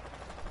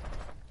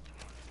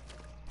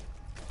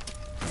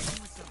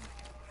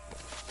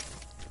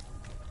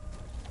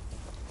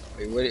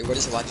 Wait, what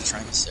is Elijah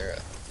trying to Sarah?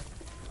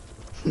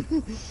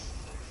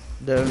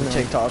 The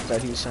TikTok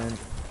that he sent.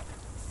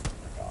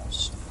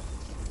 Gosh.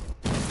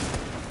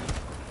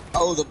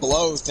 Oh, the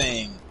blow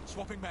thing.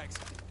 Swapping mags.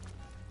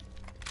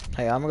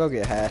 Hey, I'm gonna go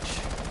get Hatch.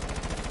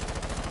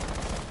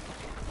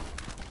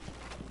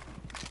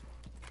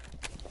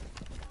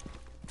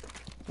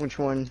 Which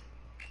one?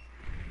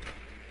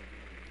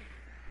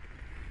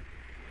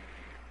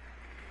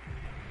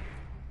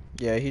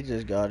 Yeah, he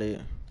just got it.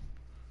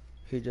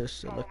 He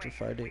just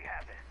electrified it.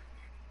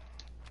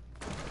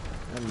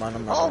 Never mind,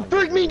 I'm not Oh, gonna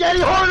freak do me, it. daddy,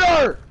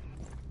 harder!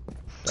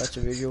 That's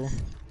a visual.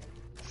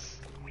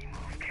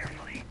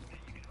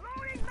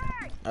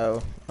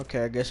 Oh,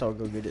 okay, I guess I'll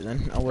go get it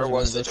then. I wasn't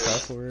was gonna it? go try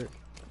for it.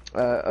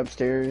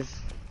 Upstairs.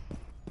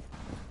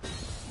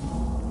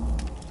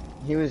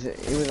 He was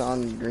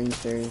on green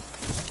stairs.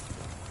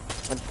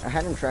 I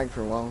had him tracked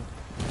for a while.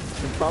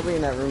 He's probably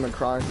in that room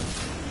across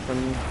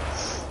from you.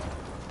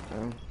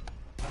 So.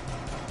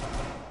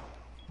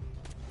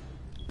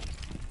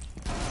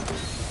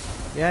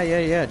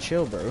 Yeah,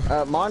 chill,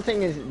 bro.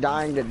 Monting is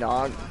dying to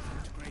dog.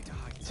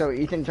 So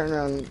Ethan, turn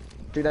around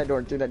through that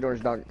door. Through that door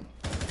is dog.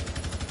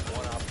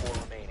 1 op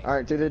 4 remaining. All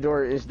right, through the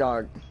door is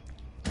dog.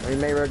 We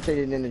may rotate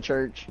it in the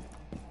church.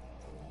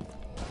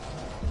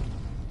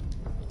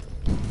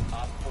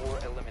 Op 4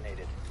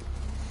 eliminated.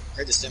 I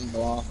heard the stem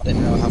go off. I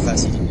didn't know how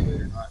fast he can do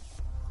it or not.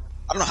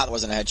 I don't know how that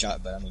wasn't a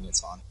headshot, but I mean,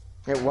 it's fine.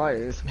 It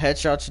was.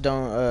 Headshots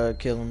don't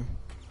kill him.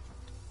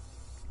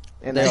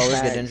 And They that's always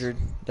get facts. injured.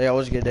 They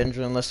always get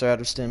injured unless they're out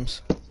of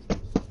stims.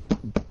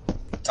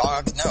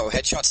 Dog, no,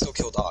 headshots still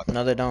kill dog.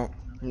 No, they don't.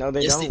 No,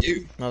 they Yes, don't. they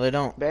do. No, they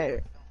don't.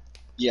 Bet.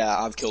 Yeah,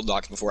 I've killed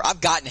dogs before.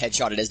 I've gotten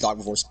headshotted as dog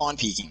before, spawn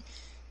peeking,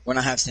 when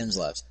I have stims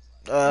left.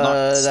 Not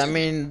That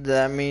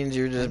stupid. means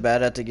you're just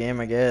bad at the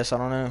game, I guess. I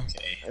don't know.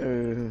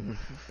 Okay.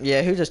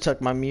 Yeah, who just took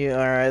my mute? All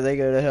right, they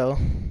go to hell.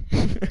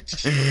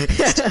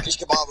 Turkish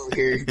kebab over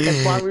here.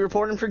 That's why we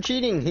reported him for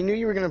cheating. He knew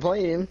you were gonna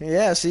play him.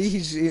 Yeah, see,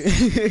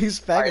 he's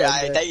fat. Alright,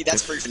 like that.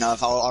 that's proof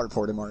enough. I'll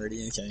report him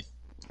already. Okay.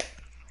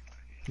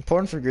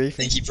 Important for grief.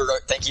 Thank you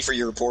for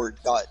your report.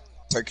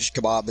 Turkish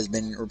kebab has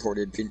been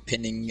reported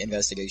pending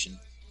investigation.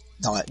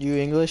 You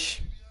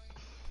English?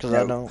 Because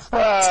I No. don't. Keep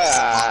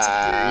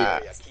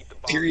the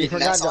bomb. You Period.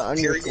 forgot That's the not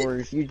period.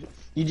 underscores.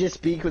 You just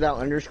speak without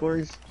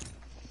underscores.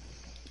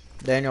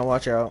 Daniel,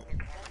 watch out.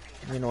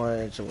 You know what?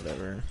 It's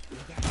whatever.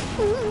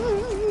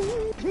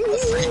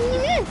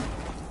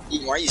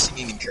 Ian, why are you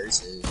singing in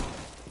cursive?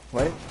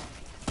 What?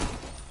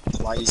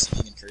 Why are you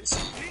singing in cursive?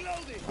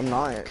 I'm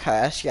not.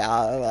 Cash, yeah.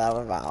 Cause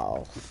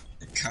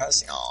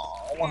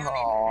y'all.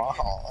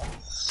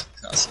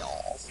 Cause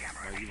y'all.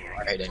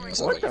 Alright,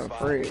 anyways, I'll What let the you-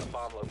 freak?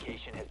 Bomb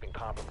location has been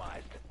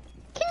compromised.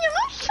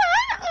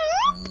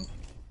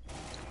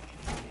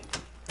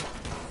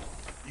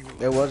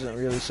 It wasn't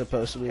really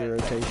supposed to be a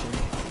rotation.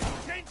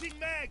 Changing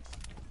mags.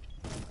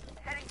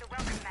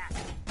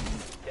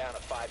 Down to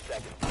 5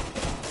 seconds.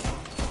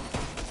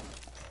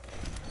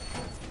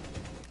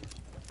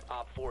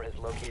 Op 4 has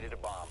located a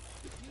bomb.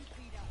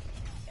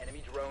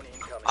 Enemy drone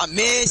incoming. I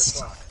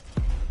missed!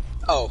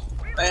 Oh,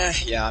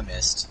 yeah, I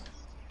missed.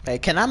 Hey,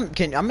 I'm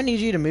gonna need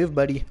you to move,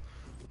 buddy.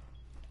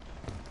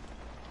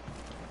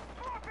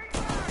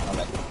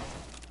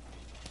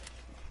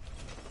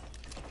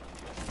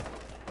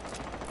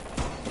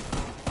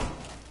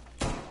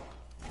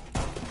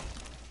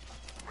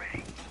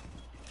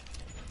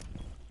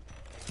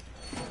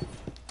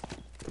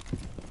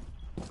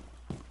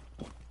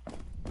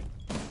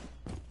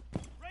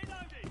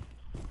 Okay.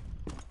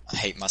 I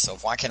hate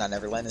myself. Why can't I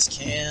never land this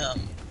cam?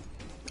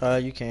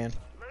 You can.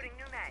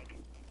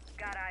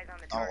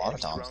 Not a lot of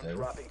times, dude.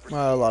 Dropping for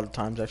Well, a lot of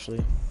times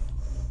actually.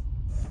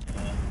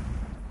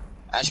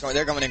 Ash going.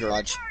 They're coming in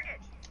garage.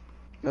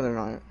 No, they're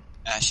not.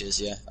 Ash is,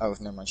 yeah. Oh,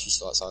 never mind. She's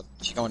still outside.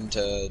 She's going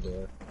to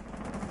door.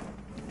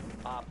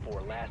 Op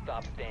 4, last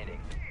stop standing.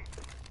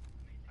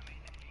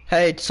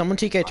 Hey, someone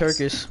TK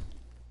Turkish.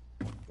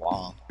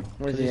 Wow.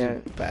 Where's he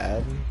at?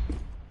 Bad.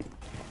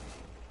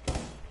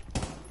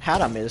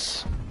 How'd I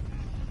miss?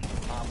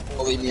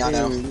 Believe me, I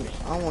know. Dude,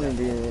 I want to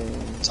do.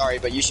 Sorry,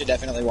 but you should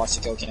definitely watch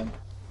the kill cam.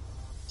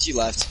 She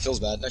left. Feels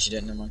bad. No, she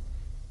didn't. Never mind.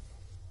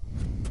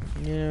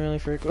 You didn't really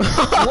freak.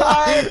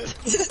 What?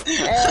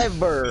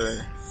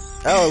 Ever?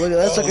 Oh, look at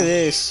let's look at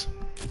this.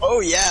 Oh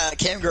yeah,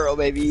 cam girl,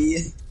 baby.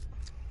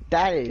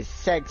 That is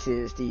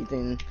sexist,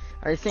 Ethan.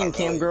 Are you saying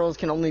cam girls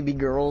can only be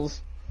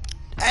girls?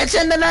 It's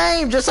in the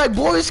name, just like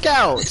Boy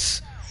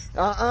Scouts.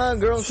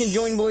 Girls can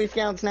join Boy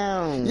Scouts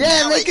now.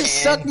 Yeah, they can can.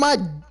 suck my.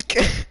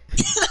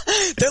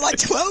 They're like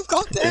 12.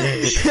 Calm down.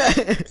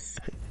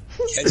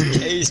 Catch a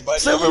case, buddy.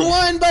 Silver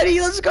 1, buddy.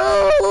 Let's go.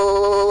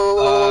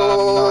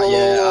 Not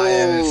yet. I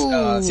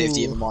have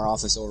 50 MMR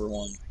off of Silver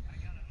 1.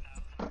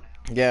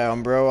 Yeah,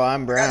 bro.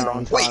 I'm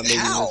brown. Wait, Baby,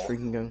 how? let's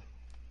freaking go.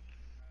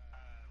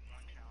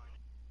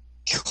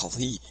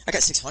 Golly, I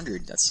got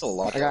 600. That's still a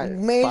lot. I got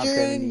Major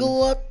 570.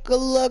 gluck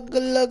gluck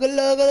gluck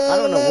gluck. I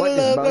don't know what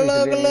this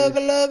bonus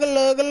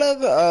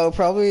is. Oh,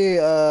 probably Is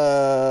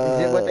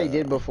it what they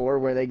did before,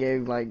 where they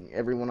gave like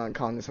everyone on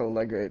console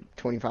like a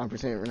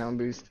 25% renown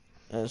boost?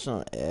 That's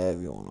not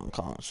everyone on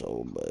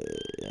console, but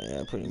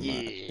yeah, pretty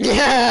much.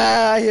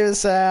 Yeah, I hear the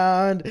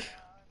sound.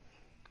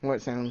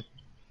 What sound?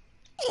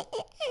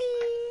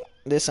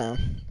 This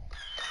sound.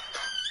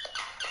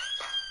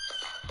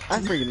 I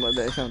freaking love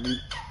that sound, dude.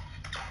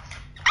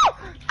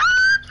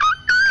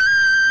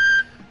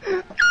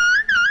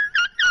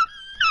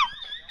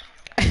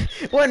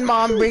 When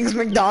mom brings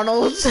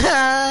McDonald's.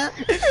 What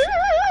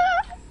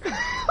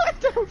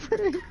the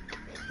freak?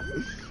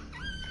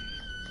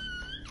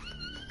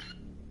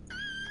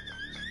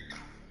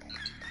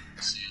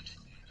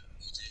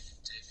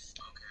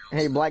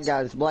 Hey, black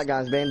guys,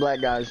 ban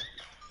black guys.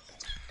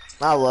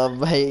 I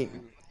hate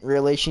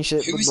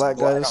relationship with black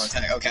guys.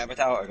 Okay, but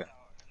that okay.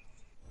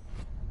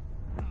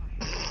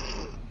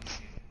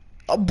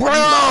 Oh, bro!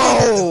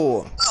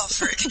 Oh,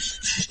 frick.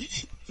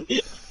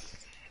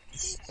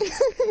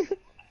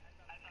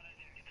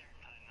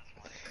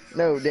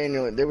 No,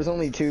 Daniel, there was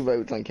only 2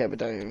 votes on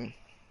Capitano.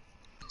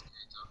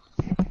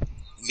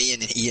 Me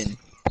and Ian.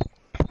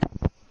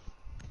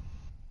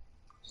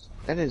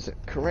 That is a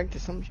correct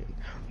assumption.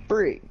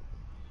 Freak.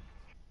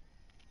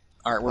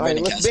 Alright, we're Alright,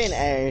 banning let's Castle.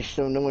 ban Ash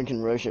so no one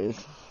can rush us.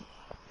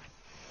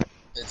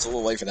 It's a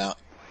little late for that.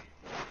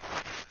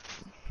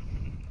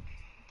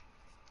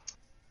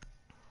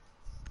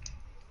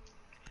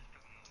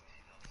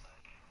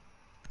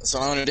 That's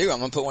what I'm gonna do. I'm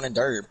gonna put one in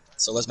Derb.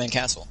 So let's ban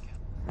Castle.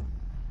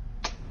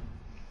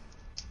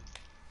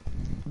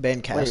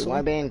 Ben Castle. Wait,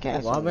 why ban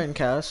Castle? Why Ben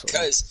Castle?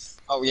 Because,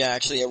 oh yeah,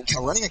 actually,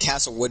 running a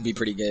castle would be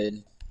pretty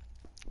good.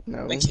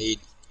 No. Ban Cade.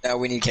 No,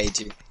 we need Cade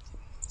too.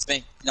 Let's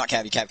ban, not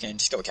Cabby, Capcan.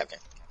 Just go with Capcan.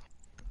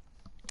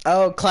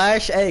 Oh,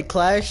 Clash. Hey,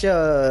 Clash.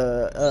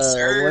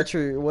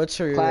 Sir. What's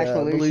her? Clash,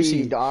 Malusi,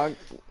 Belushi. Dog,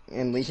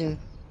 and Legion.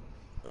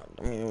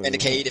 And a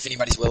Cade if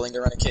anybody's willing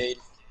to run a Cade.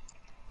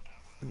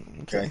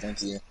 Okay,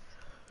 thank you.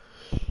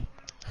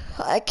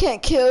 I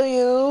can't kill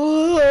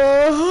you.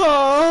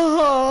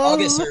 I'll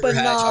get server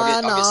hatch.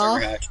 I'll get server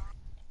hatch.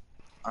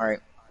 Alright.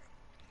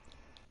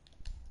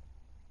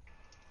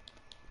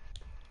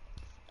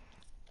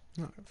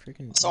 Oh,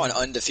 freaking I saw an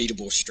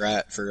undefeatable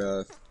strat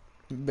for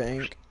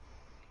bank.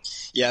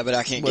 yeah, but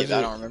I can't Was get that. I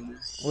it- don't remember.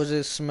 Was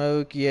it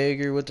Smoke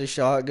Jaeger with the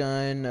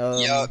shotgun?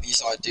 Yup, you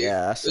saw it, dude.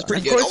 Yeah, I it saw was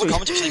pretty it. good. All the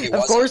comments were saying it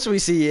Of wasn't. course we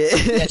see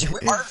it.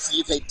 Yeah, our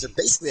free pages are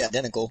basically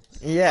identical.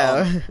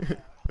 Yeah.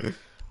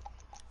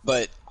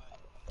 But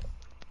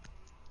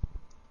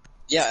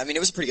yeah, I mean, it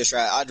was a pretty good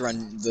strat. I'd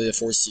run the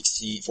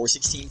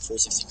 416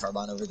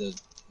 carbine over the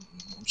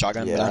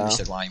shotgun, but I Yeah.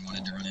 understood why he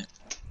wanted to run it.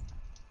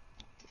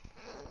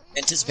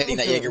 Anticipating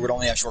that Jaeger would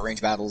only have short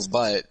range battles,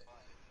 but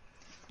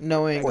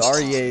Knowing Of course our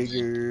it's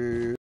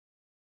Jaeger.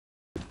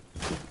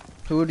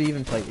 Who would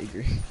even play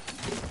Jaeger?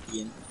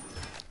 Ian,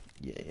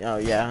 Yeah, oh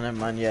yeah, never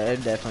mind. Yeah,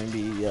 it'd definitely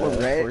be What,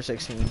 Red?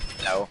 416.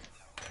 no.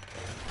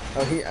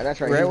 Oh,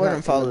 that's right. Red he's wouldn't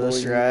not follow from the this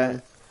boys strat.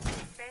 anymore.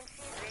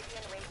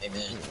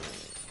 Amen.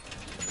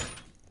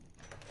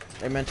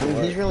 They meant to I mean,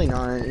 what? he's really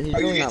not. He's Oh, you're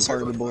really getting not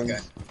part of the server? boys.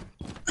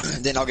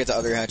 Okay. Then I'll get the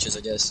other hatches, I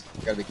guess.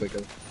 Gotta be quick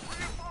though.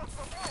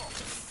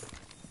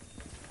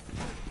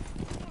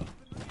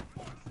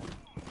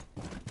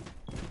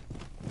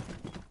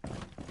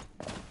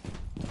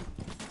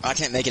 I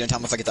can't make it in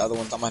time if I get the other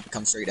ones. I might have to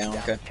come straight down,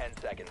 okay? 10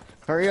 seconds.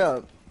 Hurry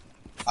up.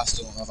 I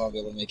still don't know if I'll be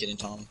able to make it in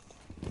time.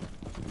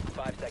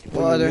 5 seconds.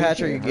 What other you hatch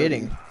are can't you hurt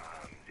getting? me.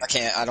 I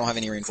can't, I don't have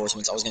any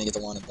reinforcements. I was gonna get the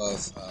one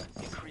above,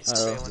 Increase Oh.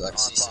 surveillance like on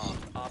CC bomb.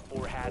 Op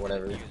 4 has or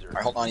whatever. the diffuser.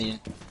 Alright, hold on, Ian.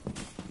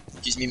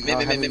 Excuse me,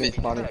 I haven't been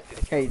spotted.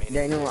 Hey,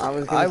 Daniel, I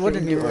was gonna I sit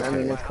wouldn't here. do I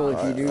mean, it's cool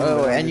if you do. Oh,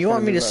 but I'm and just you want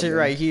trying me to move sit up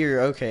right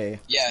here? Okay.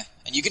 Yeah,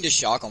 and you can just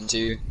shock them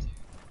too.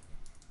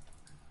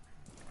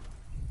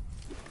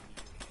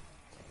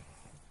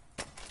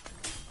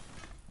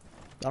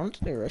 I don't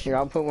think they're rushing. Here,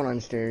 I'll put one on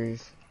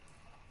stairs.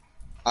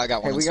 I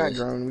got one. Hey, on we got stairs.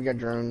 drone. We got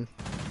drone.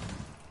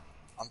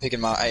 I'm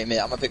picking my. Hey, man,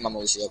 I'm gonna pick my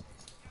militia up.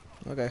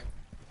 Okay.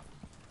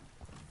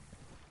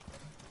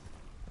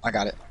 I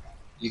got it.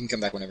 You can come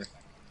back whenever.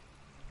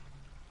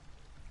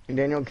 And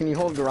Daniel, can you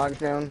hold garage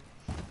down?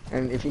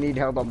 And if you need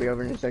help, I'll be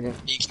over in a second.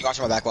 You can watch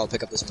my back while I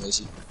pick up this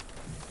militia.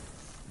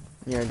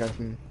 Yeah, I got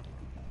you.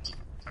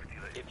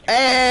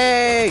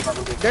 Hey!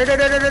 There.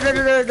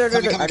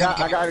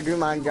 I got a good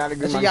mine. Got a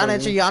good It's mine. Yana.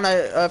 It's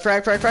Yana.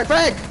 Frag. frag,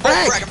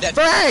 I'm dead.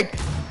 Frag!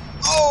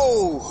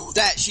 Oh,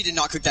 that she did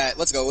not cook that.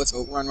 Let's go.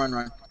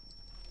 Run.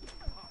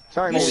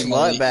 Sorry, Holy man.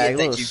 moly. Slut bag, Yeah,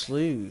 little thank you.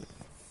 slew.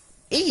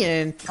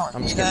 Ian!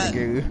 I'm just that.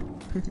 gonna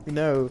go.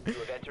 No.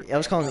 I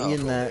was calling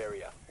Ian that.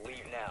 Area. Leave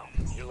now.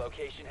 Your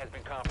location has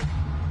been compromised.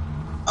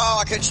 Oh,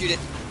 I couldn't shoot it.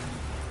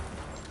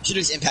 Should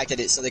have just impacted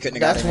it so they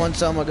couldn't have That's got it. one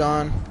Selma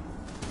gone.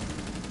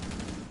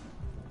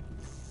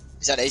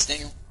 Is that Ace,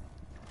 Daniel?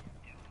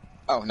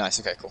 Oh, nice.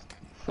 Okay, cool.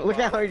 Look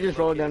at how he just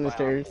rolled down the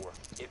stairs.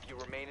 If you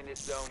remain in this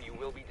zone, you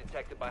will be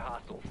detected by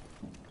hostiles.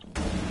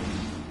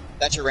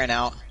 Thatcher ran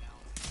out.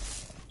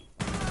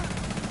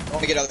 Let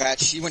me get other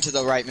hatch. She went to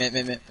the right. Mid.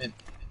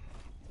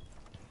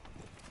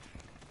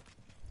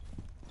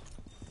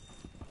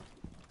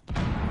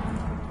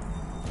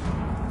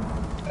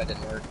 That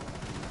didn't work.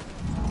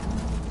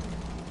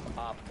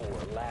 Op 4,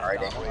 last Alright,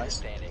 operator Daniel.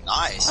 standing.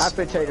 Nice. I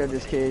potatoed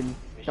this kid.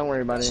 Don't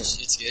worry about it.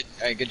 It's good.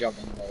 Alright, good job,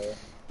 Daniel, by the way.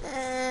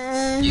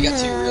 You got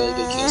 2 really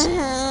good kills. Oh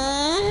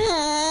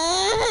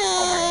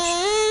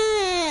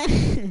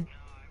my gosh.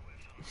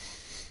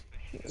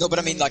 No, but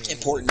I mean, like,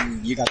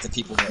 important. You got the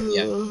people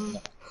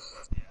that,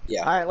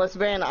 yeah. Alright, let's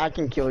ban I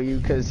Can Kill You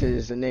because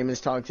his name is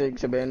toxic,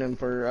 so ban him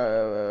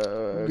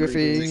for,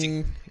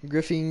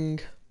 Griffing.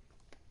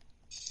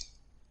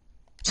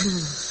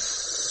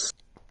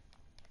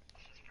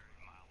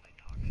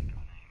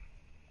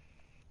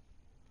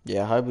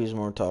 Yeah, Hubby's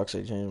more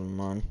toxic. Change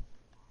my mind.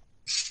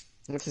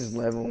 What's his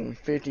level?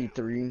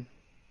 53.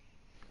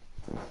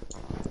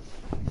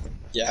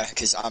 Yeah,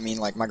 because, I mean,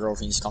 like, my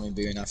girlfriend used to call me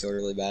Boo, and I feel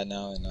really bad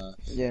now, and,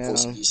 Yeah.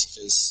 force abuse,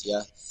 because,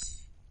 yeah.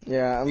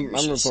 Yeah, I'm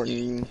reporting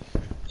you.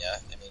 Yeah,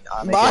 I mean,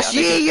 I make Bossy,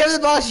 it, you're the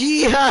bossy.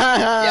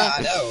 yeah,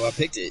 I know, I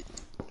picked it.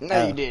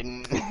 No, you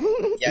didn't.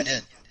 Yeah, I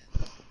did.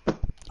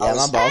 Yeah,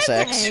 my ball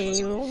sacks.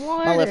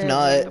 My left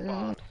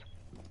nut.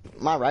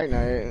 My right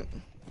nut.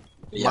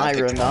 Yeah, I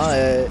Myra picked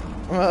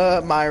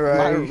nut.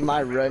 Myra.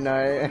 Myra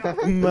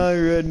nut.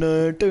 Myra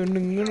nut.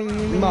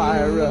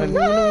 Myra nut.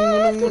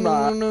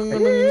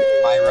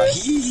 Myra,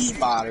 hee,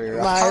 Myra.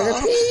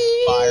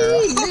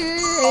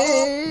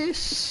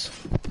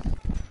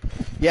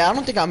 Yeah, I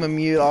don't think I'm gonna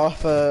mute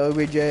off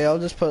OBJ. I'll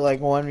just put like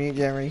one mute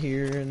gem right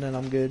here and then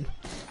I'm good.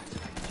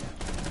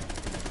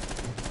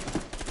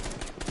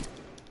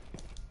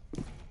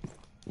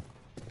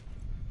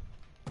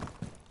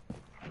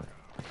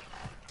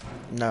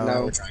 No.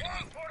 No. We're trying.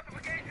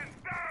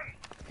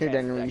 Here,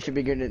 Daniel, you should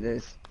be good at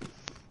this.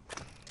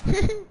 5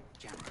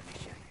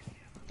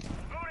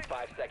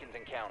 seconds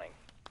and counting.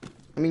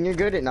 I mean, you're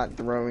good at not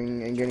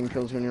throwing and getting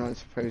kills when you're not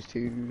supposed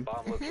to.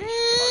 Bomb location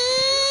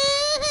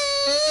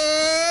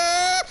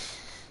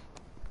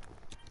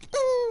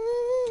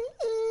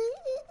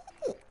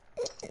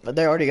But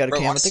they already got a Bro,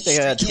 cam. I honestly, think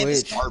they got street cam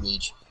is Twitch.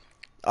 garbage.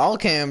 All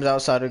cams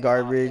outside of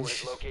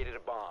garbage. located a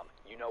bomb.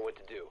 You know what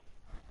to do.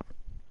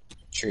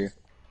 True.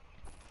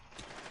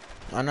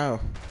 I know.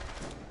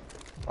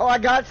 Oh, I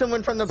got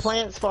someone from the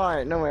plant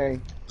spot. No way.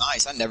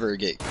 Nice, I never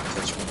get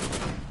kills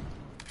from.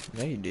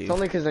 Yeah, you do. It's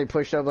only because they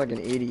pushed up like an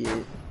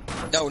idiot.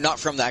 No, not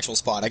from the actual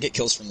spot. I get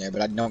kills from there,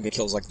 but I don't get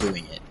kills like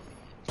doing it.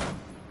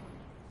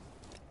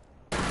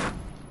 Is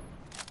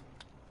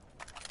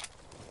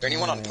there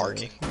anyone on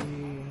parking?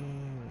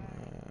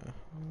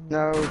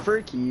 No,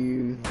 frick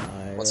you.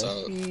 What's up?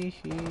 Oh,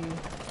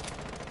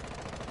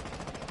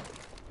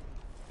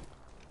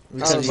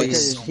 Because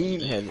because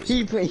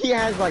he's- he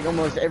has like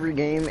almost every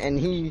game, and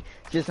he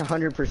just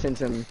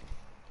 100%s him.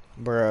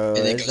 Bro, And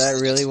then is goes that to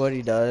the really next what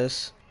he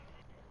does?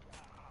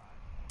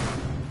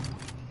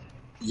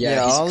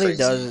 Yeah, he's all crazy. he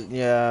does,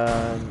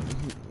 yeah.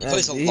 He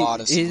plays a lot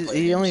of single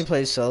player He only games.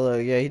 plays solo.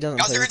 Yeah, he doesn't.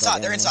 Guys, play they're with inside.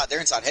 that They're anymore. inside. They're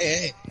inside. Hey,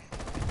 hey.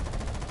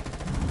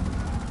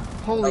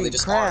 Holy they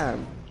just crap.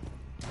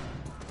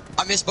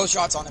 I missed both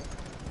shots on him.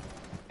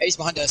 Ace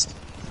behind desk.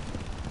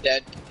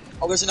 Dead.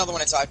 Oh, there's another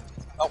one inside.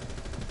 Oh.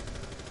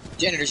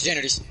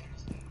 Janitors.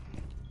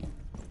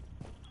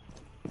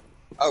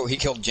 Oh, he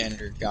killed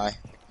janitor guy.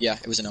 Yeah,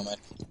 it was a nomad.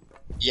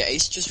 Yeah,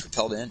 Ace just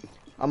repelled in.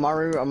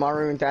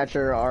 Amaru and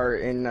Thatcher are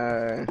in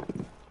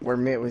where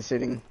Mitt was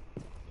sitting.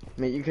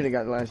 Mitt, you could have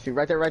got the last two.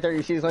 Right there.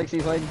 You see his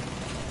leg?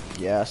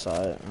 Yeah, I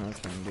saw it. I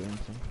couldn't do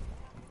anything.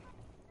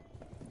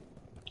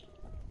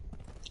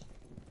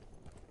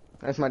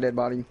 That's my dead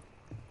body.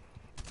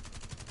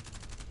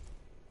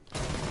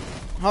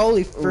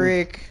 Holy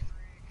frick!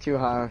 Too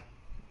high.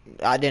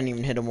 I didn't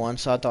even hit him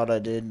once. I thought I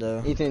did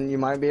though. Ethan, you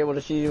might be able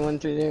to see one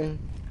through there.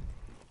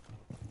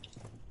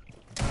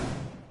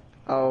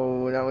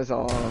 Oh, that was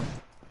off.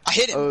 I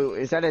hit him. Oh,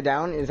 is that a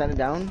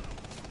down?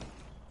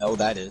 No,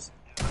 that is.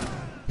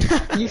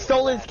 You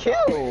stole his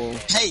kill.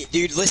 Hey,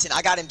 dude, listen,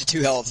 I got him to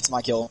 2 health. It's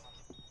my kill.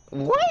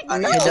 What? I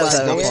know. He does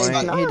have a Listen,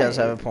 point. He does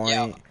have a point.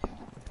 Yeah.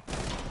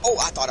 Oh,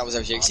 I thought I was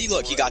OJ. See,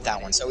 look, you got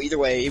that one. So either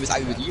way, it was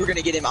either you were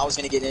gonna get him, I was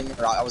gonna get him,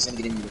 or I was gonna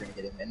get him, you were gonna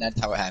get him, and that's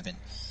how it happened.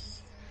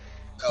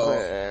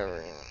 Oh,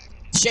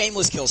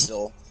 shameless kill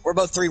still. We're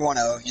both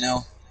 3-1-0, you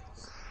know.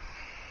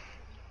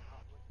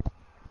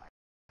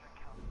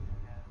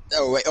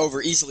 Oh wait,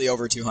 easily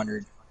over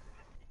 200.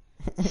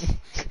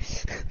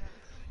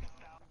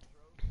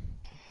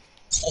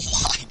 Oh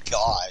my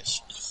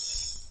gosh.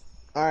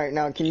 Alright,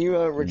 now can you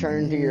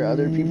return to your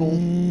other people?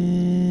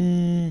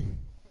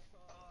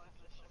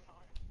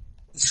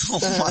 Oh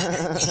my.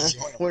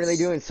 What are they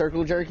doing?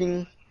 Circle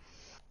jerking?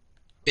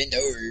 Bend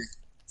over.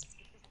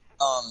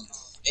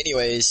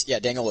 Anyways, yeah,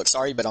 Daniel, look,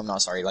 sorry, but I'm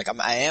not sorry. Like,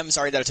 I am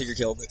sorry that I took your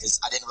kill because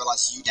I didn't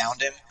realize you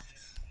downed him.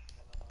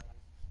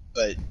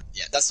 But,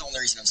 yeah, that's the only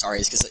reason I'm sorry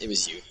is because it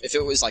was you. If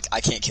it was like, I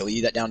can't kill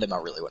you that downed him, I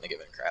really wouldn't have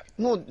given a crap.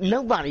 Well,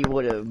 nobody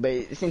would have,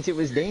 but since it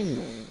was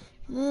Daniel.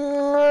 Yeah,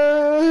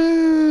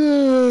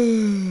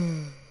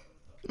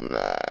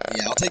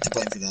 I'll take the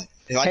blame for that.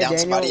 If I Hey down Daniel,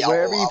 somebody,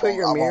 wherever you put I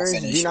your won't mirrors,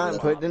 finish. do not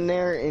put them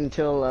there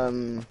until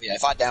Yeah,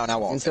 if I down, I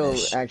won't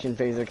finish. action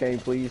phase, okay,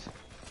 please?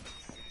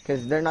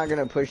 Because they're not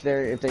gonna push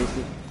there if they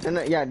see.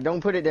 Yeah,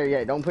 don't put it there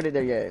yet. Don't put it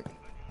there yet.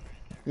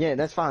 Yeah,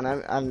 that's fine.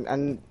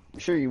 I'm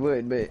sure you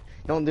would, but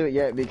don't do it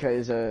yet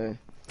because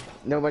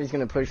nobody's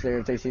gonna push there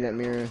if they see that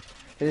mirror.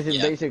 This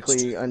is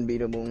basically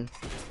unbeatable.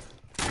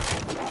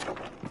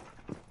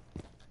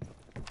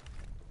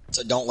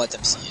 So don't let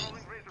them see it.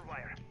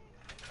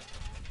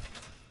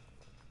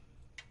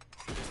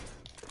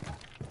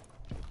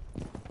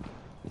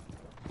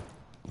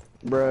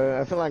 Bruh,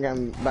 I feel like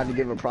I'm about to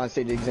give a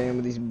prostate exam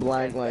with these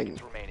black, like,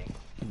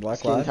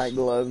 skin tight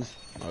gloves.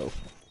 Oh.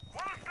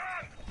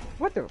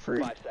 What the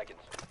freak? 5 seconds.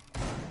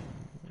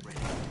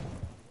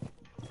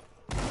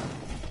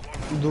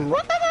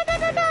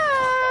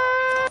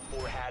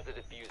 Four has a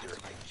diffuser.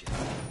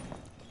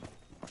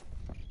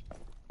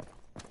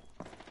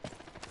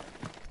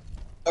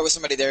 There was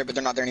somebody there, but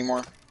they're not there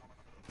anymore.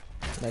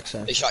 Makes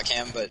sense. They shot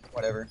Cam, but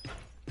whatever.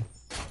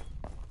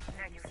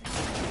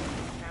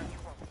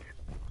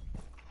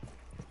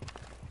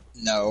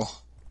 No.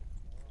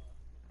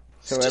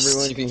 So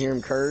everyone can hear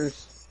him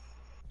curse?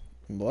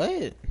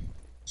 What?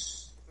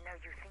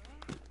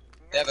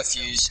 They have a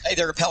fuse. Hey,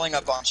 they're rappelling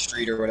up on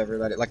street or whatever,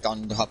 like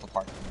on the Huppa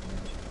Park.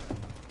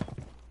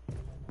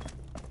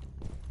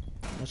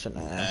 That's an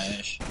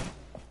ash.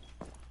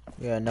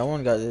 Yeah, no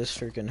one got this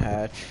freaking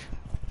hatch.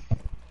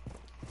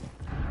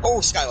 Oh,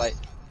 skylight.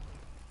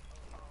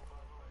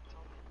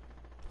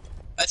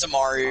 That's a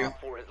Maru.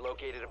 Op 4 has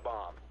located a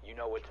bomb. You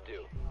know what to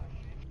do.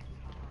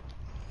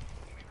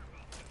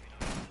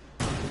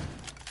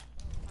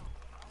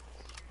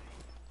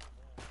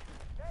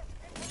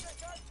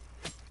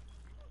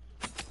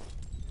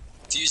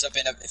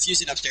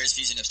 Fusing upstairs.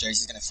 He's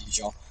gonna fuse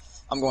y'all.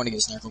 I'm going to get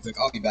a snack real quick.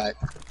 I'll be back.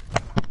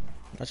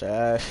 That's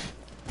ash.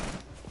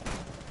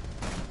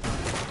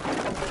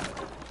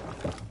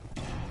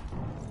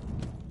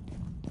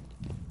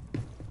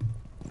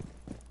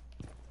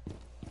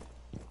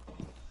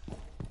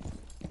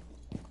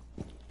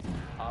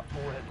 Op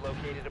 4 has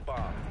located a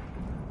bomb.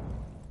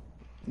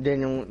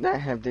 Daniel,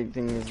 that haptic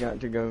thing has got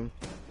to go.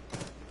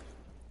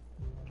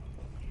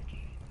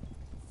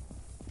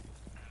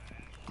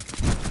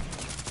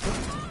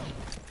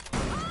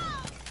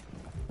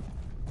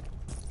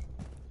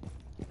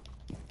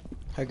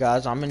 Hey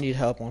guys, I'm gonna need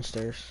help on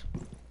stairs.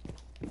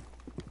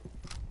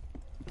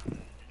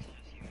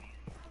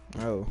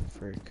 Oh,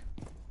 freak.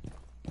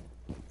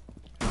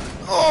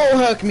 Oh,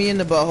 heck me in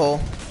the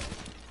butthole.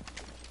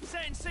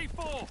 Setting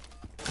C4.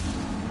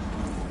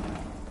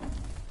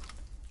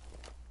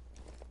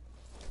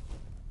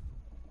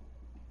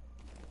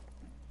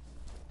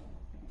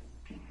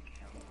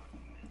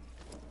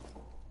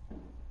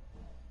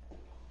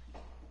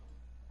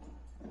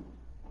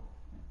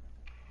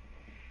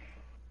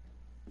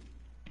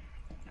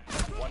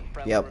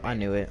 Yep, I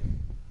knew it.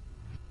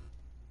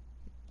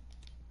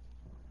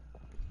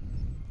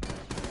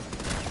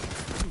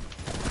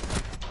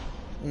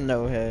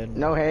 No head.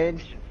 No head?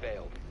 Mission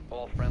failed.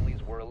 All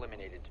friendlies were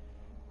eliminated.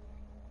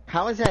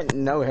 How is that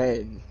no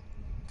head?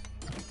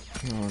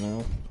 I don't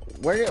know.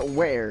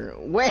 Where?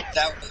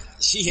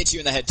 She hit you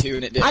in the head too,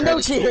 and it didn't. I know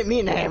register. she hit me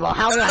in the head, but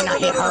how did I not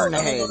hit her in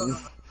the head?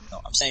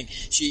 No, I'm saying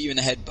she hit you in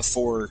the head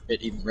before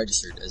it even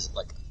registered as,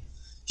 like,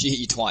 she hit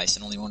you twice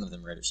and only one of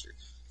them registered.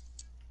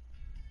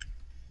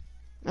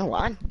 No,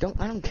 I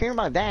don't care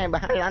about that,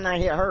 but how did I not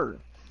hit her?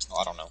 Oh,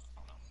 I don't know.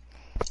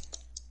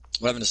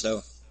 What happened to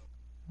Snow?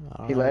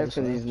 He left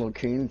and he's a little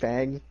coon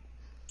bag.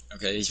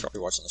 Okay, he's probably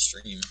watching the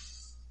stream.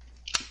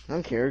 I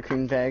don't care,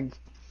 coon bag.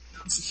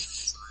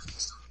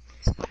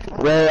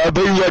 Ray, I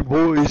bet you like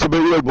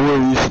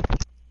boys.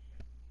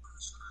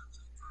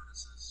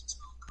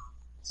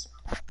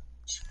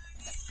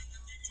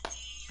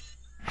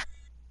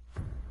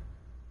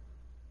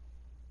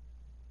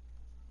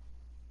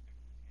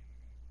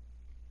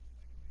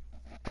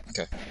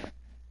 Okay.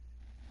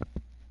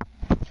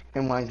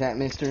 And why is that,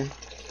 mister?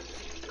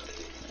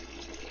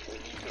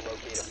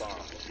 locate a bomb.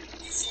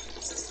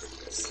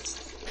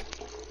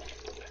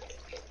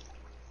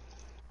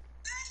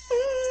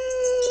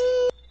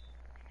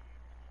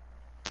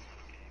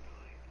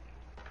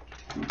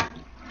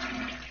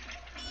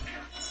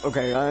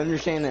 Okay, I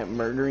understand that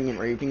murdering and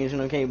raping isn't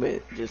okay,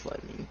 but just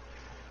let me.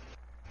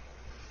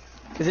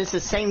 Because it's the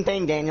same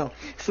thing, Daniel.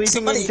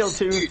 Sleeping until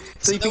 2,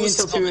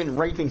 and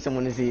raping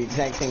someone is the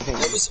exact same thing.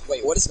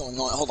 Wait, what is going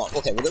on? Hold on.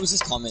 Okay, well, there was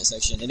this comment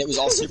section, and it was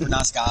all super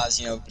nice guys,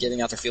 you know,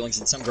 getting out their feelings,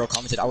 and some girl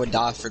commented, I would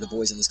die for the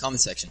boys in this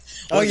comment section.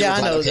 Oh, yeah,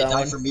 I know okay, that die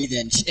one. for me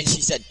then. And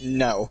she said,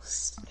 no.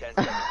 10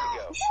 seconds to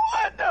go.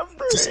 What the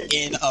Just frick?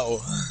 N-O.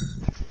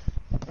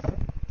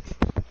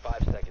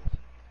 5 seconds.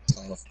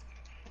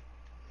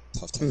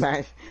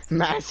 Tough.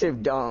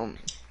 Massive dumb.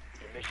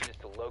 Your mission is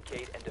to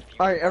locate and defuse.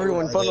 Alright,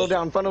 everyone, funnel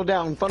down, funnel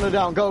down, funnel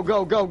down. Go,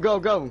 go, go, go,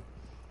 go.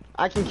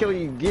 I can kill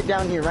you. Get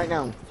down here right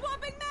now.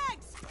 Swapping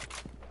mags.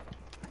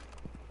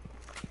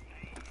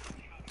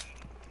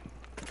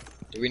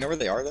 Do we know where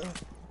they are, though?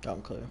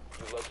 Don't clue.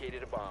 You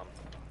located a bomb.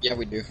 Yeah,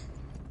 we do.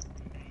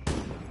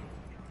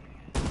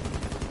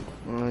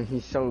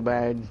 He's so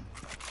bad.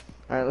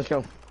 Alright, let's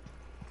go.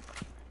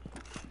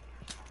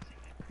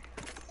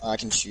 I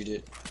can shoot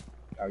it.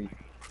 Are you?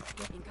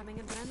 Incoming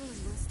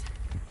adrenaline boost.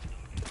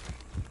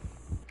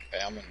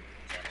 Okay, I'm in one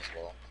as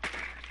well.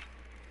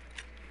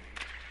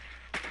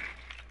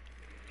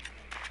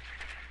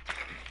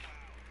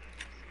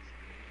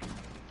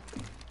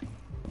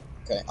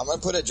 Okay, I'm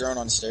gonna put a drone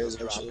on stairs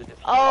actually.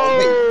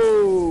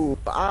 Oh,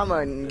 I'm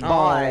a boy.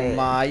 Oh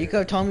my, you could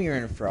have told me you're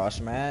in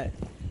Frost, Matt.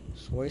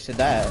 Just wasted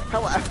that.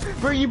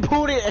 Bro, you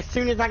pulled it as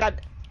soon as I got.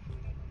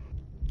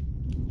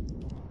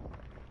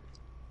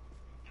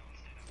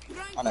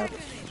 I know.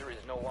 Diffuser is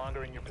no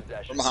longer in your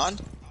possession. From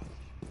behind?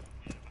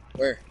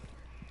 Where?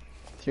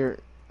 Here.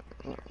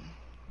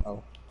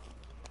 Oh.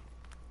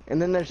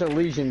 And then there's a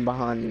Legion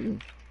behind you.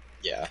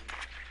 Yeah.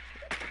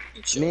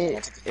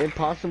 Nick, if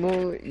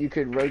possible, you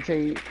could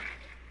rotate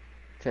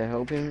to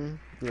help him.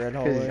 Red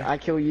Because hallway. I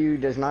kill you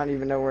does not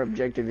even know where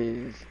objective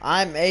is.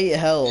 I'm 8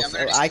 health. Yeah, I'm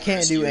very I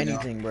can't do serious, you know.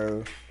 anything,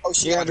 bro. Oh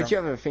shit! Yeah, but you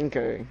have a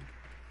Finko.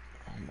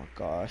 Oh my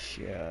gosh,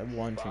 yeah,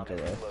 one trinket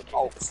left.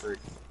 Oh, freak.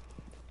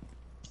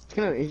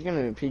 He's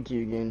gonna peek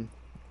you again.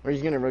 Or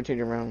he's gonna rotate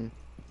around.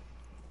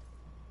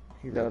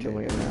 He The other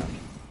way rotated. around.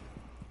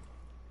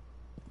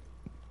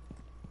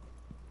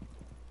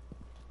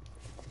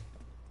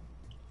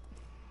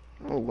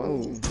 Oh,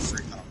 whoa.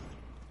 Freak.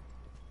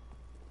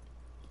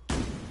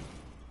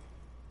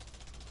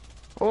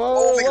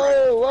 Whoa, big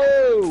whoa,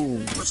 whoa!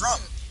 What's wrong?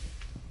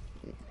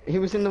 He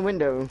was in the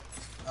window.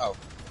 Oh.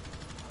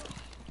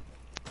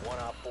 1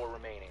 op 4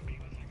 remaining.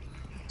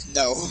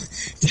 No,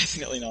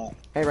 definitely not.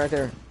 Hey, right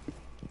there.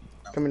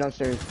 Coming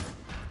downstairs.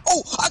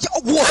 Oh,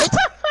 what?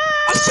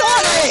 I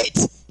shot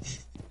it!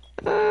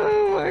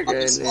 Oh my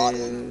Fucking spotted.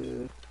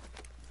 goodness.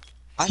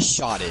 I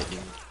shot it, dude.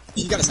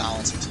 You got a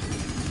silencer too.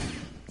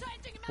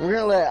 We're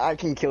gonna let I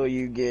Can Kill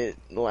You get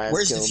the last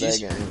Where's the kill that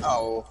fusion? game.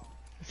 Oh,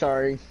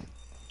 Sorry.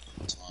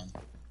 it's fine.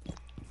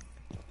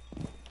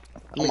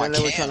 I mean, I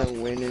know we're trying to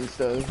win and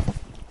stuff.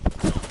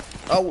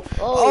 Oh,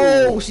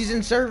 Oh. oh, she's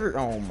in server.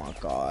 Oh my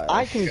god.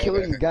 I Can Kill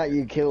You got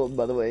you killed,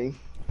 by the way.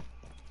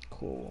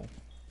 Cool.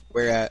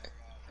 Where at?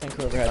 I think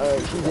whoever had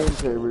She's in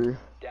server.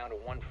 Down to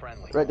 1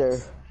 friendly. Right there.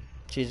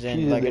 she's in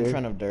she's like in there.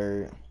 front of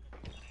dirt.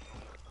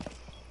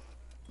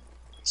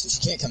 So she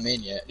can't come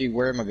in yet. Dude,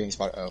 where am I being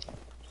spotted? Oh.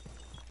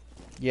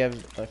 You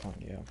have that one,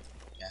 yeah.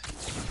 Yeah.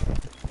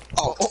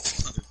 Oh, oh.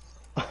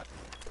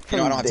 You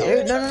know, I don't have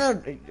Dude,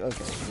 time. no.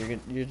 Okay,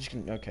 you're just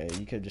gonna. Okay,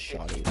 you could have just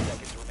shot it. 15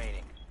 seconds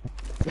remaining.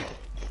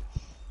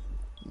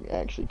 You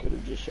actually could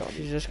have just shot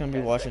She's me. just gonna be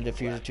watching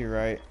diffuser to your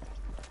right.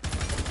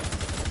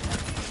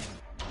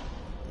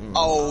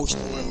 Oh,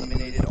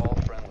 Eliminated all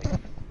friendly.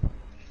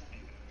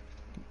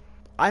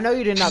 I know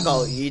you did not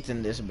go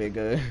Ethan this big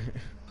good.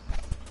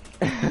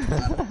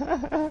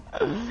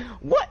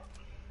 What?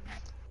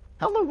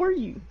 How low were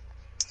you?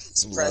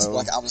 surprised, Low.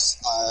 like I was,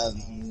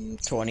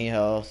 20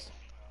 health.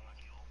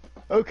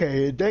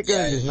 Okay, that gun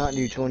Yeah, does not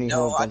do 20 no,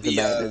 health I'd off the be,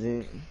 bat, does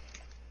it?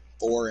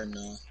 4 and,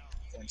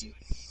 4 and 2.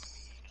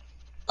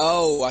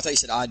 Oh, I thought you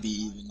said I'd be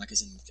even, like,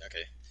 as in,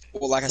 okay.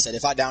 Well, like I said,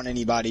 if I down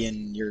anybody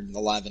and you're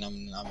alive, then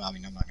I'm not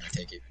gonna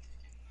take it.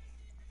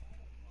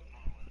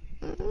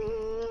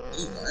 Ooh,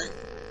 alright.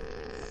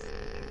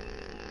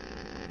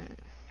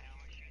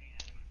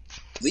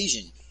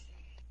 Legion.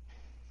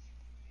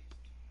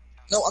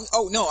 No,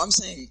 I'm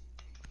saying,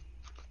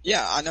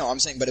 yeah, I know, I'm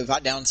saying, but if I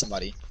down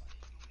somebody,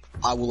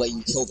 I will let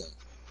you kill them.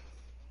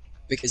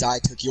 Because I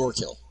took your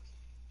kill.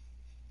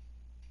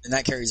 And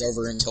that carries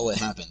over until it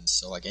happens,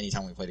 so like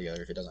anytime we play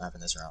together, if it doesn't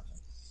happen this round,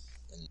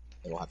 then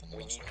it'll happen We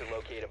need eventually. to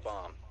locate a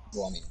bomb.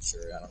 Well, I mean,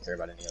 sure, I don't care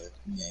about any other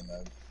game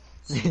mode.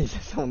 He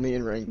just on me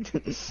in ranked.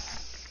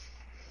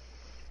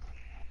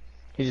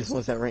 He just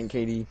wants that rank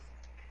KD.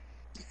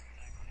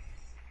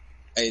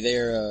 Hey,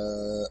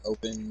 they're,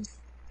 open,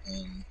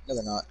 and, no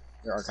they're not,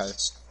 they're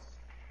archives.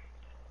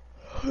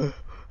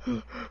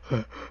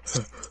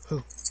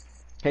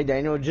 Hey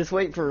Daniel, just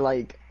wait for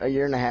like a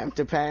year and a half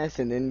to pass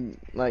and then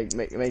like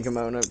make him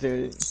own up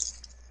to it.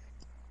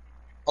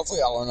 Hopefully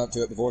I'll run up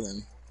to it before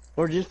then.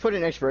 Or just put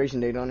an expiration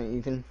date on it,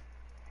 Ethan.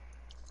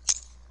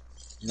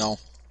 No.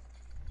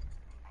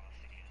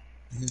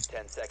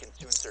 10 seconds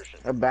to insertion.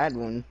 A bad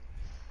one.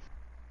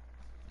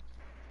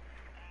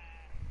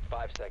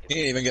 5 seconds. He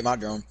didn't even get my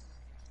drone.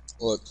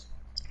 Look.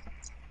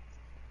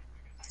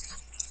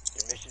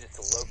 Your mission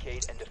is to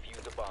locate and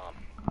defuse a bomb.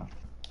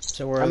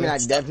 So where are I mean, they? I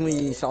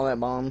definitely saw that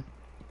bomb.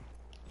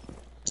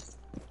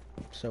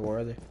 So where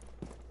are they?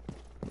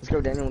 Let's go,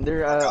 Daniel.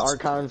 They're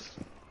archives.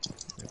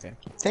 Okay.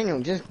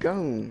 Daniel, just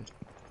go.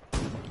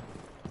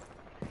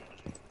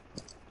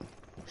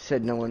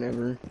 Said no one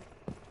ever.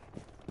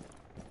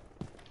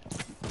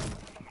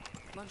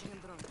 Launching a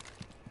drone.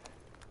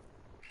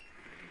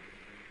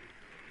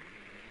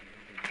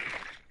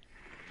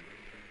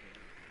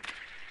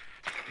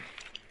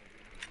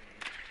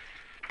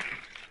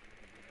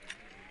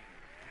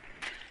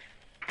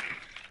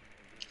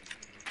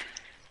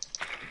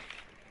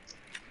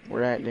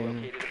 We're at, Daniel.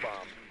 Located a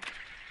bomb.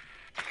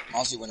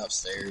 Ozzy went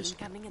upstairs.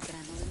 Incoming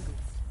adrenaline boost.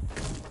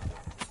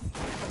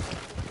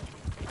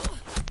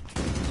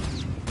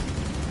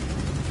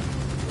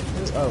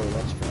 Oh,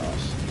 that's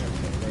Frost.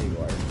 Okay, there you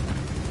are.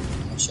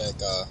 I'll check,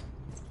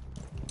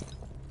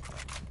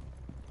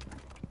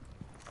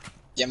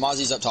 Yeah,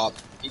 Mozzie's up top.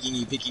 Picking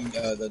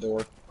the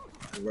door. Or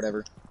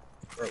whatever.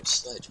 Bro,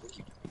 Sledge, what are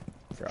you doing?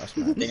 Frost,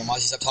 man. Daniel,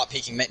 Mozzie's up top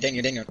peeking.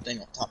 Daniel.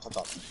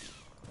 Top.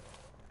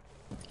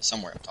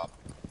 Somewhere up top.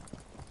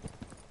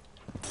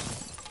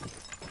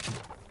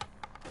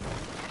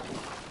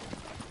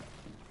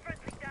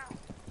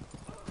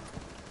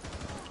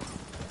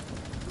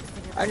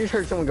 I just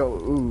heard someone go,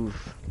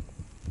 oof.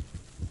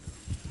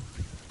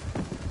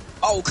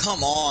 Oh,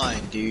 come on,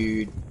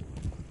 dude.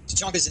 The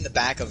jump is in the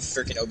back of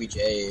freaking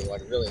OBJ,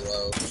 like really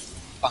low.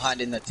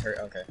 Behind in the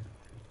okay.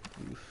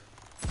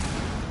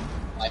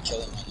 I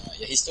killed him.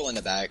 Yeah, he's still in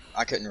the back.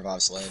 I couldn't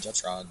revive Sledge. I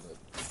tried, but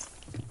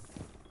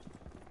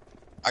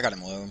I got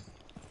him low.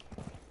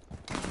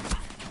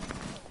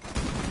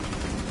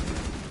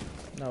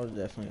 That was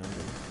definitely under.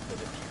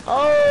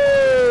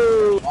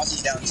 Oh!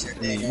 Mozzie's downstairs.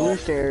 Blue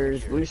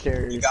stairs, blue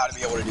stairs. You gotta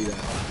be able to do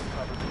that.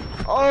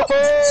 Oh!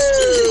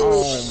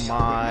 Oh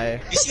my.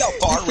 You see how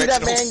far See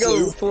that Reginald man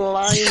go flew?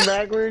 flying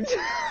backwards?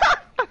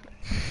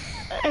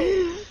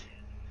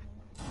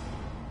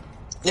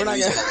 We're not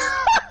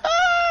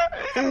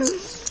gonna...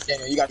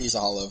 Daniel, you gotta use the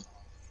hollow.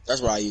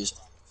 That's what I use.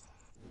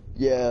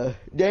 Yeah.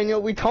 Daniel,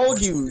 we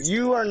told you,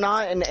 you are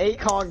not an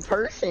ACOG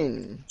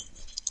person.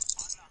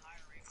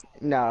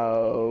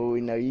 No,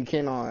 you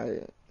cannot.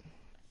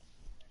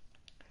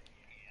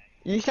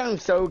 You sound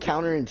so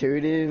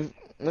counterintuitive.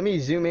 Let me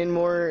zoom in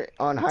more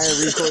on higher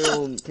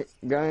recoil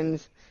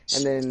guns,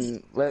 and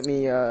then let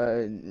me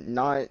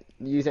not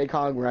use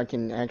ACOG where I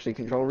can actually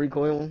control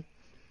recoil.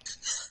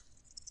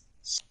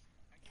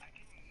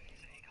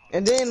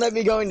 And then let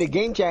me go into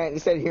game chat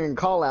instead of hearing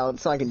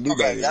callouts so I can do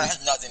Okay, better. that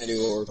has nothing to do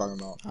with what we're talking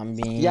about. I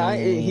mean, Yeah, I'm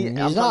he's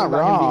talking not about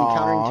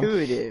wrong. him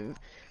being counterintuitive.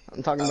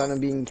 I'm talking about him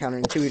being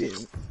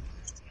counterintuitive.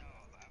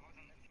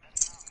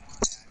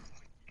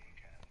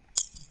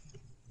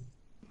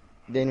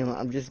 Daniel,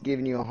 I'm just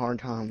giving you a hard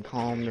time.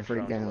 Calm the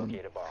freak down.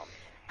 Locate a bomb.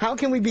 How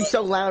can we be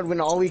so loud when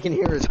all we can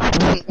hear is sound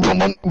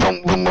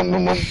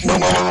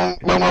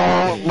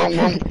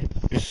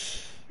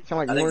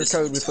like I think Morse this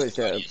code is with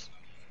footsteps?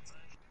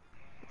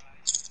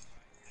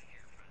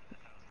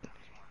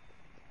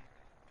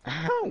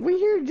 How? We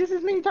hear it just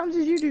as many times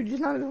as you do,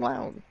 just not as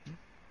loud.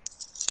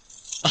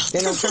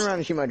 Daniel, turn around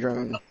and shoot my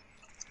drone.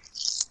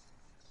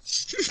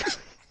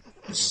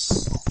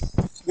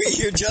 We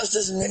hear just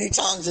as many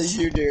times as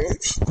you do.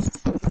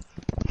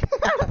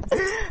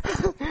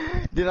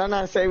 Did I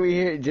not say we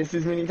hear it just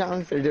as many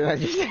times, or did I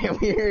just say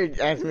we hear it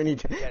as many?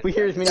 We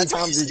hear as many That's what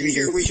times as we you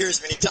hear. do. We hear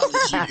as many times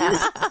as you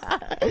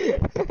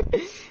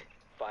do.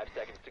 5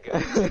 seconds to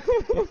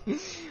go.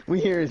 We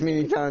hear as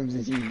many times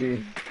as you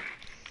do.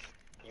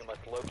 You must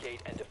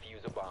locate and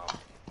defuse a bomb.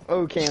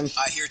 Oh, Cam.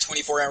 I hear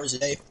 24 hours a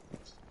day.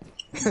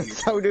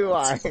 So do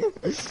I.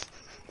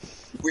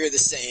 We're the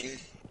same.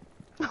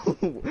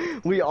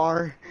 We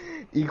are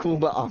equal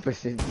but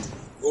opposites.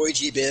 Roy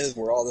G. Biv,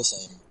 we're all the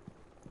same.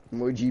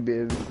 Moji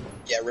Biv.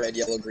 Yeah, red,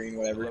 yellow, green,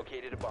 whatever.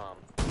 Located a bomb.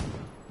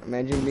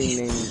 Imagine being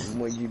named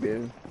Moji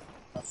Biv.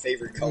 My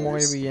favorite Muy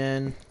colors.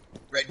 bien.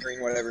 Red,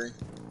 green, whatever.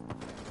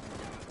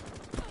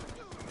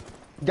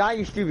 Die,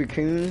 you stupid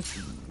coon.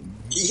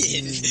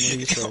 Ian,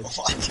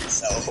 watch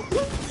yourself.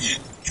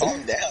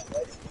 Calm down,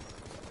 buddy.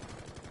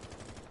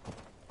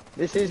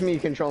 This is me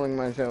controlling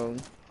myself.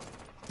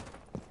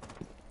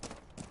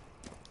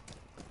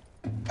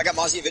 I got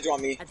Mozzie and Vigil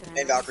on me,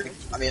 and Valkyrie.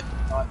 I mean,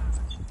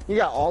 You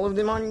got all of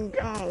them on you?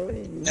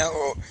 Golly.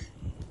 no.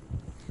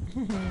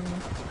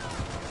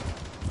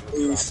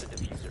 Oof. The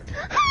diffuser.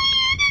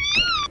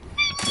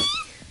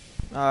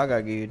 Oh, I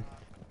got good.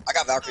 I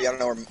got Valkyrie. I don't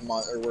know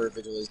where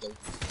Vigil is though.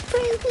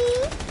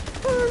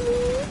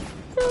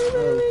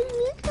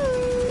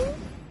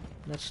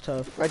 That's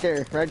tough. Right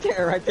there, right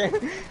there, right there.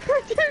 Right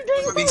there,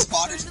 We're being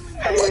spotted.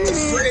 What the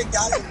frick,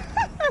 guys?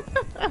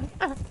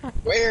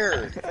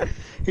 Where?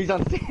 He's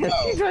on stairs.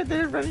 Oh. He's right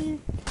there in front of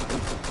you.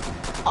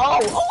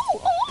 Uh-oh.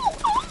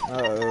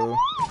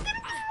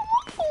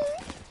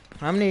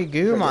 How many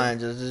goo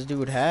mines does this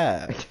dude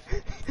have?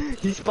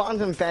 He spawns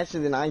them faster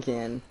than I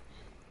can.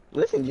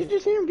 Listen, did you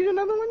just hear him get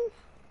another one?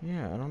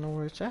 Yeah, I don't know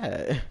where it's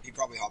at. He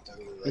probably hopped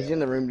over. He's in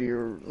the room to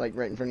your, like,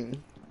 right in front of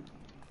you.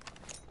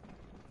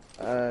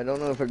 I don't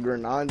know if a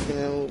grenade's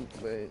gonna help,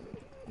 but...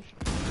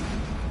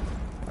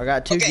 I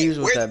got 2 views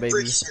with that,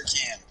 baby.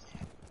 Cam?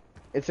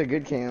 It's a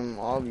good cam,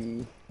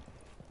 obvi.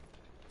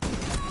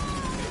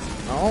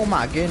 Oh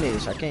my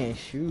goodness, I can't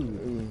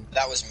shoot.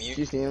 That was mute. Did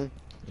you see him?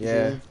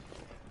 Yeah.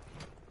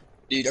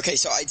 Dude, okay,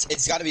 so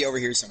it's got to be over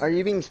here somewhere. Are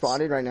you being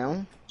spotted right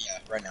now? Yeah,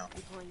 right now.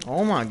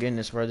 Oh my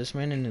goodness, bro. This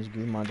man in his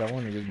goo mods, I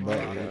want to just butt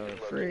on it.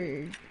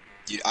 Freak.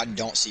 Dude, I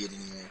don't see it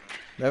anymore.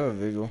 They have a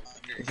visual.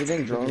 Is it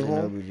in drone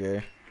hole?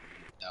 OBJ.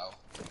 No.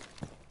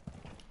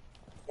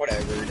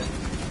 Whatever.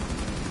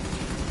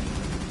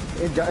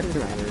 It doesn't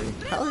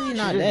matter. How is he You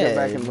not just dead?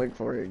 go back and look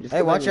for it. Just Hey,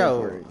 go back watch and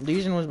look out. for it.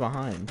 Legion was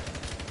behind.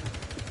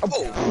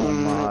 Oh. Oh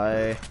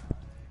my.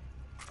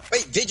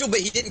 Wait, Vigil, but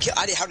he didn't kill.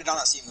 How did I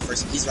not see him the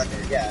first time? He's right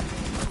there. Yeah.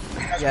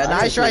 Yeah,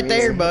 nice right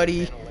there,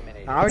 buddy.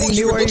 I already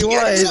knew where he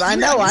was. I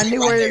know, I knew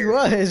where he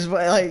was,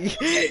 but like,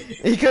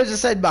 he could have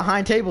just said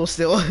behind table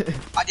still.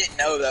 I didn't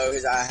know though,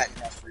 because I hadn't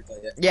watched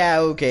replay yet. Yeah,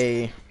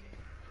 okay.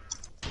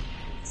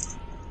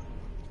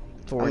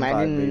 4 and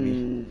 5, baby.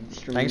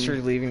 Imagine Thanks for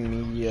leaving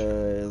me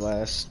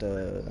last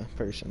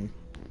person.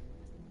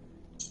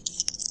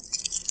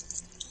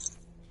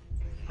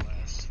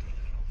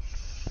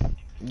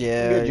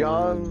 Yeah, Good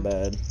job. you're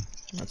bad.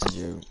 That's a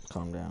joke.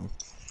 Calm down.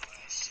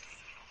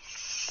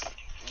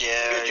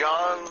 Yeah. Good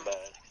job.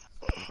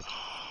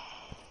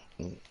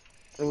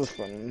 It was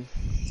funny.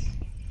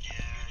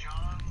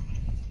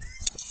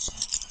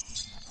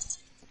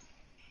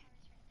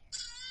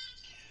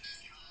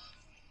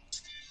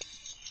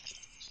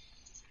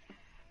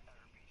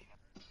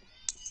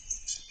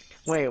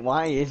 Wait,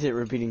 why is it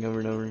repeating over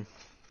and over?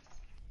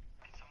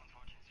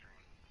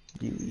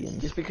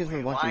 Just because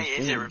we're watching. Why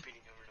is it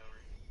repeating over and over?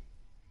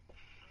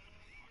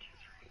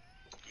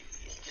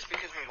 Just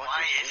because we're watching.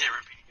 Why is it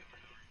repeating over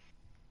and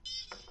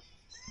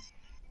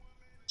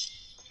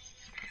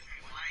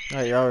over?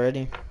 Alright, y'all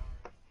ready?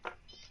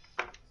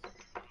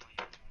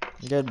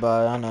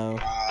 Goodbye, I know.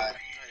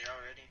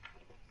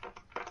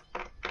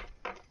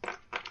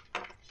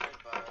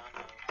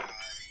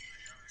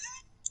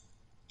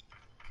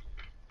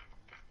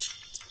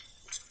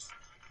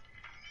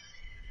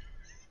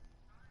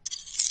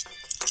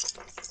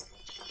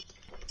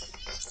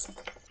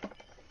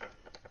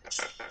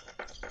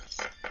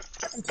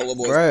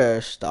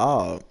 Bruh,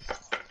 stop.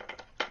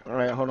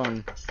 Alright, hold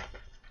on.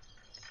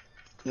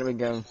 Here we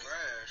go.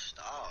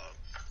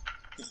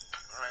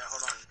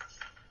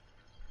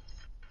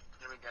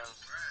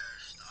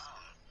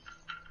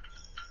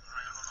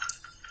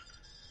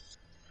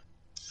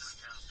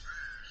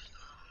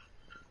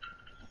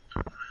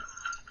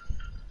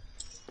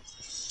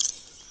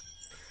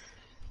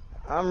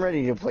 I'm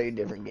ready to play a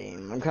different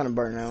game. I'm kind of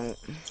burnt out.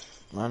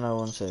 I know,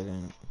 1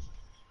 second.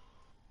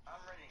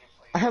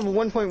 I have a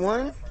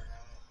 1.1?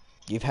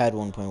 You've had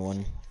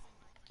 1.1.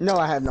 No,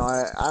 I have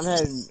not. I've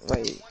had,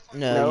 wait.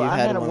 No, you've I've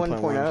had a 1.1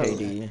 1.0.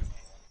 KD.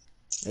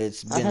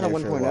 It's been I've had there a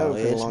for a 1.0 while. for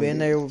the It's been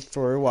there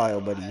for a while,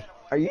 buddy.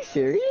 Are you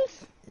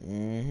serious?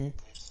 Mm-hmm.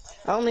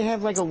 I only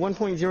have like a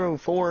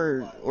 1.04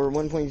 or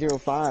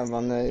 1.05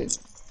 on the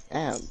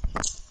app.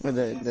 Or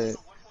the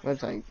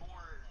website.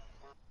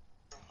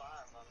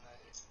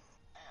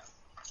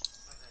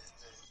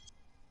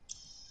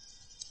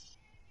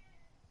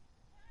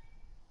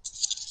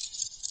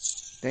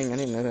 Dang, I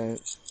didn't know that.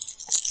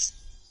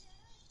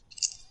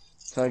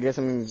 So I guess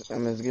I'm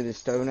as good as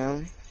Stowe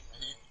now?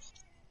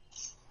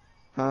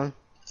 Huh?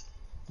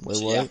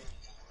 Wait, what? Yeah.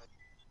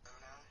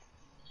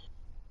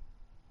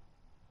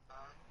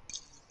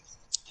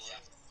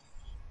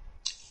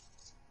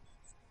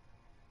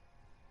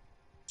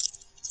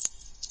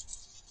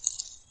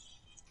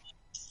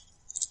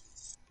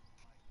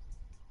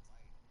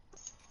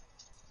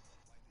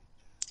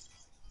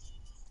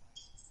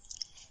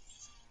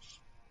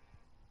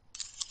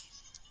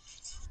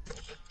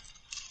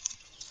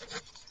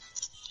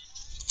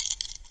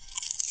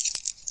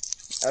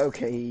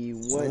 Okay,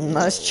 what?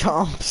 Nice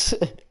chomps.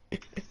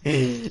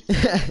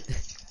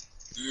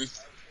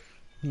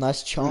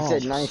 Nice chomps. You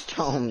said nice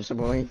chomps,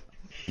 boy.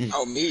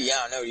 Oh, me?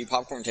 Yeah, I know. Dude,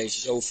 popcorn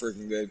tastes so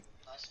freaking good.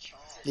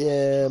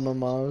 Yeah, my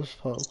mom's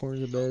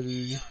popcorn's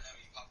better.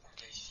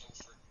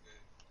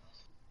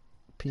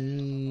 Penis.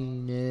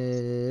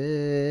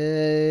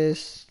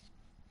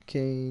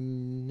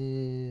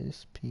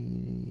 Canis.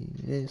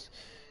 Penis.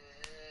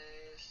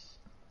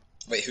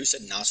 Wait, who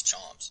said nice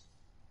chomps?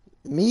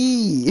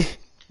 Me.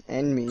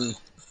 And me.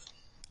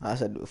 I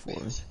said it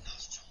before.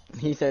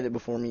 He said it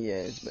before me,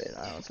 yes, but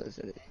I also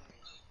said it.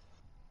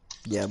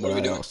 Yeah, but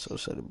I also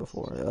said it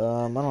before. I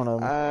don't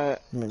know.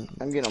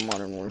 I'm getting on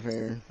Modern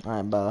Warfare.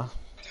 Alright, bye.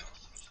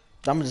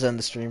 I'm gonna just end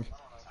the stream.